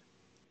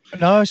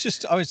 No, I was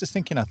just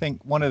thinking. I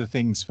think one of the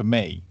things for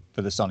me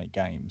for the Sonic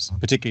games,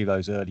 particularly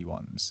those early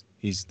ones,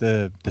 is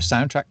the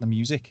soundtrack, the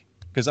music.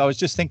 Because I was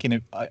just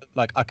thinking,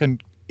 I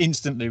can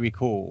instantly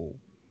recall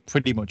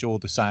pretty much all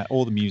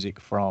the music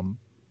from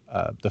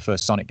the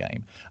first Sonic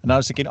game, and I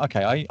was thinking,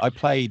 okay, I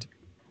played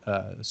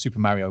Super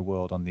Mario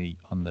World on the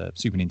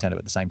Super Nintendo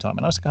at the same time,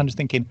 and I was kind of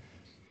thinking,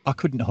 I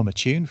couldn't hum a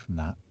tune from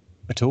that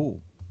at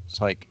all.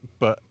 It's like,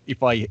 but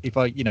if I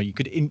you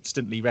could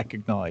instantly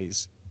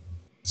recognize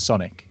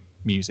Sonic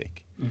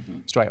music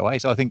straight away.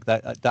 So I think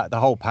that the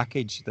whole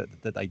package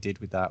that they did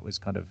with that was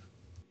kind of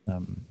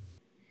and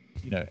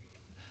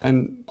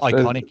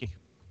iconic.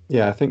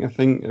 I think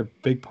a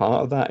big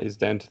part of that is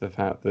down to the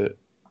fact that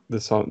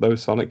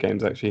those Sonic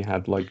games actually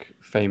had like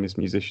famous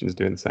musicians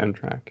doing the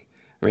soundtrack.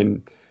 I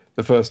mean,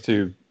 the first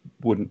two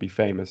wouldn't be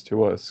famous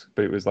to us,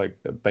 but it was like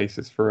a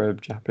basis for a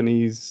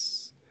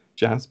Japanese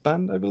jazz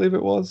band, I believe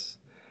it was,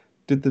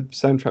 did the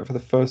soundtrack for the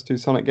first two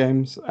Sonic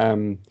games.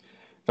 In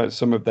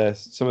fact,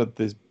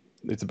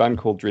 it's a band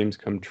called Dreams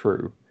Come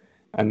True.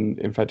 And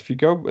in fact, if you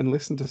go and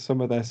listen to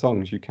some of their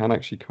songs, you can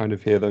actually kind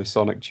of hear those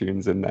Sonic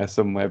tunes in there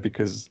somewhere,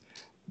 because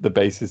the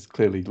bassist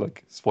clearly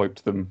like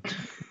swiped them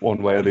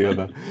one way or the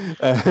other,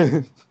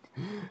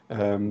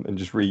 and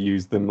just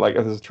reused them. Like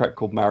there's a track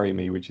called "Marry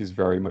Me," which is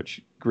very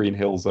much Green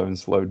Hill Zone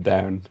slowed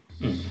down.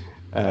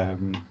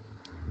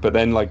 But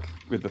then, like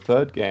with the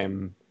third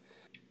game,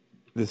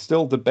 there's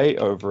still debate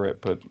over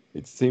it, but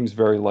it seems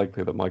very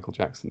likely that Michael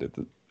Jackson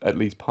did at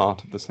least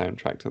part of the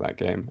soundtrack to that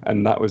game,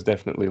 and that was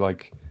definitely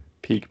like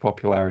peak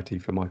popularity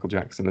for Michael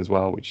Jackson as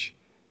well, which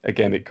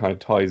again it kind of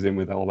ties in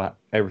with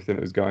everything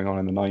that was going on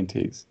in the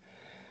 90s.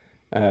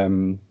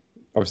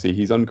 Obviously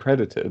he's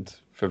uncredited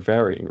for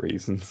varying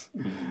reasons,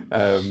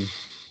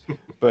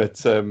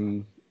 but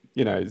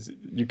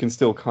you can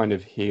still kind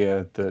of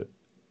hear that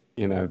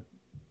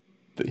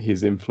that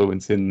his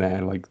influence in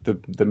there. Like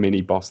the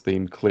mini boss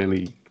theme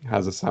clearly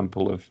has a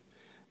sample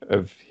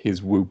of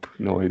his whoop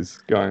noise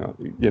going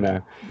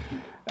on,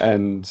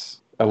 and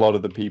a lot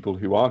of the people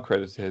who are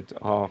credited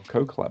are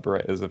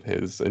co-collaborators of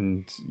his,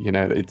 and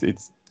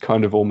it's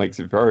kind of all makes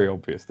it very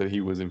obvious that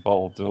he was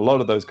involved. And a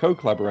lot of those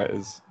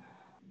co-collaborators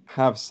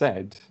have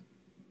said,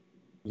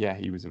 yeah,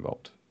 he was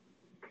involved.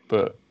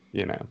 But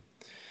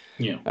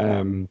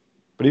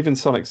but even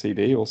Sonic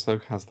CD also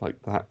has like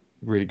that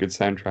really good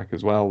soundtrack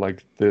as well.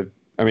 Like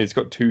it's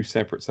got two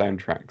separate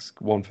soundtracks,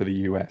 one for the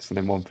US and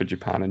then one for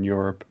Japan and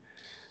Europe.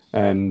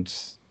 And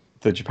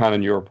the Japan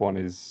and Europe one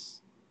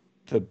is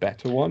the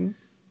better one.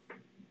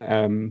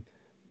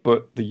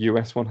 But the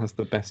US one has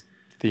the best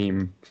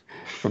theme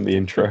from the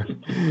intro.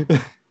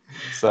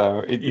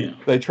 So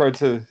they tried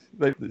to.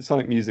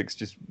 Sonic music's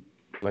just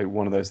like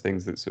one of those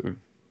things that sort of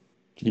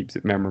keeps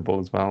it memorable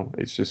as well.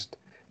 It's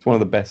one of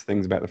the best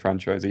things about the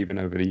franchise, even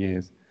over the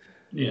years.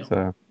 Yeah.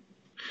 So,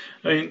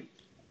 I mean,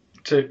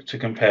 to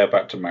compare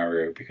back to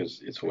Mario,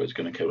 because it's always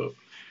going to come up.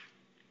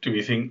 Do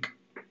you think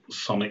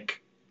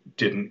Sonic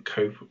didn't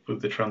cope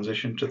with the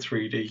transition to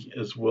 3D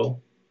as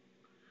well?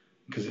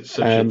 Because it's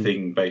such a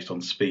thing based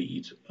on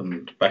speed,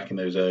 and back in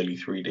those early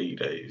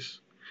 3D days,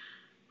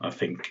 I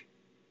think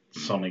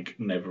Sonic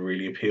never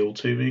really appealed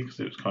to me, because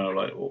it was kind of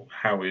like, well,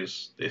 how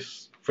is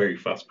this very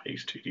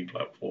fast-paced 2D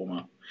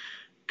platformer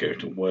going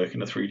to work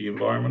in a 3D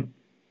environment?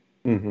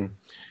 Mm-hmm.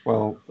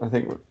 Well, I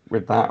think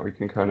with that we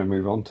can kind of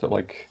move on to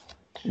like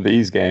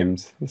these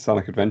games, the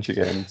Sonic Adventure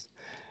games.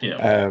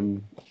 Yeah.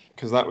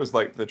 Because that was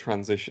like the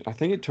transition. I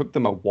think it took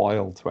them a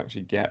while to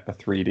actually get a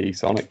 3D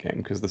Sonic game,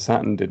 because the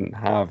Saturn didn't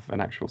have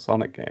an actual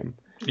Sonic game.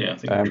 Yeah, I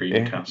think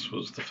Dreamcast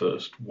was the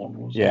first one,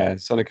 wasn't it? Yeah,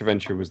 Sonic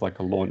Adventure was like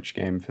a launch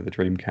game for the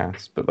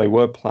Dreamcast, but they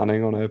were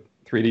planning on a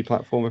 3D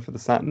platformer for the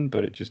Saturn,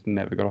 but it just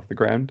never got off the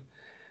ground.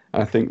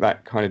 And I think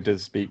that kind of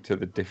does speak to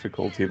the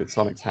difficulty that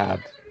Sonic's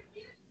had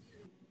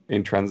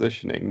in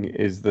transitioning,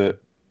 is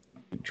that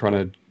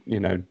trying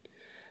to,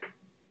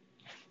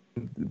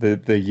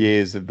 the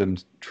years of them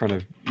trying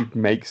to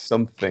make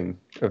something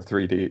of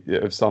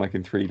Sonic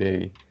in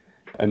 3D,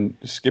 and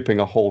skipping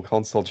a whole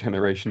console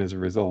generation as a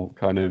result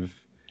kind of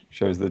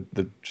shows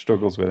the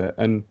struggles with it.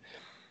 And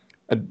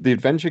the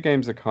adventure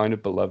games are kind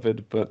of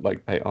beloved, but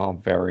like they are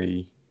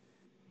very,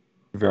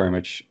 very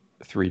much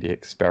 3D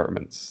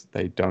experiments,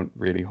 they don't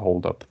really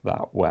hold up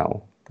that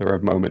well. There are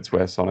moments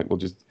where Sonic will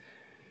just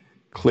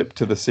clip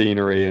to the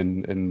scenery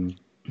and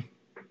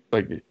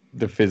like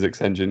the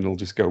physics engine will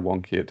just go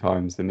wonky at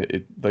times, and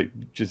it like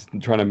just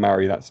trying to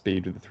marry that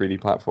speed with the 3D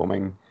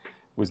platforming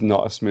was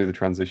not a smoother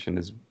transition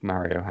as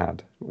Mario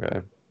had,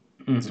 where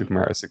Super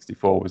Mario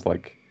 64 was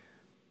like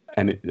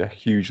a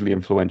hugely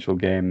influential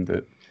game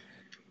that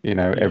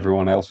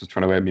everyone else was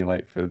trying to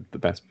emulate for the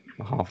best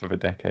half of a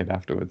decade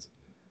afterwards.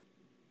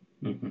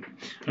 I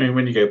mean,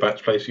 when you go back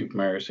to play Super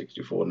Mario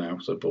 64 now,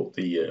 because I bought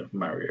the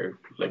Mario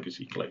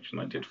Legacy Collection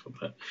I did for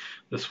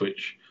the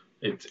Switch,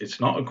 it's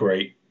not a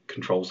great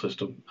control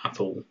system at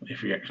all.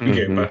 If you actually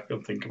go back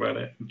and think about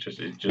it, it's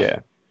just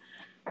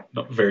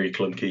not very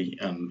clunky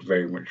and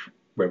very much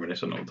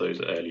reminiscent of those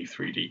early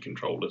 3D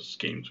controller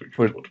schemes which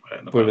we talked about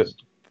in the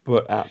past.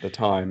 But at the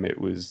time, it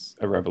was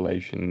a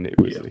revelation. It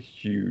was a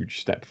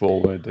huge step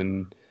forward,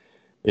 and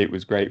it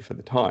was great for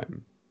the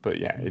time. But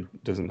yeah,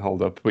 it doesn't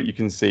hold up. But you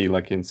can see,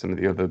 like in some of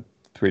the other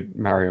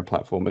Mario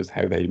platformers,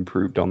 how they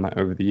improved on that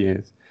over the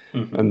years.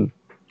 And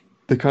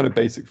the kind of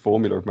basic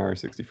formula of Mario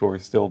 64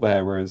 is still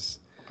there, whereas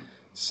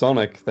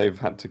Sonic, they've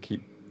had to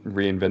keep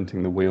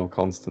reinventing the wheel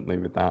constantly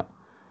with that.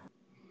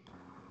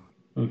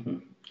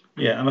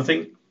 Yeah, and I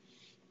think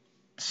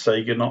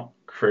Sega not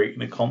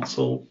creating a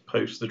console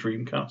post the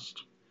Dreamcast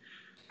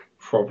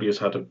probably has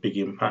had a big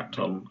impact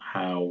on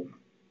how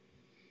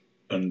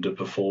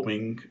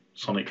underperforming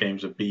Sonic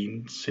games have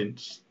been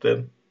since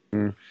then.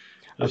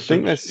 I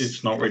think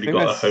it's not really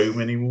got a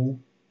home anymore.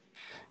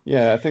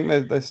 Yeah, I think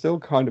they're still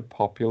kind of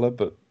popular,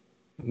 but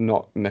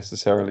not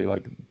necessarily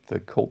like the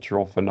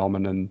cultural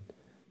phenomenon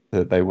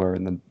that they were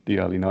in the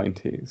early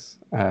 90s.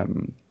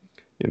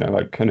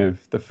 Like kind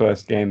of the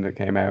first game that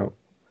came out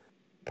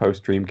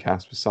post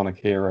Dreamcast was Sonic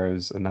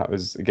Heroes, and that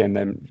was again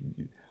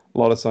them a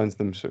lot of signs of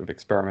them sort of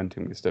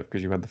experimenting with stuff,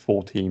 because you had the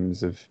 4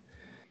 teams of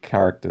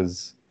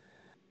characters,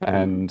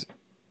 and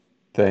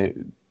they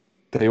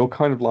all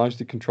kind of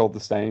largely controlled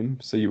the same.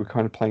 So you were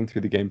kind of playing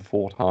through the game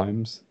 4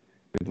 times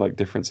with like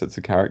different sets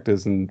of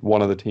characters, and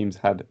one of the teams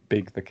had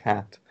Big the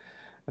Cat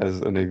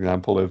as an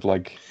example of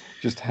like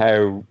just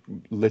how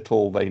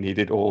little they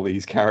needed all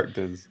these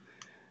characters.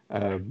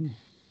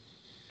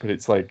 But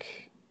it's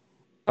like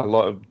a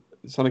lot of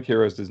Sonic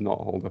Heroes does not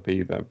hold up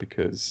either,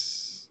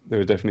 because there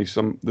are definitely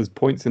there's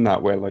points in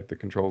that where like the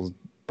controls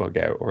bug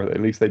out, or at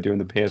least they do in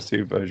the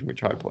PS2 version,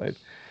 which I played.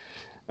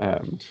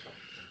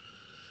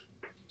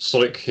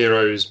 Sonic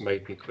Heroes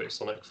made me quit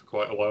Sonic for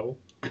quite a while,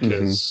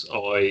 because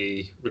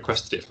I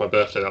requested it for my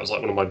birthday. That was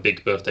like one of my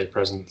big birthday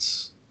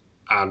presents,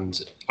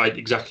 and on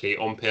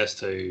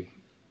PS2.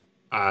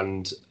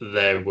 And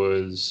there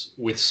was,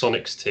 with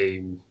Sonic's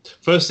team,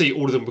 firstly,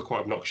 all of them were quite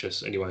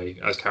obnoxious anyway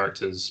as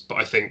characters, but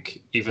I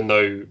think even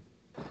though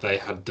they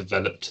had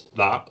developed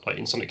that, like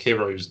in Sonic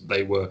Heroes,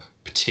 they were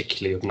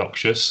particularly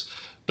obnoxious.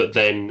 But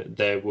then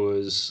there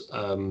was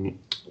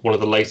one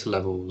of the later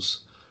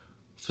levels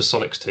for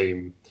Sonic's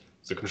team.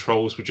 The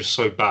controls were just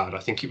so bad. I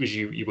think it was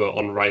you were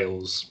on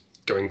rails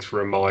going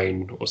through a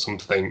mine or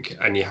something,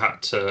 and you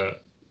had to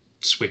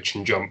switch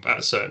and jump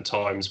at certain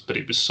times, but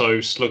it was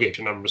so sluggish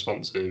and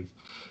unresponsive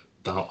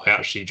that I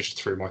actually just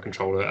threw my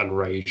controller and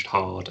raged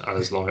hard.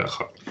 As like,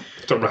 I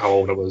don't know how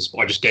old I was,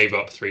 but I just gave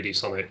up 3D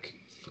Sonic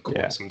for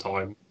quite some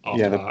time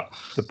after that.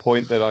 The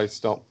point that I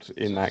stopped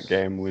in that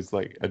game was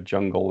like a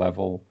jungle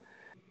level,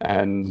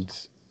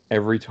 and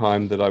every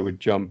time that I would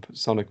jump,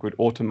 Sonic would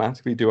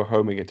automatically do a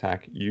homing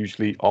attack,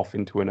 usually off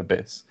into an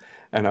abyss,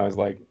 and I was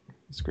like,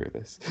 screw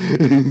this.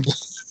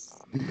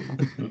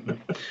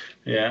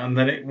 Yeah, and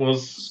then it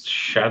was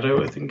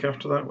Shadow, I think,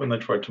 after that, when they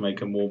tried to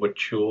make a more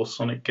mature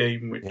Sonic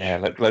game. Which... Yeah,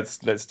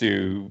 let's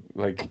do,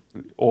 like,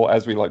 or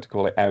as we like to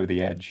call it, Out of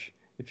the Edge,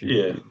 if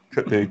you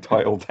cut the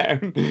title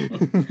down.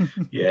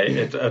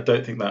 I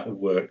don't think that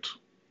worked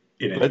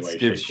in any way. Let's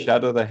give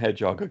Shadow the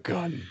Hedgehog a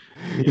gun.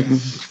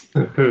 Yes.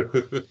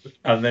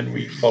 And then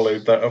we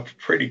followed that up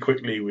pretty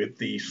quickly with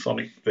the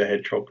Sonic the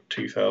Hedgehog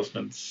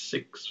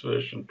 2006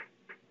 version.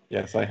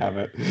 Yes, I have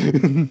it.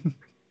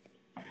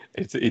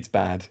 It's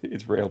bad.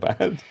 It's real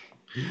bad.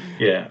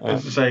 Yeah,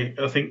 as I say,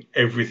 I think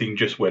everything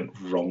just went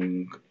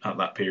wrong at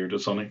that period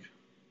of Sonic.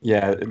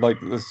 Yeah, like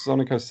the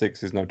Sonic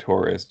 06 is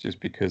notorious just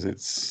because it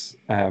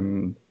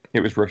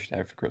was rushed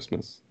out for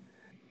Christmas.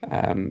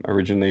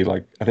 Originally,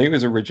 I think it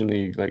was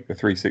originally like the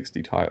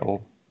 360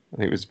 title. I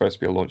think it was supposed to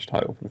be a launch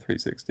title for the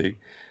 360.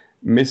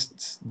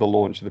 Missed the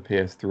launch of the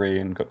PS3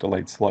 and got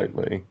delayed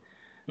slightly.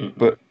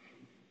 But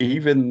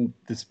even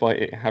despite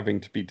it having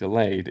to be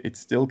delayed, it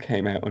still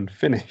came out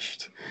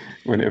unfinished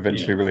when it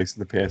eventually released to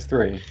the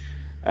PS3.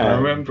 I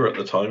remember at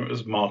the time it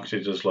was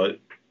marketed as like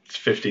its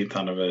 15th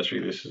anniversary.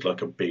 This is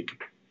like a big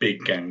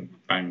bang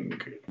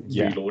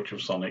relaunch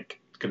of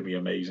Sonic. It's going to be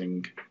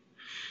amazing,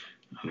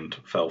 and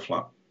fell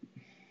flat.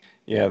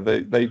 Yeah,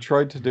 they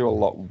tried to do a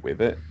lot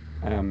with it,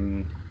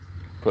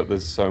 but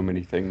there's so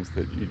many things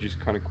that you just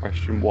kind of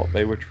question what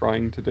they were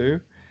trying to do.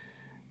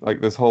 Like,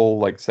 there's whole,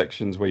 like,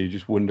 sections where you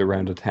just wander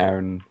around a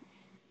town,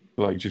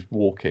 like, just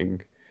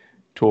walking,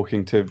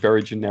 talking to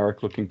very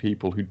generic-looking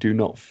people who do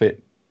not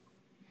fit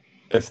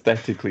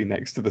aesthetically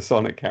next to the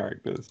Sonic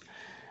characters.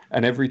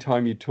 And every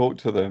time you talk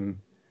to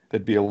them,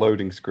 there'd be a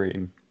loading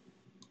screen,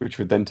 which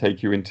would then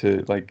take you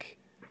into like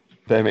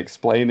them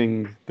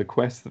explaining the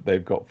quest that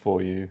they've got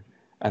for you,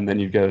 and then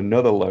you'd get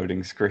another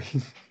loading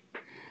screen,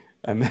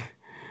 and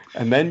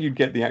then you'd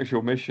get the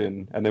actual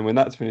mission, and then when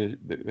that's finished,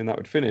 when that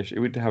would finish, it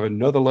would have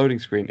another loading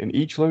screen, and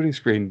each loading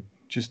screen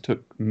just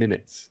took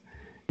minutes.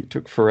 It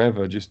took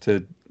forever just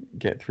to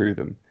get through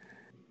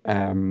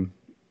them.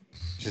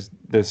 Just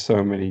there's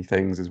so many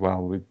things as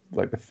well with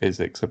like the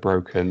physics are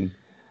broken,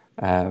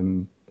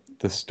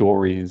 the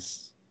story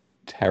is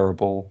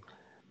terrible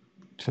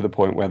to the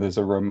point where there's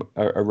a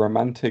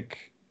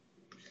romantic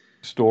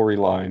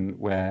storyline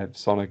where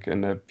Sonic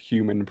and a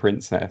human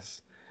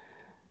princess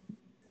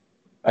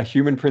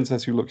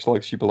who looks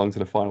like she belongs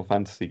in a Final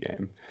Fantasy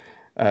game,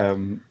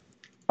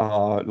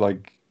 are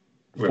like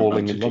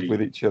falling in love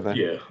with each other.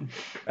 Yeah,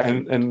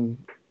 and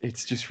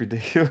it's just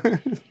ridiculous.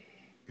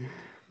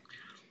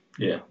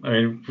 Yeah, I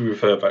mean, we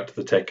refer back to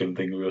the Tekken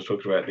thing we were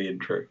talking about at the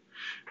intro.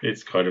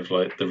 It's kind of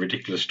like the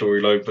ridiculous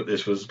storyline, but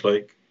this was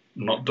like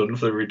not done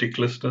for the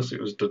ridiculousness.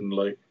 It was done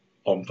like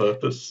on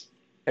purpose.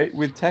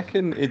 With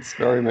Tekken, it's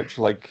very much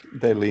like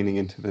they're leaning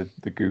into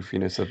the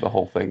goofiness of the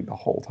whole thing the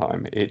whole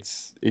time.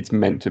 It's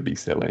meant to be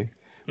silly,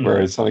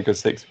 whereas Sonic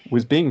 06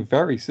 was being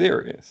very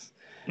serious.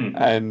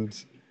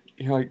 And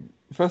you know, like,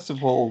 first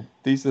of all,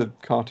 these are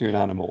cartoon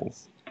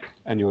animals,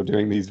 and you're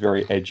doing these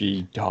very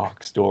edgy,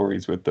 dark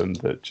stories with them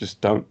that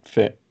just don't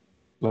fit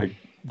like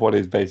what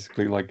is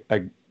basically like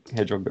a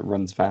hedgehog that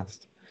runs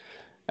fast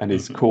and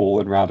is cool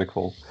and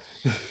radical.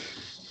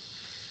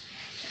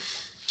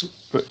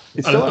 But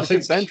it's still a good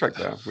soundtrack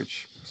though,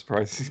 which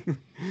surprises me.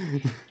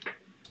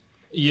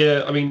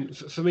 Yeah, I mean,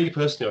 for me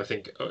personally, I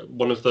think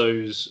one of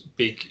those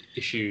big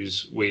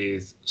issues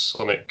with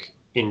Sonic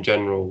in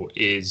general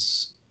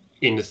is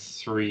in the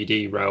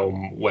 3D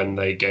realm when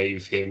they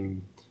gave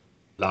him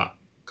that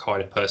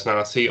kind of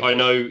personality. I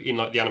know in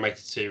like the animated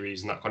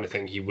series and that kind of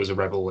thing, he was a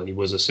rebel and he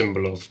was a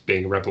symbol of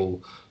being a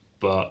rebel,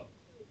 but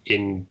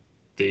in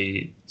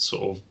the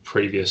sort of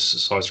previous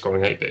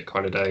side-scrolling 8-bit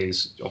kind of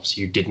days,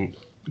 obviously you didn't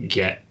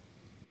get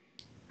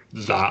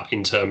that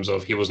in terms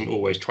of he wasn't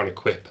always trying to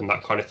quip and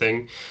that kind of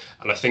thing.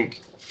 And I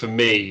think for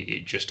me,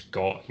 it just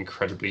got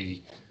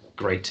incredibly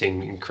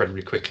grating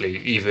incredibly quickly,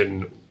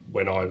 even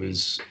when I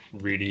was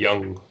really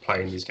young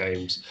playing these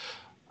games.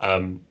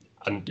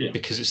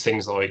 Because it's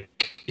things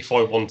like, if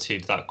I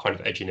wanted that kind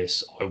of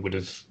edginess, I would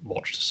have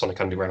watched Sonic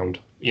Underground,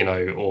 you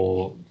know,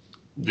 or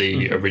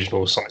the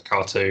original Sonic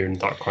cartoon,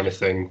 that kind of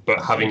thing.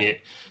 But having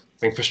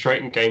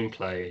frustrating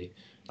gameplay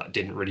that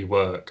didn't really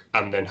work,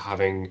 and then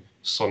having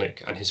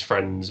Sonic and his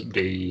friends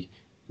be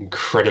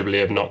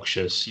incredibly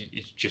obnoxious,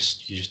 you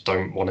just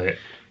don't want it,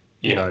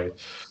 you know.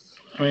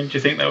 I mean, do you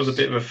think that was a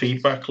bit of a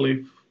feedback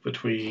loop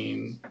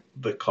between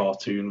the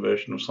cartoon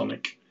version of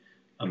Sonic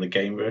and the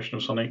game version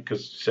of Sonic?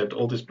 Because you said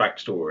all this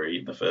backstory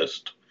in the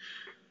first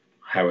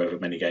however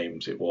many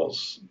games it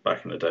was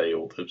back in the day,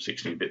 all the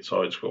 16-bit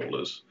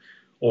side-scrollers,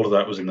 all of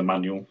that was in the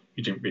manual.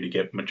 You didn't really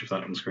get much of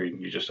that on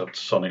screen. You just had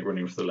Sonic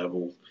running for the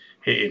level,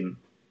 hitting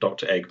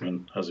Dr.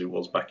 Eggman, as it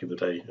was back in the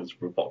day, as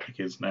Robotnik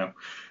is now.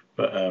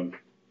 But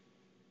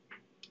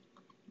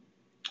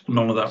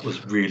none of that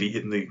was really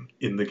in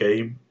the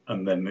game.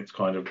 And then it's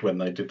kind of when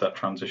they did that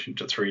transition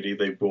to 3D,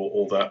 they brought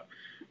all that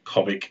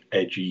comic,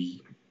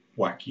 edgy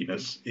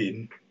wackiness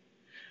in.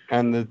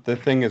 And the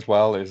thing as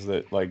well is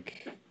that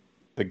like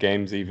the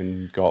games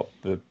even got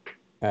the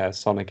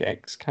Sonic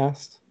X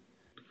cast.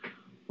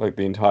 Like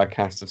the entire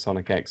cast of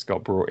Sonic X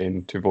got brought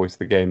in to voice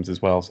the games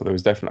as well. So I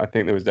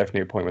think there was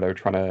definitely a point where they were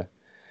trying to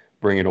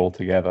bring it all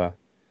together.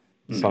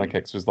 Sonic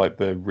X was like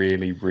the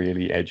really,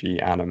 really edgy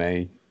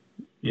anime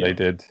they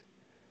did.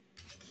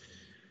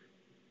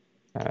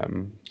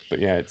 But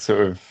yeah, it's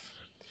sort of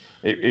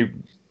it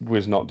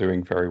was not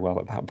doing very well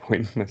at that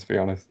point. Let's be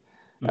honest.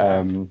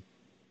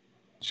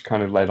 Which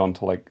kind of led on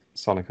to like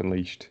Sonic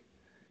Unleashed.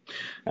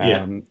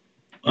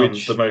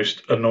 Which the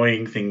most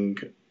annoying thing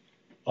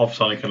of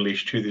Sonic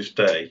Unleashed to this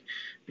day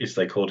is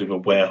they called him a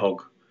werehog,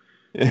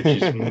 which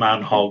is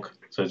man-hog.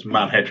 So it's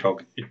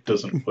man-hedgehog. It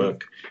doesn't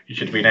work. It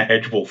should have been a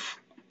hedge-wolf.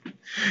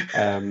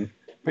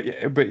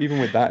 But even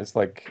with that, it's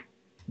like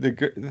the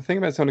thing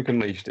about Sonic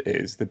Unleashed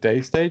is the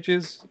day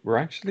stages were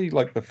actually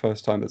like the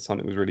first time that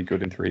Sonic was really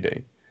good in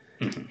 3D.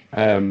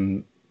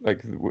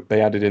 Like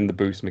they added in the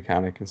boost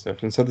mechanic and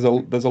stuff, and so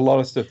there's a lot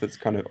of stuff that's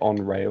kind of on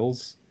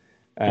rails,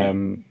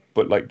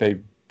 but like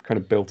they kind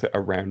of built it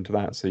around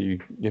that, so you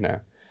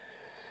know,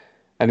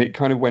 and it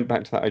kind of went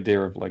back to that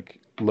idea of like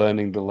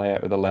learning the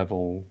layout of the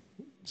level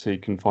so you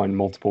can find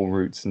multiple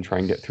routes and try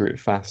and get through it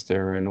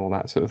faster and all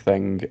that sort of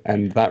thing,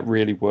 and that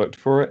really worked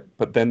for it.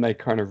 But then they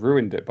kind of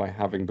ruined it by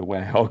having the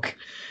werehog,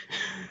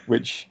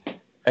 which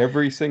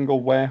every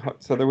single werehog,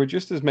 so there were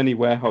just as many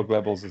werehog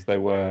levels as there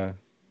were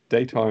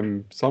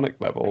daytime Sonic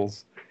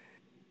levels.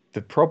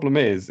 The problem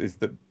is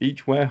that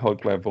each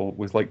werehog level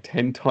was like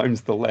 10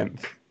 times the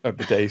length of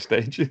the day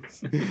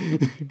stages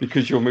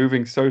because you're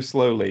moving so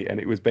slowly, and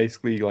it was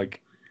basically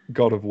like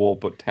God of War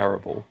but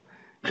terrible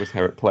was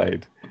how it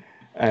played.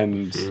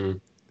 And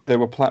there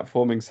were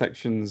platforming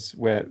sections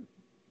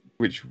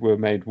which were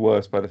made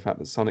worse by the fact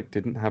that Sonic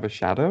didn't have a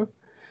shadow.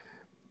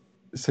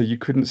 So you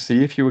couldn't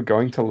see if you were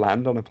going to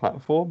land on a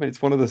platform.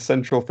 It's one of the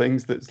central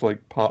things that's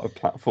like part of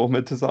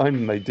platformer design,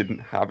 and they didn't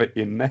have it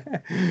in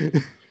there.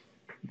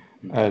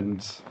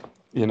 And,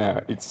 you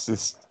know, it's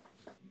just...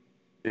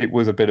 It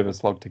was a bit of a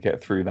slog to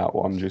get through that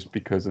one just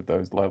because of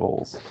those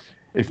levels.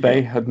 If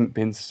they hadn't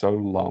been so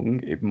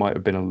long, it might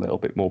have been a little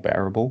bit more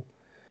bearable.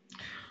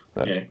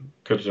 But... Yeah,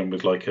 could have done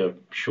with like a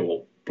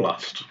short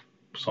blast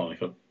Sonic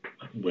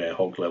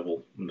Werehog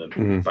level, and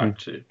then back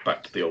to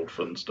the old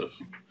fun stuff.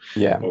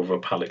 Yeah, more of a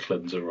palate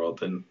cleanser rather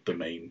than the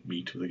main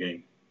meat of the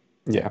game.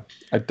 Yeah,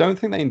 I don't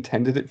think they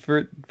intended it for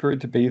it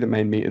to be the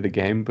main meat of the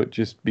game, but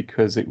just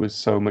because it was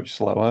so much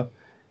slower,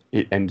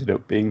 it ended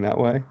up being that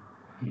way.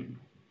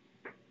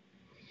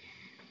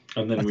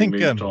 And then we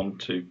moved on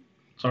to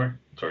sorry,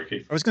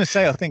 Keith. I was going to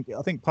say, I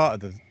think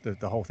part of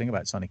the whole thing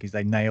about Sonic is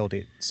they nailed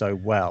it so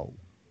well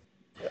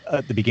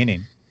at the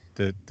beginning.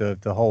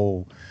 The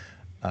whole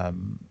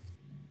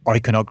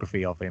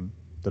iconography of him,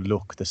 the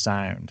look, the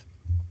sound,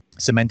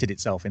 cemented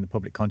itself in the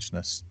public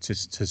consciousness to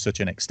such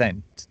an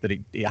extent that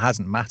it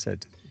hasn't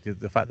mattered.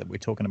 The fact that we're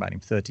talking about him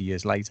 30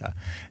 years later,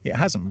 it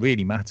hasn't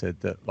really mattered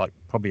that, like,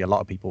 probably a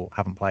lot of people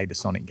haven't played a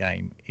Sonic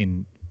game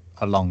in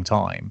a long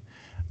time.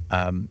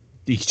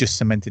 He's just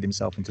cemented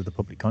himself into the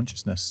public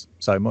consciousness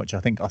so much. I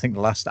think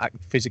the last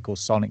physical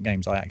Sonic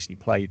games I actually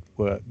played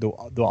were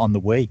on the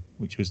Wii,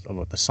 which was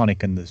the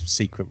Sonic and the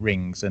Secret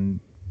Rings and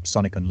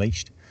Sonic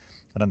Unleashed.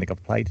 I don't think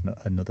I've played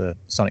another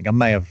Sonic. I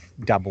may have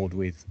dabbled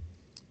with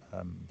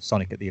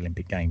Sonic at the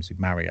Olympic Games with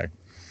Mario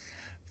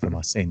for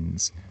my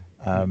sins.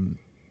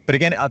 But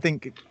again, I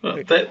think...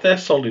 Well, they're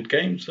solid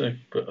games, though,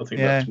 but I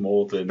think that's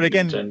more than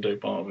Nintendo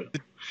part of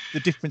it. The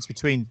difference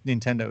between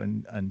Nintendo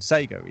and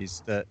Sega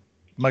is that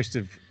most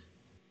of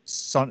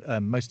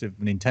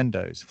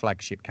Nintendo's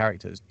flagship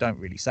characters don't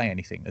really say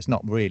anything. There's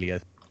not really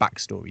a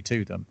backstory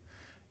to them.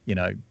 You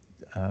know,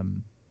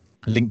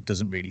 Link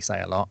doesn't really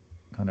say a lot.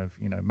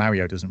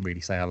 Mario doesn't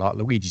really say a lot.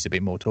 Luigi's a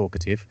bit more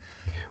talkative.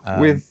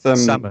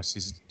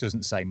 Samus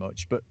doesn't say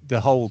much, but the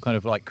whole kind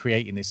of like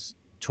creating this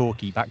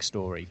talky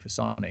backstory for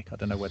Sonic, I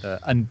don't know whether,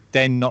 and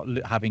then not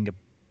having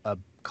a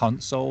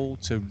console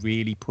to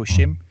really push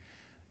him.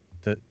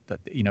 That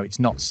it's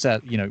not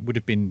it would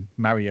have been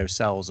Mario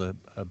sells a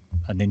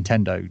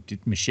Nintendo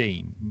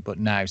machine, but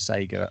now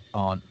Sega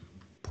aren't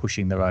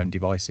pushing their own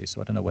devices.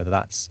 So I don't know whether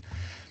that's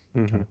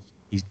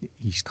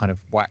he's kind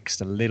of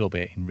waxed a little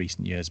bit in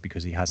recent years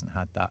because he hasn't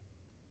had that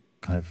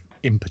kind of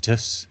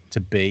impetus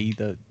to be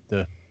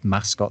the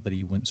mascot that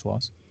he once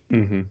was.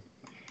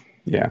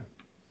 Yeah.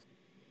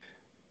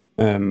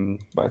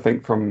 But I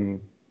think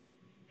from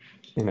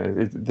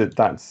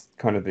that's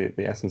kind of the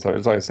essence of it.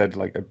 As I said,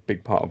 like a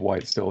big part of why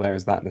it's still there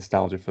is that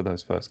nostalgia for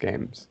those first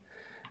games.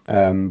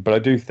 But I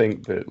do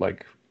think that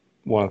like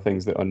one of the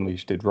things that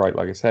Unleashed did right,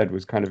 like I said,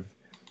 was kind of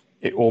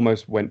it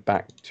almost went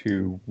back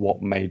to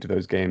what made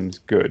those games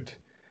good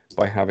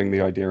by having the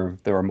idea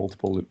of there are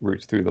multiple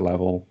routes through the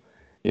level.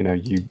 You know,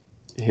 you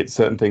hit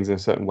certain things in a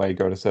certain way,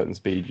 go at a certain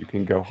speed, you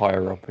can go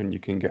higher up and you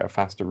can get a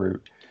faster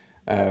route.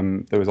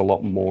 There was a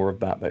lot more of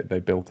that they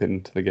built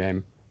into the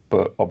game.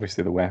 But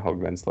obviously the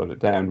Werehog then slowed it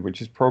down,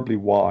 which is probably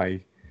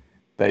why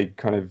they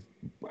kind of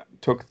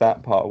took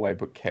that part away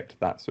but kept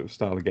that sort of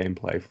style of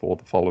gameplay for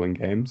the following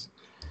games.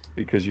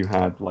 Because you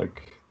had,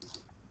 like,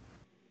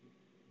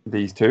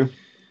 these two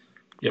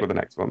were the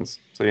next ones.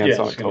 So you had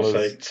Sonic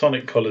Colors.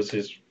 Sonic Colors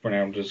is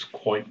renowned as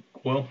quite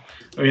well.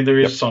 I mean, there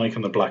is Sonic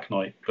and the Black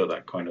Knight, but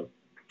that kind of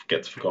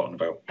gets forgotten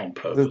about on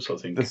purpose, I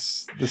think.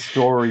 The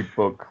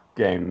storybook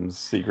games,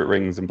 Secret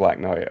Rings and Black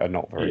Knight, are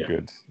not very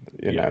good.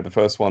 You know, the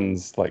first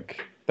one's,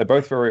 like... They're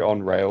both very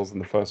on rails,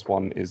 and the first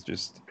one is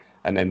just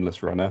an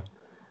endless runner.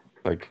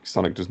 Like,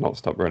 Sonic does not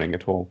stop running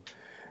at all.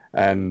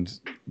 And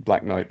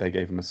Black Knight, they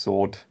gave him a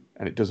sword,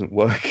 and it doesn't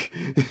work.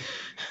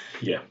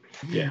 yeah,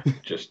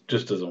 just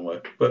doesn't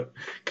work. But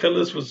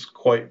Colors was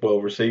quite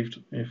well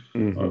received, if I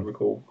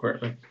recall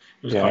correctly.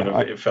 It was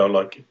it felt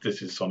like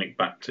this is Sonic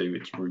back to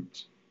its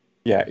roots.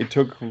 Yeah, it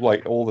took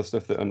like all the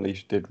stuff that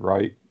Unleashed did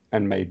right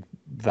and made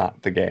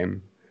that the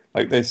game.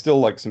 Like, there's still,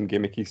 like, some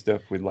gimmicky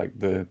stuff with, like,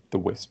 the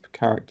Wisp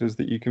characters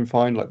that you can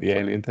find, like the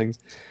alien things,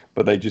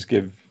 but they just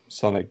give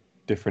Sonic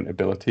different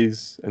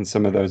abilities, and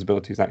some of those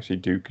abilities actually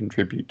do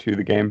contribute to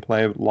the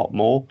gameplay a lot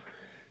more.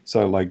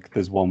 So, like,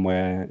 there's one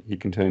where he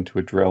can turn into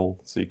a drill,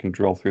 so you can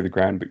drill through the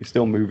ground, but you're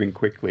still moving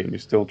quickly, and you're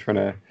still trying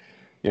to,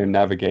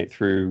 navigate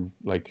through,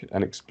 like,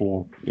 an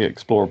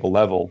explorable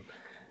level,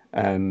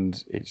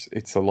 and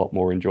it's a lot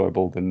more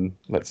enjoyable than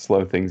let's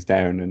slow things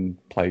down and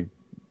play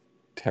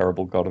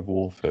terrible God of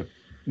War for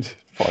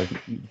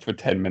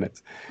 10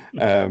 minutes.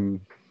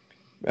 And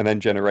then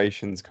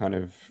Generations kind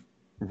of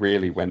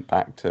really went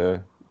back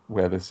to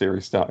where the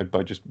series started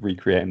by just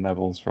recreating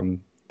levels from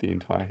the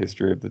entire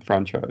history of the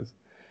franchise.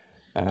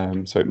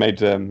 So it made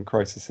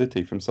Crisis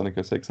City from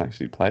Sonic 06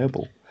 actually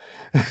playable.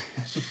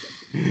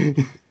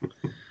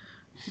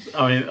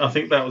 I mean, I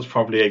think that was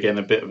probably, again,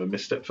 a bit of a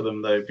misstep for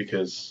them, though,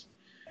 because,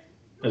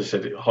 as I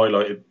said, it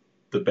highlighted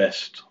the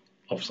best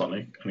of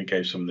Sonic, and it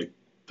gave some of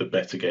the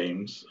better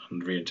games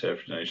and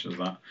reinterpretations of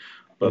that,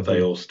 but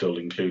they all still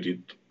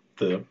included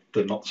the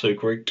not so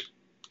great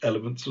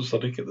elements of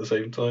Sonic at the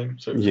same time.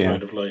 So it's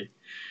kind of like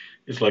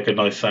it's like a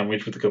nice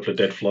sandwich with a couple of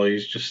dead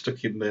flies just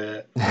stuck in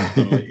there,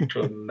 and like you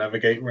try and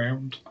navigate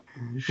around.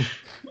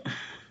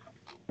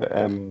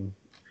 And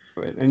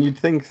you'd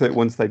think that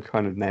once they'd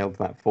kind of nailed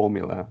that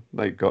formula,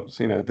 they got,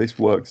 this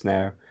works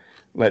now,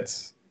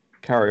 let's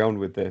carry on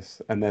with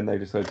this, and then they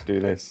decided to do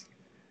this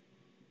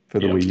for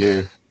the Wii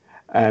U.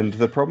 And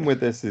the problem with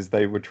this is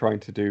they were trying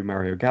to do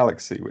Mario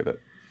Galaxy with it.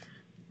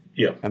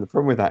 Yeah. And the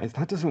problem with that is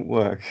that doesn't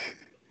work.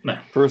 No.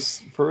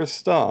 For a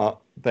start,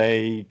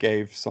 they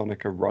gave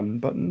Sonic a run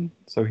button,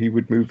 so he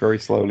would move very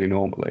slowly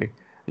normally.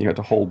 You had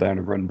to hold down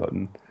a run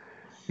button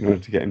in order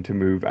to get him to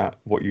move at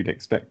what you'd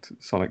expect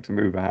Sonic to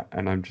move at.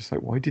 And I'm just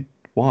like,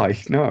 why?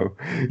 No.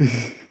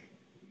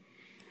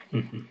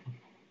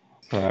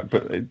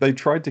 But they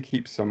tried to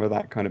keep some of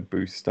that kind of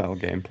boost style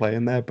gameplay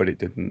in there, but it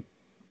didn't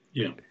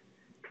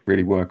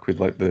really work with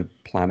like the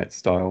planet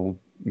style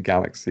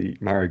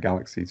Mario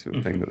Galaxy sort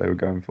of thing that they were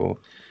going for.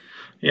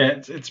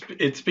 Yeah,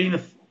 it's been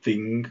a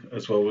thing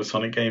as well with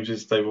Sonic games,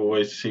 is they've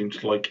always seemed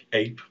to like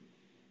ape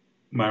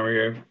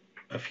Mario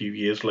a few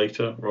years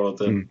later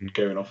rather than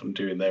going off and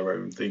doing their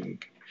own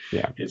thing.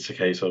 Yeah. It's a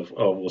case of,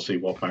 we'll see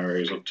what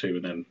Mario's up to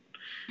and then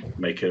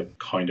make a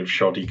kind of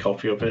shoddy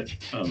copy of it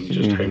and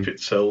just hope it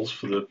sells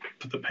for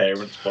the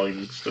parents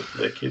buying stuff for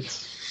their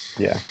kids.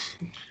 Yeah.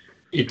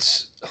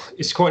 It's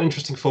quite an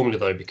interesting formula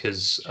though,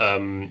 because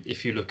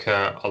if you look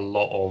at a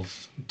lot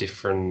of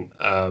different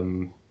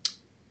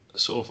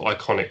sort of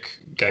iconic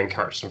game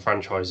characters and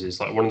franchises,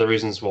 like one of the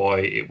reasons why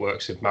it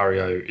works with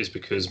Mario is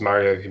because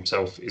Mario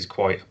himself is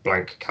quite a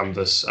blank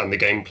canvas and the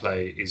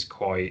gameplay is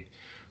quite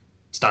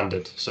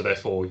standard. So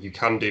therefore you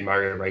can do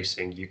Mario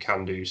Racing, you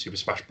can do Super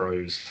Smash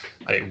Bros,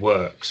 and it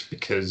works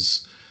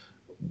because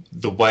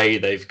the way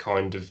they've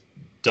kind of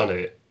done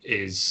it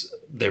is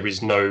there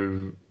is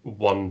no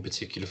one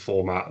particular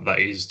format that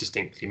is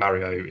distinctly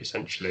Mario,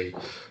 essentially.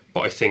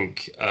 But I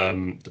think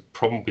the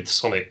problem with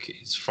Sonic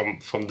is from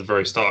the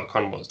very start,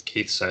 kind of what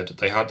Keith said,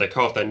 they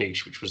carved their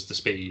niche, which was the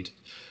speed.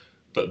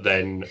 But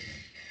then,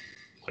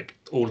 like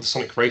all the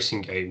Sonic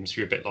racing games,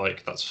 you're a bit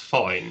like, that's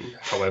fine.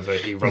 However,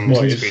 he runs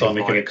at the speed of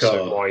light,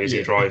 so why is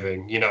he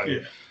driving?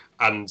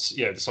 And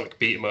the Sonic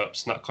beat 'em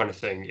ups and that kind of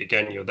thing.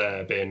 Again, you're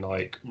there being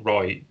like,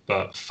 right,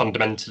 but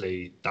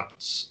fundamentally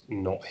that's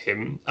not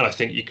him. And I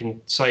think you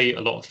can say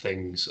a lot of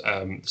things.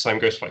 The same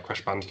goes for like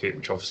Crash Bandicoot,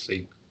 which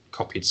obviously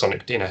copied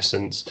Sonic in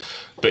essence.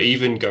 But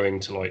even going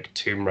to like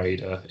Tomb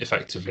Raider,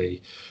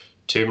 effectively,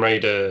 Tomb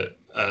Raider,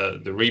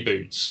 the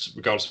reboots,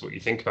 regardless of what you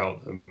think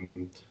about them,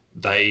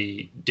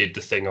 they did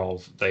the thing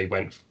of they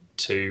went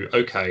to,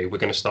 okay, we're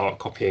going to start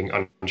copying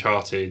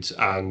Uncharted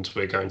and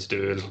we're going to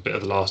do a little bit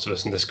of The Last of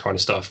Us and this kind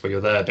of stuff, where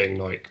you're there being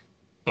like,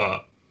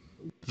 but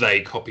they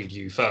copied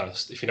you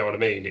first, if you know what I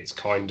mean. It's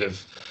kind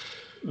of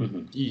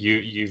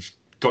you've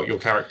got your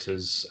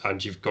characters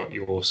and you've got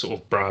your sort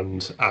of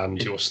brand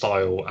and your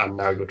style, and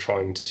now you're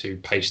trying to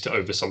paste it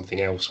over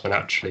something else when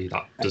actually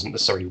that doesn't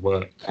necessarily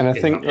work. And I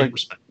think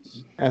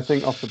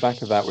off the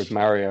back of that with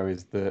Mario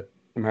is that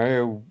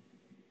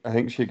I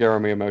think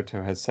Shigeru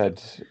Miyamoto has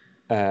said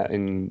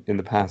in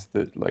the past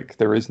that like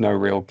there is no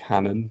real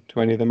canon to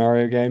any of the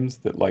Mario games,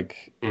 that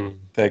like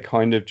they're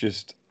kind of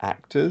just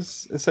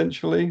actors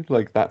essentially.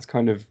 Like that's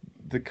kind of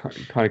the kind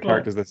of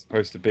characters they're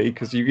supposed to be,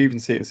 because you even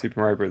see it in Super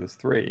Mario Brothers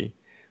 3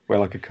 where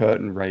like a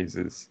curtain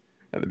raises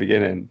at the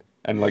beginning,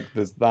 and like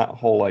there's that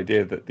whole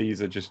idea that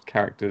these are just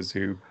characters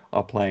who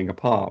are playing a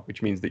part,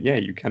 which means that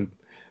you can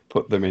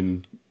put them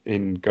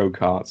in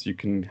go-karts, you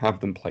can have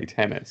them play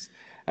tennis,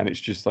 and it's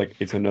just like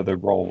it's another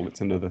role,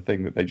 it's another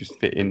thing that they just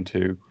fit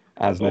into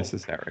as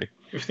necessary.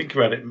 If you think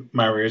about it,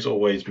 Mario is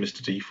always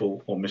Mr.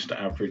 Default or Mr.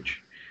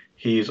 Average.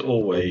 He is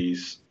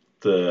always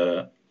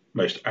the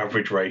most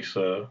average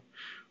racer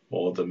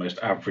or the most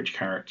average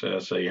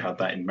character. So you had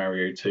that in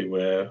Mario 2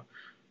 where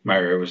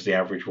Mario was the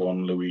average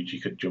one, Luigi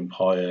could jump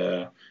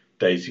higher,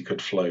 Daisy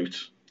could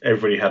float.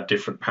 Everybody had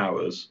different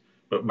powers,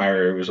 but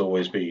Mario has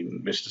always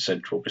been Mr.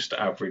 Central, Mr.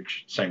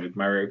 Average. Same with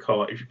Mario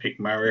Kart. If you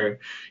pick Mario,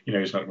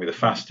 he's not going to be the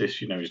fastest,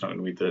 he's not going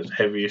to be the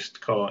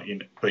heaviest car,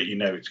 but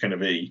it's going to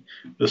be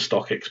the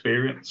stock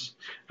experience.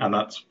 And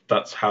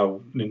that's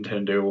how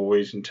Nintendo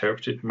always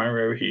interpreted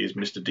Mario. He is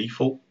Mr.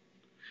 Default.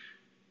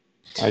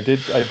 I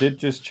did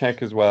just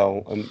check as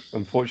well, and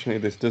unfortunately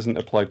this doesn't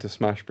apply to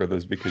Smash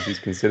Brothers because he's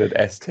considered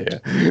S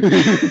tier.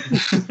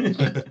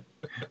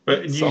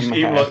 But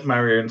even like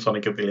Mario and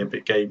Sonic at the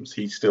Olympic Games,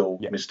 he's still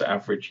Mr.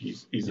 Average.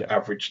 He's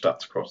average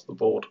stats across the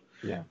board.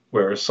 Yeah.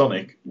 Whereas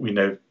Sonic, we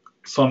know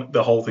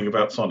the whole thing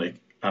about Sonic,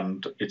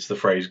 and it's the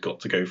phrase "got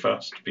to go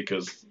fast"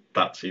 because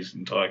that's his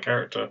entire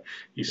character.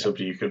 He's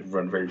somebody who can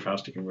run very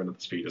fast. He can run at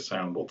the speed of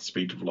sound or the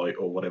speed of light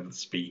or whatever the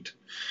speed.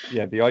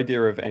 Yeah, the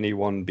idea of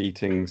anyone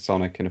beating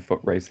Sonic in a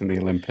foot race in the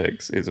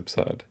Olympics is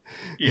absurd.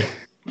 Yeah,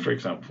 for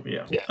example,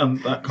 yeah.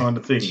 And that kind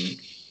of thing,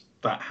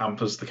 that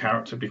hampers the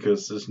character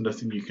because there's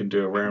nothing you can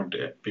do around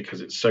it because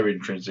it's so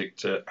intrinsic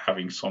to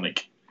having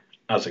Sonic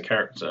as a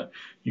character,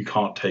 you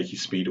can't take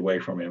his speed away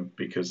from him,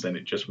 because then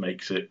it just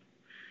makes it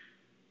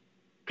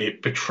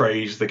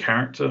betrays the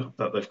character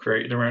that they've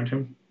created around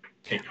him.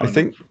 I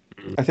think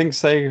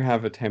Sega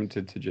have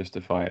attempted to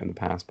justify it in the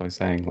past by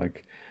saying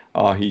like,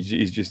 oh,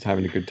 he's just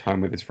having a good time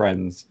with his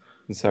friends,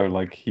 and so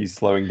like he's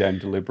slowing down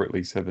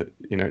deliberately so that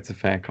it's a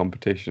fair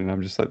competition. And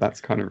I'm just like,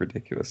 that's kind of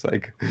ridiculous.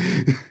 Like,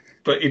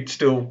 but it'd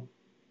still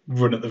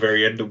run at the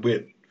very end and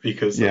win,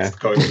 because that's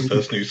kind of the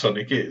person who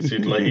Sonic is.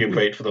 He'd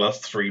wait for the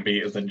last 3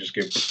 meters, then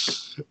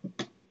just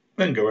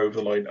then go over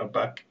the line and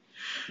back.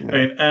 Yeah.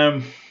 I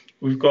mean,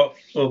 we've got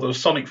the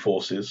Sonic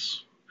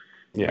Forces.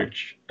 Yeah.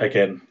 Which,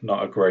 again,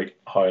 not a great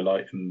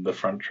highlight in the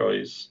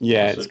franchise.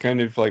 Yeah, it's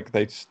kind of like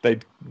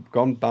they'd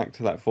gone back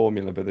to that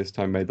formula, but this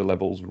time made the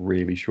levels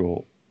really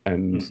short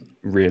and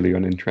really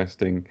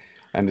uninteresting,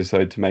 and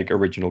decided to make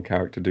original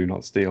character do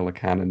not steal a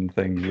canon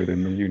thing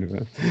within the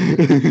universe.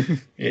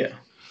 Yeah.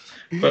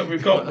 But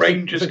we've got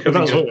Rangers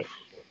coming up.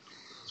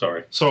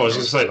 Sorry. So I was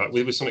going to say, like,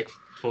 with Sonic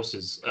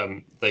Forces,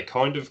 they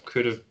kind of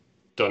could have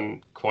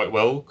done quite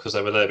well, because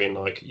they were there being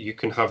like, you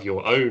can have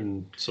your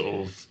own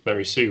sort of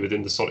Mary Sue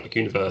within the Sonic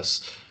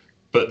universe,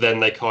 but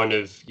then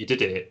you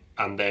did it,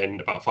 and then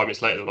about 5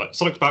 minutes later they're like,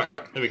 Sonic's back,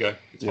 there we go,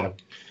 it's fine.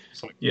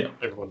 Sonic,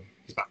 everyone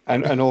is back.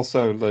 And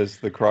also there's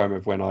the crime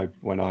of when I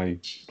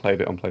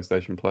played it on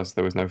PlayStation Plus,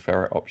 there was no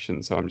ferret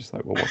option, so I'm just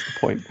like, well, what's the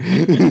point?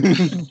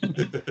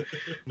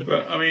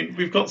 But I mean,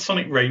 we've got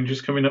Sonic Rangers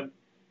coming up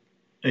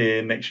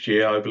next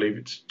year. I believe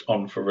it's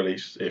on for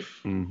release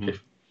if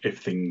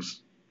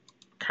things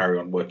carry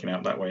on working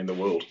out that way in the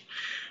world.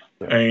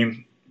 I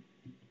mean,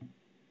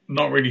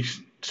 not really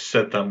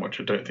said that much.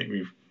 I don't think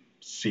we've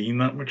seen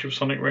that much of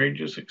Sonic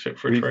Rangers except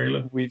for a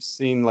trailer. We've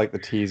seen like the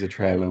teaser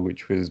trailer,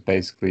 which was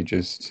basically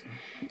just,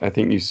 I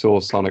think you saw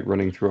Sonic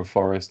running through a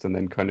forest and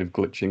then kind of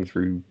glitching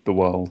through the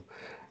world.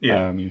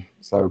 Yeah.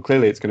 So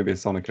clearly it's going to be a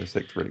Sonic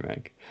 06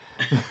 remake.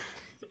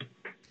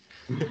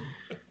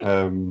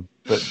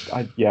 But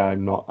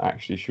I'm not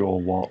actually sure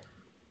what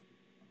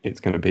it's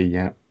going to be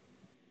yet.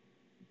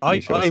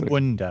 I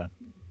wonder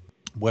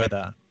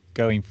whether,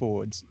 going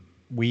forwards,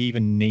 we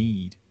even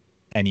need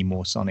any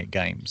more Sonic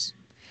games,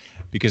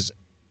 because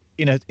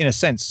in a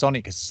sense,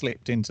 Sonic has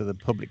slipped into the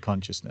public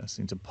consciousness,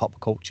 into pop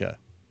culture,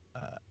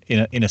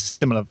 in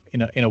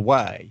a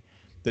way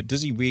that,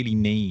 does he really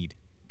need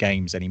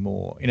games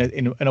anymore?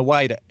 In a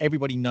way that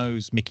everybody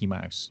knows Mickey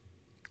Mouse,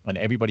 and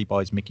everybody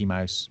buys Mickey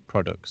Mouse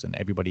products, and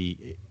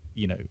everybody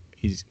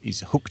is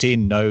hooked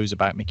in, knows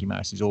about Mickey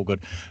Mouse, is all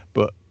good,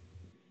 but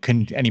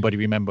can anybody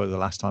remember the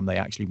last time they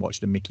actually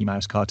watched a Mickey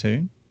Mouse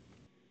cartoon?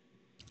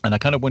 And I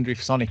kind of wonder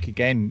if Sonic,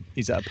 again,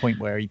 is at a point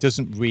where he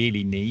doesn't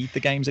really need the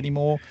games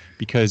anymore,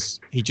 because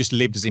he just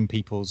lives in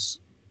people's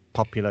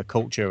popular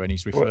culture, and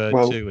he's referred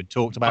to and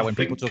talked about. When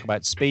people talk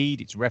about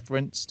speed, it's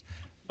referenced.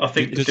 I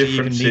think the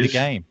difference is, need a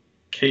game?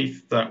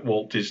 Keith, that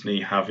Walt Disney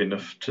have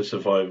enough to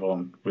survive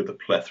on with a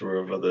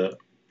plethora of other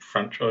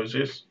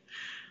franchises.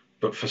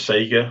 But for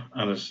Sega,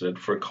 and as I said,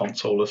 for a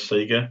console as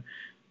Sega,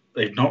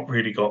 they've not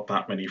really got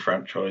that many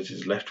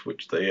franchises left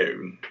which they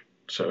own.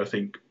 So I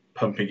think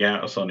pumping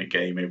out a Sonic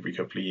game every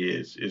couple of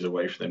years is a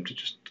way for them to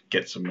just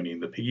get some money in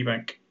the piggy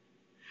bank.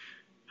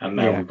 And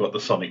now we've got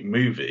the Sonic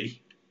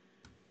movie.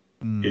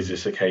 Is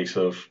this a case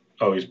of,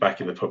 he's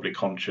back in the public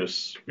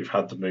conscious, we've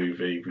had the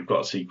movie, we've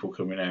got a sequel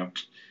coming out,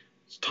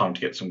 it's time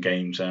to get some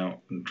games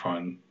out and try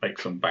and make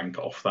some bank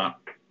off that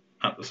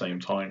at the same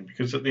time?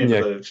 Because at the end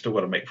of the day, it's still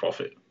got to make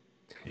profit.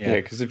 Yeah,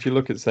 because if you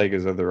look at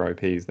Sega's other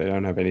IPs, they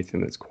don't have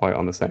anything that's quite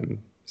on the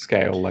same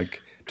scale.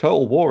 Like,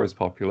 Total War is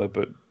popular,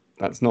 but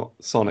that's not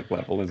Sonic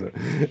level, is it?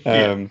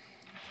 But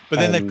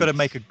then they've got to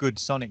make a good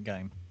Sonic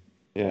game.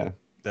 Yeah.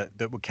 That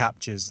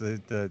captures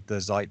the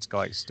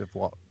zeitgeist of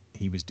what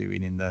he was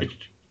doing in the...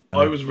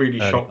 I was really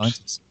shocked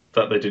 90s.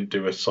 That they didn't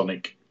do a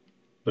Sonic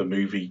the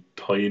movie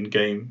tie-in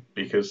game,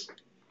 because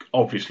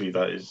obviously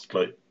that is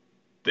like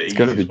the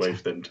easiest way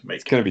for them to make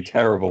it. It's going to be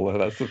terrible, though,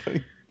 that's the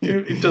thing.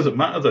 It doesn't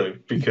matter, though,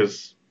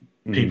 because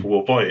people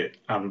will buy it,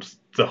 and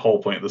the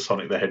whole point of the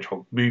Sonic the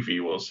Hedgehog movie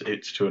was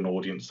it's to an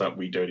audience that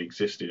we don't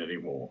exist in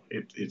anymore.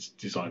 It's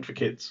designed for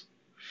kids,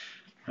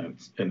 and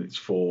it's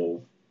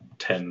for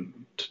 10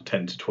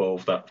 to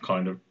 12, that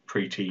kind of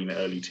pre-teen,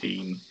 early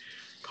teen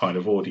kind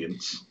of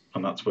audience,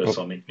 and that's where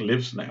Sonic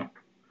lives now.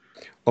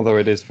 Although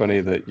it is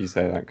funny that you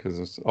say that,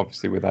 because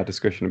obviously with our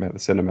discussion about the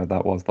cinema,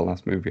 that was the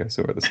last movie I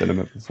saw at the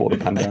cinema before the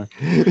pandemic.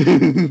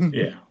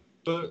 Yeah.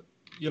 But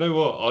you know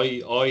what?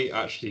 I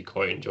actually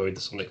quite enjoyed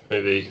the Sonic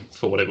movie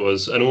for what it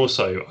was. And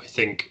also, I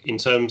think in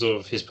terms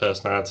of his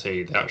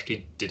personality, they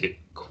actually did it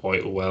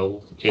quite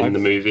well in the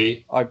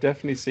movie. I've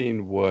definitely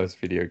seen worse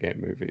video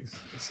game movies.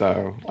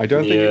 So I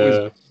don't think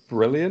it was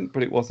brilliant,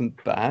 but it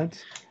wasn't bad.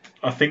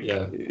 I think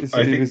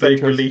they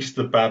released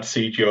the bad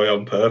CGI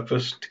on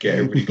purpose to get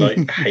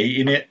everybody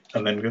hating it,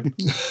 and then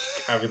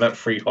having that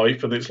free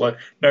hype. And it's like,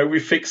 no, we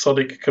fixed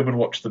Sonic. Come and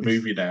watch the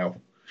movie now.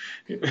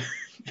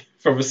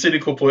 From a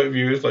cynical point of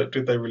view, it's like,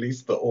 did they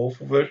release the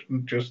awful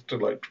version just to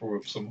like draw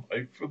up some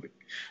hype for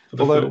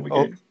the film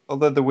again?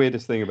 Although the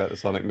weirdest thing about the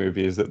Sonic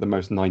movie is that the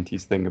most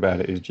 90s thing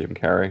about it is Jim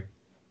Carrey.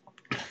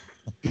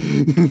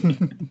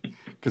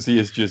 Because he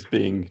is just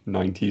being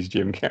 90s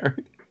Jim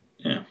Carrey.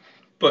 Yeah.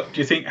 But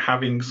do you think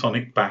having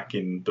Sonic back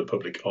in the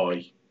public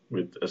eye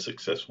with a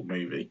successful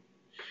movie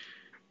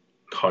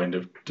kind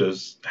of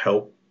does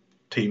help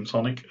Team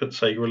Sonic at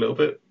Sega a little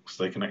bit? Because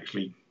they can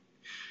actually...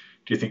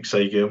 Do you think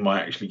Sega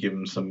might actually give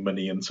them some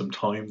money and some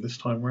time this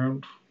time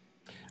around?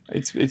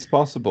 It's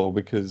possible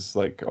because,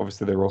 like,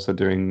 obviously they're also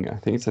doing, I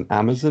think it's an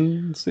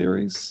Amazon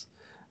series.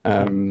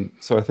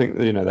 So I think,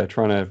 they're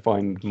trying to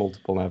find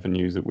multiple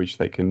avenues at which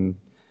they can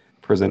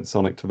present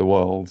Sonic to the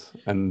world,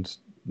 and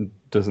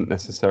doesn't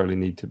necessarily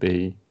need to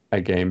be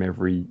a game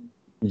every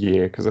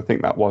year, because I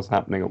think that was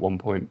happening at one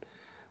point.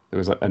 There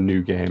was like a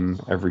new game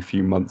every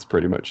few months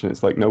pretty much, and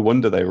it's like no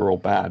wonder they were all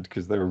bad,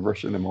 because they were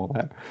rushing them all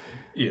out.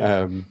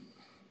 Yeah.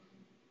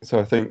 So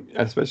I think,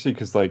 especially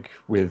because like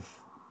with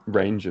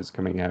Rangers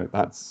coming out,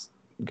 that's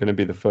going to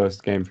be the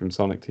first game from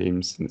Sonic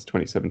Team since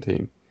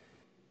 2017.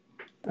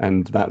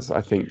 And that's,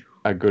 I think,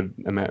 a good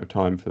amount of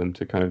time for them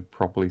to kind of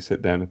properly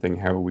sit down and think,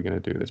 how are we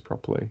going to do this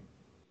properly?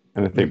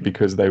 And I think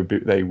because they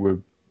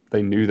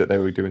knew that they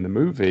were doing the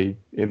movie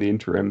in the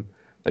interim,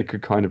 they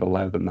could kind of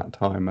allow them that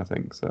time, I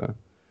think. So.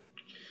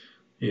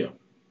 Yeah.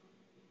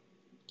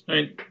 I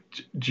mean,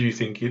 do you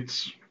think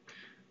it's...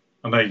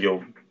 I know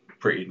you're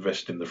pretty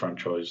invested in the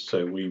franchise,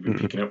 so will you be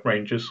picking up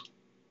Rangers?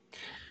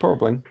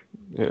 Probably.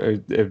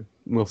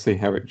 We'll see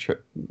how it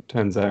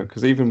turns out,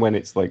 because even when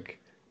it's like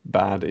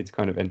bad, it's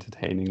kind of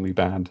entertainingly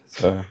bad.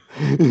 So,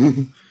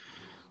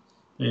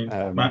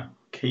 Matt,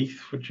 Keith,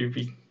 would you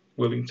be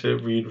willing to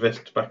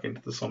reinvest back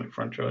into the Sonic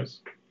franchise?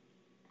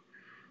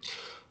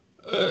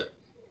 To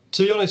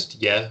be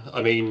honest, yeah.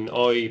 I mean,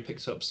 I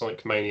picked up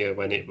Sonic Mania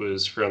when it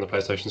was free on the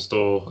PlayStation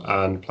Store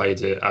and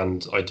played it,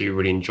 and I do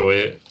really enjoy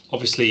it.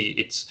 Obviously,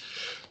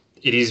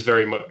 it is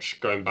very much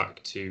going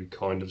back to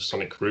kind of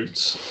Sonic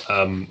roots,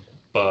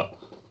 but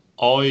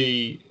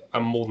I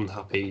am more than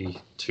happy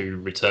to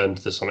return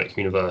to the Sonic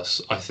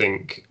universe. I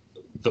think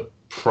the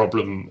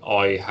problem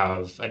I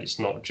have, and it's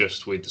not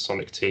just with the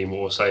Sonic team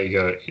or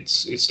Sega,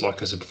 it's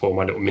like I said before,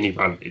 my little mini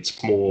rant,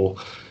 it's more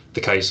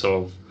the case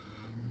of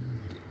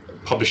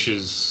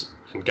publishers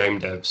and game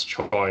devs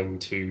trying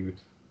to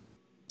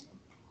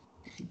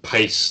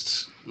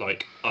paste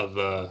like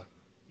other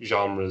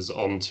genres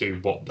onto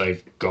what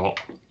they've got.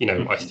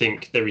 I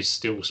think there is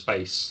still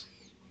space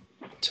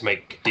to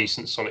make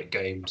decent Sonic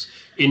games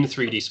in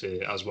 3D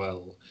Sphere as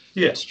well.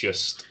 Yeah. It's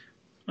just,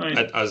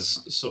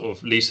 as sort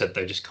of Lee said,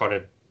 they just kind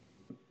of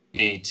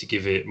need to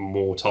give it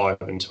more time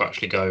and to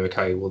actually go,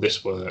 okay, well,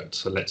 this worked,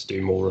 so let's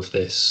do more of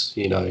this,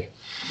 Yeah.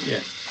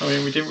 I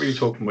mean, we didn't really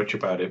talk much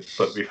about it,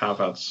 but we have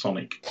had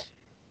Sonic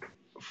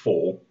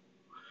 4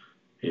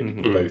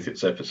 in both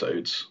its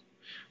episodes,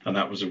 and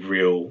that was a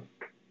real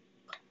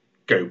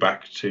go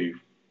back to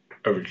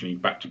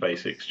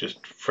basics,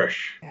 just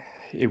fresh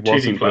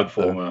 2D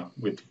platformer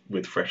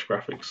with fresh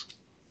graphics.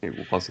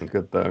 It wasn't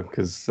good though,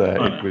 because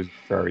it was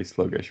very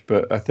sluggish.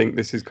 But I think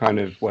this is kind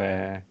of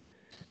where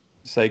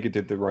Sega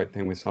did the right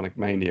thing with Sonic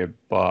Mania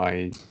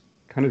by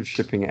kind of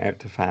shipping it out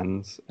to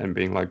fans and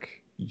being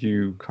like,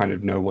 you kind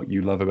of know what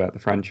you love about the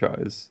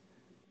franchise,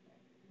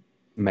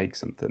 make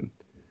something.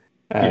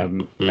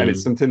 And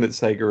it's something that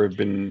Sega have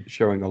been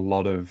showing a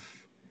lot of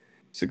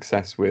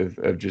success with,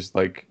 of just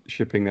like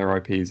shipping their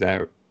IPs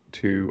out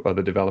to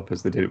other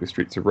developers. They did it with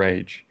Streets of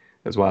Rage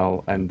as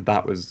well, and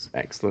that was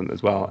excellent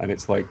as well. And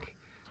it's like,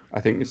 I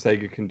think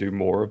Sega can do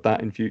more of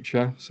that in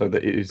future, so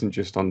that it isn't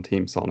just on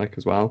Team Sonic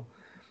as well,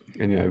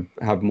 and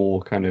have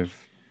more kind of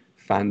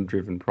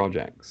fan-driven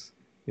projects,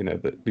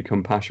 that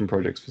become passion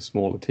projects for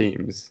smaller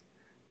teams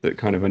that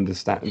kind of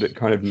understand, that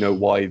kind of know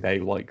why they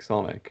like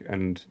Sonic,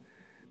 and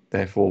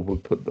therefore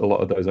would put a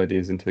lot of those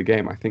ideas into the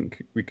game. I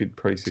think we could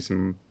probably see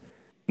some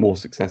more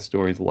success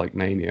stories like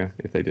Mania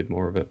if they did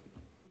more of it.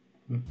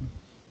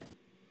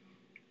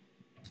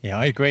 Yeah,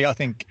 I agree. I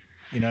think,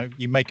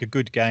 you make a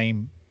good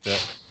game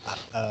that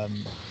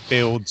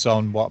builds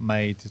on what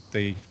made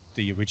the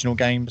original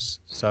games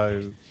such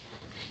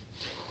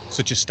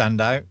a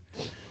standout.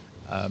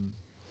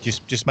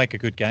 Just make a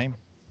good game,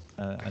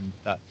 and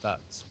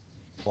that's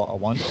what I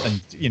want.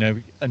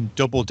 And and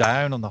double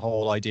down on the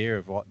whole idea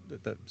of what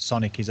that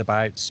Sonic is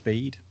about: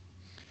 speed.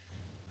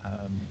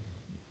 I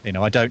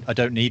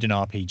don't need an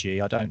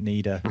RPG. I don't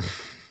need a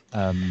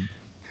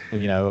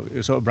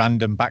sort of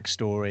random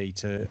backstory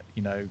to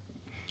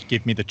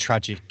give me the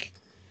tragic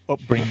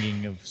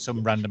upbringing of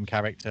some random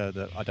character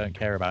that I don't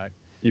care about.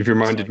 You've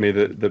reminded me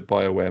that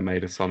BioWare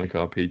made a Sonic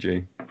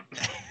RPG.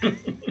 I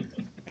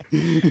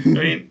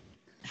mean,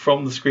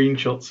 from the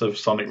screenshots of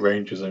Sonic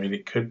Rangers, I mean,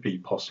 it could be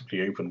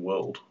possibly open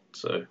world.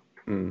 So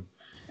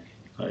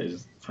that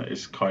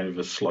is kind of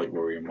a slight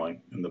worry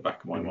in the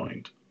back of my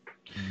mind.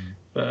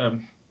 But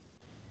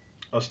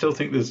I still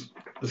think as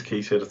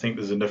Keith said, I think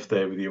there's enough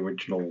there with the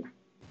original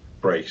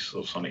brace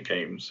of Sonic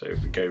games. So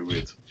if we go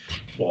with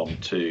 1,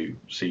 2,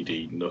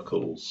 CD,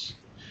 Knuckles,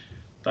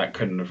 that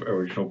kind of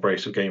original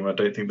brace of game, I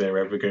don't think they're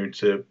ever going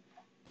to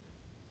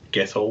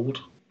get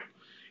old,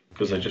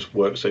 because they just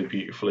work so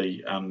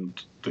beautifully,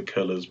 and the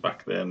colours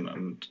back then,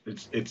 and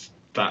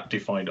that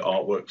defined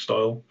artwork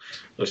style,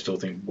 I still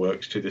think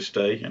works to this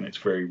day, and it's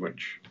very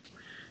much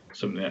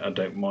something that I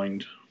don't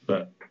mind.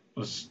 But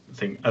I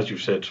think, as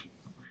you've said,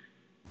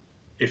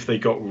 if they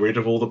got rid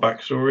of all the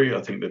backstory,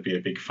 I think there'd be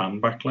a big fan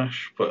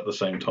backlash. But at the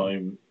same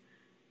time,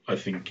 I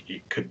think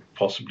it could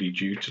possibly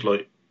due to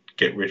like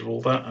get rid of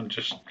all that and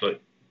just like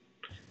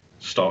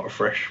start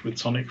afresh with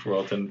Sonic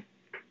rather than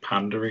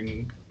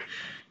pandering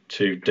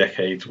to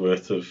decades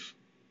worth of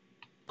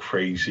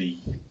crazy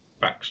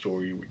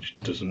backstory which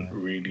doesn't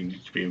really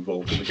need to be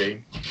involved in the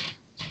game.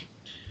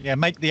 Yeah,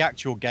 make the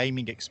actual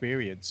gaming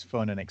experience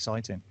fun and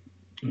exciting.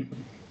 Mm-hmm.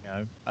 You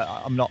know,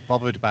 I'm not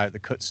bothered about the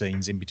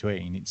cutscenes in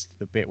between. It's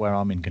the bit where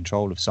I'm in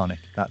control of Sonic.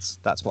 That's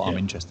what I'm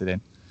interested in.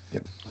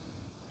 Yep.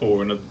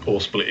 Or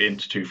split it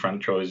into two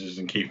franchises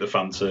and keep the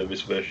fan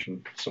service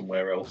version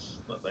somewhere else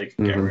that they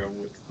can carry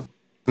on with.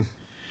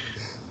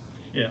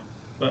 Yeah,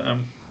 but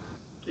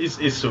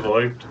he's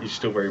survived. He's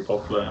still very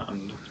popular,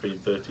 and it's been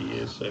 30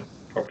 years, so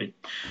probably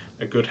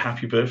a good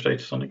happy birthday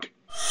to Sonic.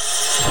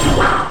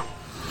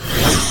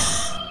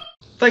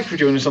 Thank you for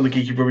joining us on the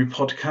Geeky Brummy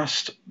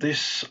podcast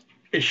this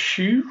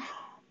issue.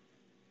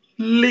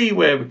 Lee,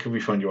 where can we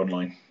find you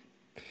online?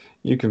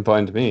 You can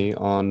find me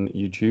on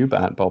YouTube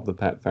at Bob the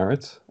Pet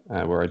Ferret,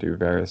 where I do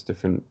various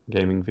different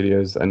gaming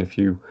videos. And if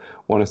you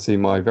want to see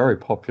my very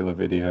popular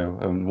video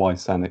on why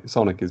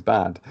Sonic is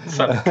bad,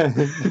 I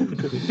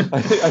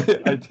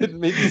didn't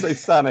mean to say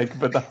Sonic,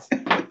 but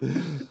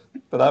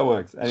that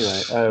works.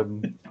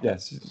 Anyway,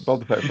 yes, Bob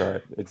the Pet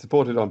Ferret. It's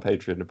supported on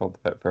Patreon at Bob the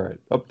Pet Ferret.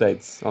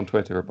 Updates on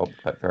Twitter at Bob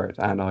the Pet Ferret,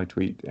 and I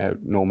tweet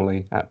out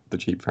normally at the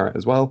Cheap Ferret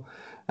as well.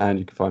 And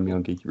you can find me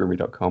on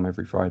geekybrummy.com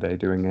every Friday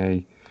doing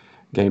a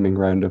gaming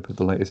roundup of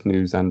the latest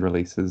news and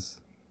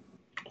releases.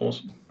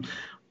 Awesome.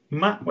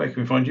 Matt, where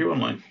can we find you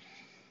online?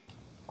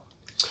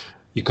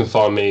 You can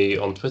find me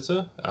on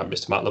Twitter at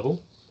Mr. Matt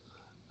Level.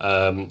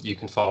 You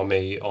can find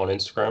me on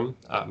Instagram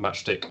at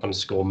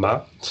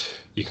matchstick_Matt.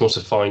 You can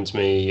also find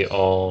me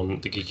on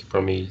the Geeky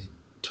Brummy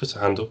Twitter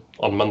handle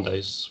on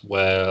Mondays,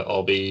 where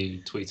I'll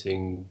be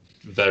tweeting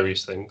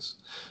various things,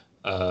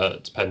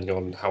 depending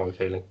on how I'm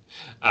feeling.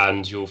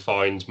 And you'll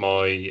find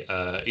my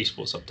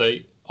esports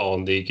update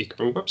on the Geeky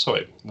Brummy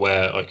website,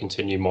 where I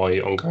continue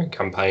my ongoing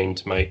campaign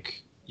to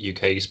make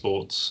UK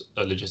esports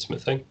a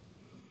legitimate thing.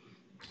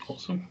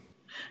 Awesome.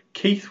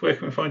 Keith, where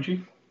can we find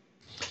you?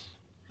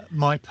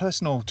 My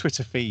personal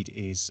Twitter feed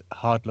is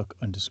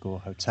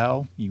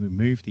hardluck_hotel. You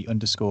remove the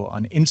underscore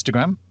on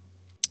Instagram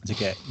to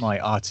get my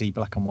arty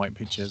black and white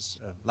pictures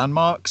of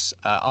landmarks.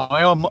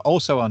 I am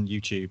also on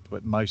YouTube,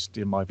 but most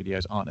of my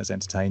videos aren't as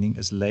entertaining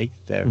as Lee.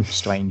 They're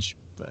strange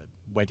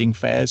wedding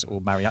fairs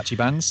or mariachi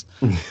bands.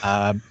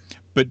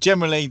 But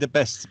generally, the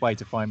best way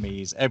to find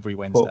me is every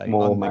Wednesday. Put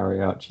more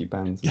mariachi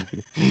bands.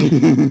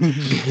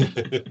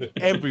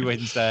 Every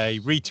Wednesday,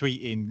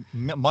 retweeting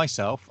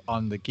myself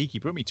on the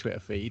Geeky Brummy Twitter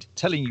feed,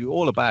 telling you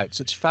all about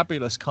such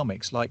fabulous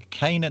comics like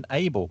Cain and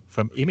Abel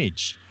from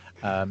Image.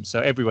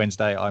 So every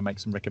Wednesday, I make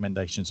some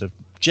recommendations of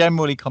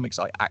generally comics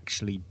I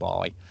actually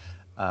buy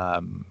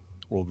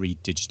or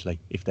read digitally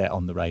if they're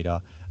on the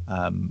radar.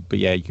 But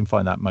yeah, you can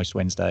find that most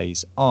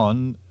Wednesdays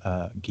on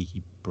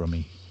Geeky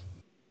Brummy.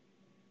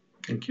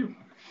 Thank you.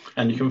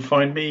 And you can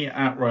find me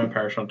at Ryan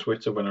Parrish on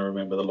Twitter when I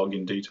remember the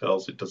login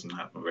details. It doesn't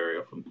happen very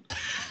often.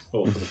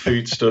 Or for the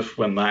food stuff,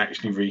 when that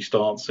actually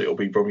restarts, it'll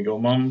be Brummy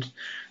Gourmand.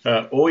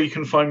 Or you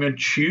can find me on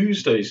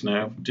Tuesdays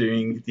now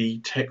doing the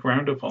tech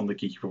roundup on the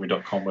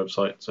geekybrummy.com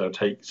website. So I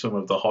take some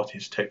of the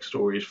hottest tech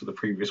stories for the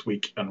previous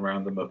week and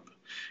round them up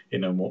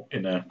in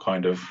a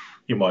kind of,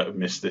 you might have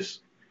missed this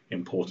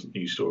important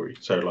news story.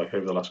 So like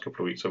over the last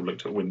couple of weeks, I've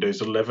looked at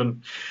Windows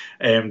 11,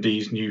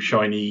 AMD's new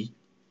shiny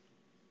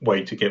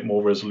way to get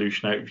more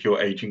resolution out of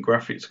your aging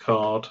graphics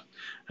card,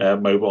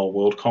 Mobile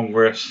World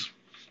Congress,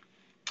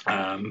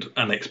 and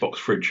an Xbox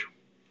fridge.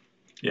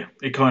 Yeah,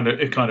 it kind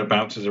of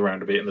bounces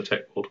around a bit in the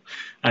tech world.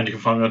 And you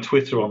can find me on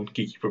Twitter on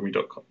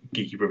geekybrummy.com,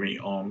 geekybrummy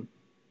on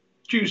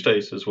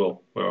Tuesdays as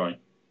well, where I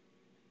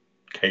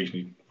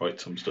occasionally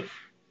write some stuff.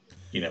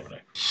 You never know.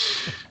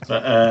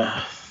 But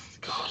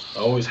God, I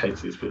always hate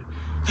this bit.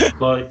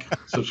 Like,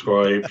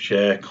 subscribe,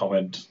 share,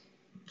 comment,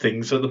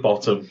 things at the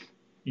bottom.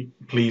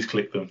 Please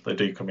click them. They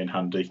do come in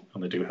handy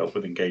and they do help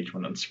with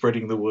engagement and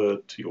spreading the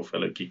word to your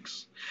fellow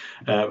geeks.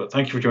 But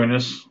thank you for joining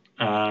us,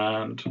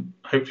 and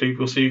hopefully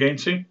we'll see you again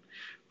soon.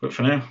 But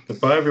for now,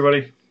 goodbye,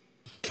 everybody.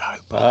 Go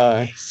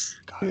bye.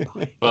 Go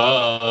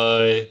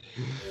bye.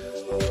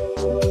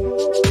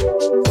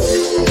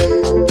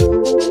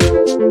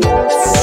 Bye.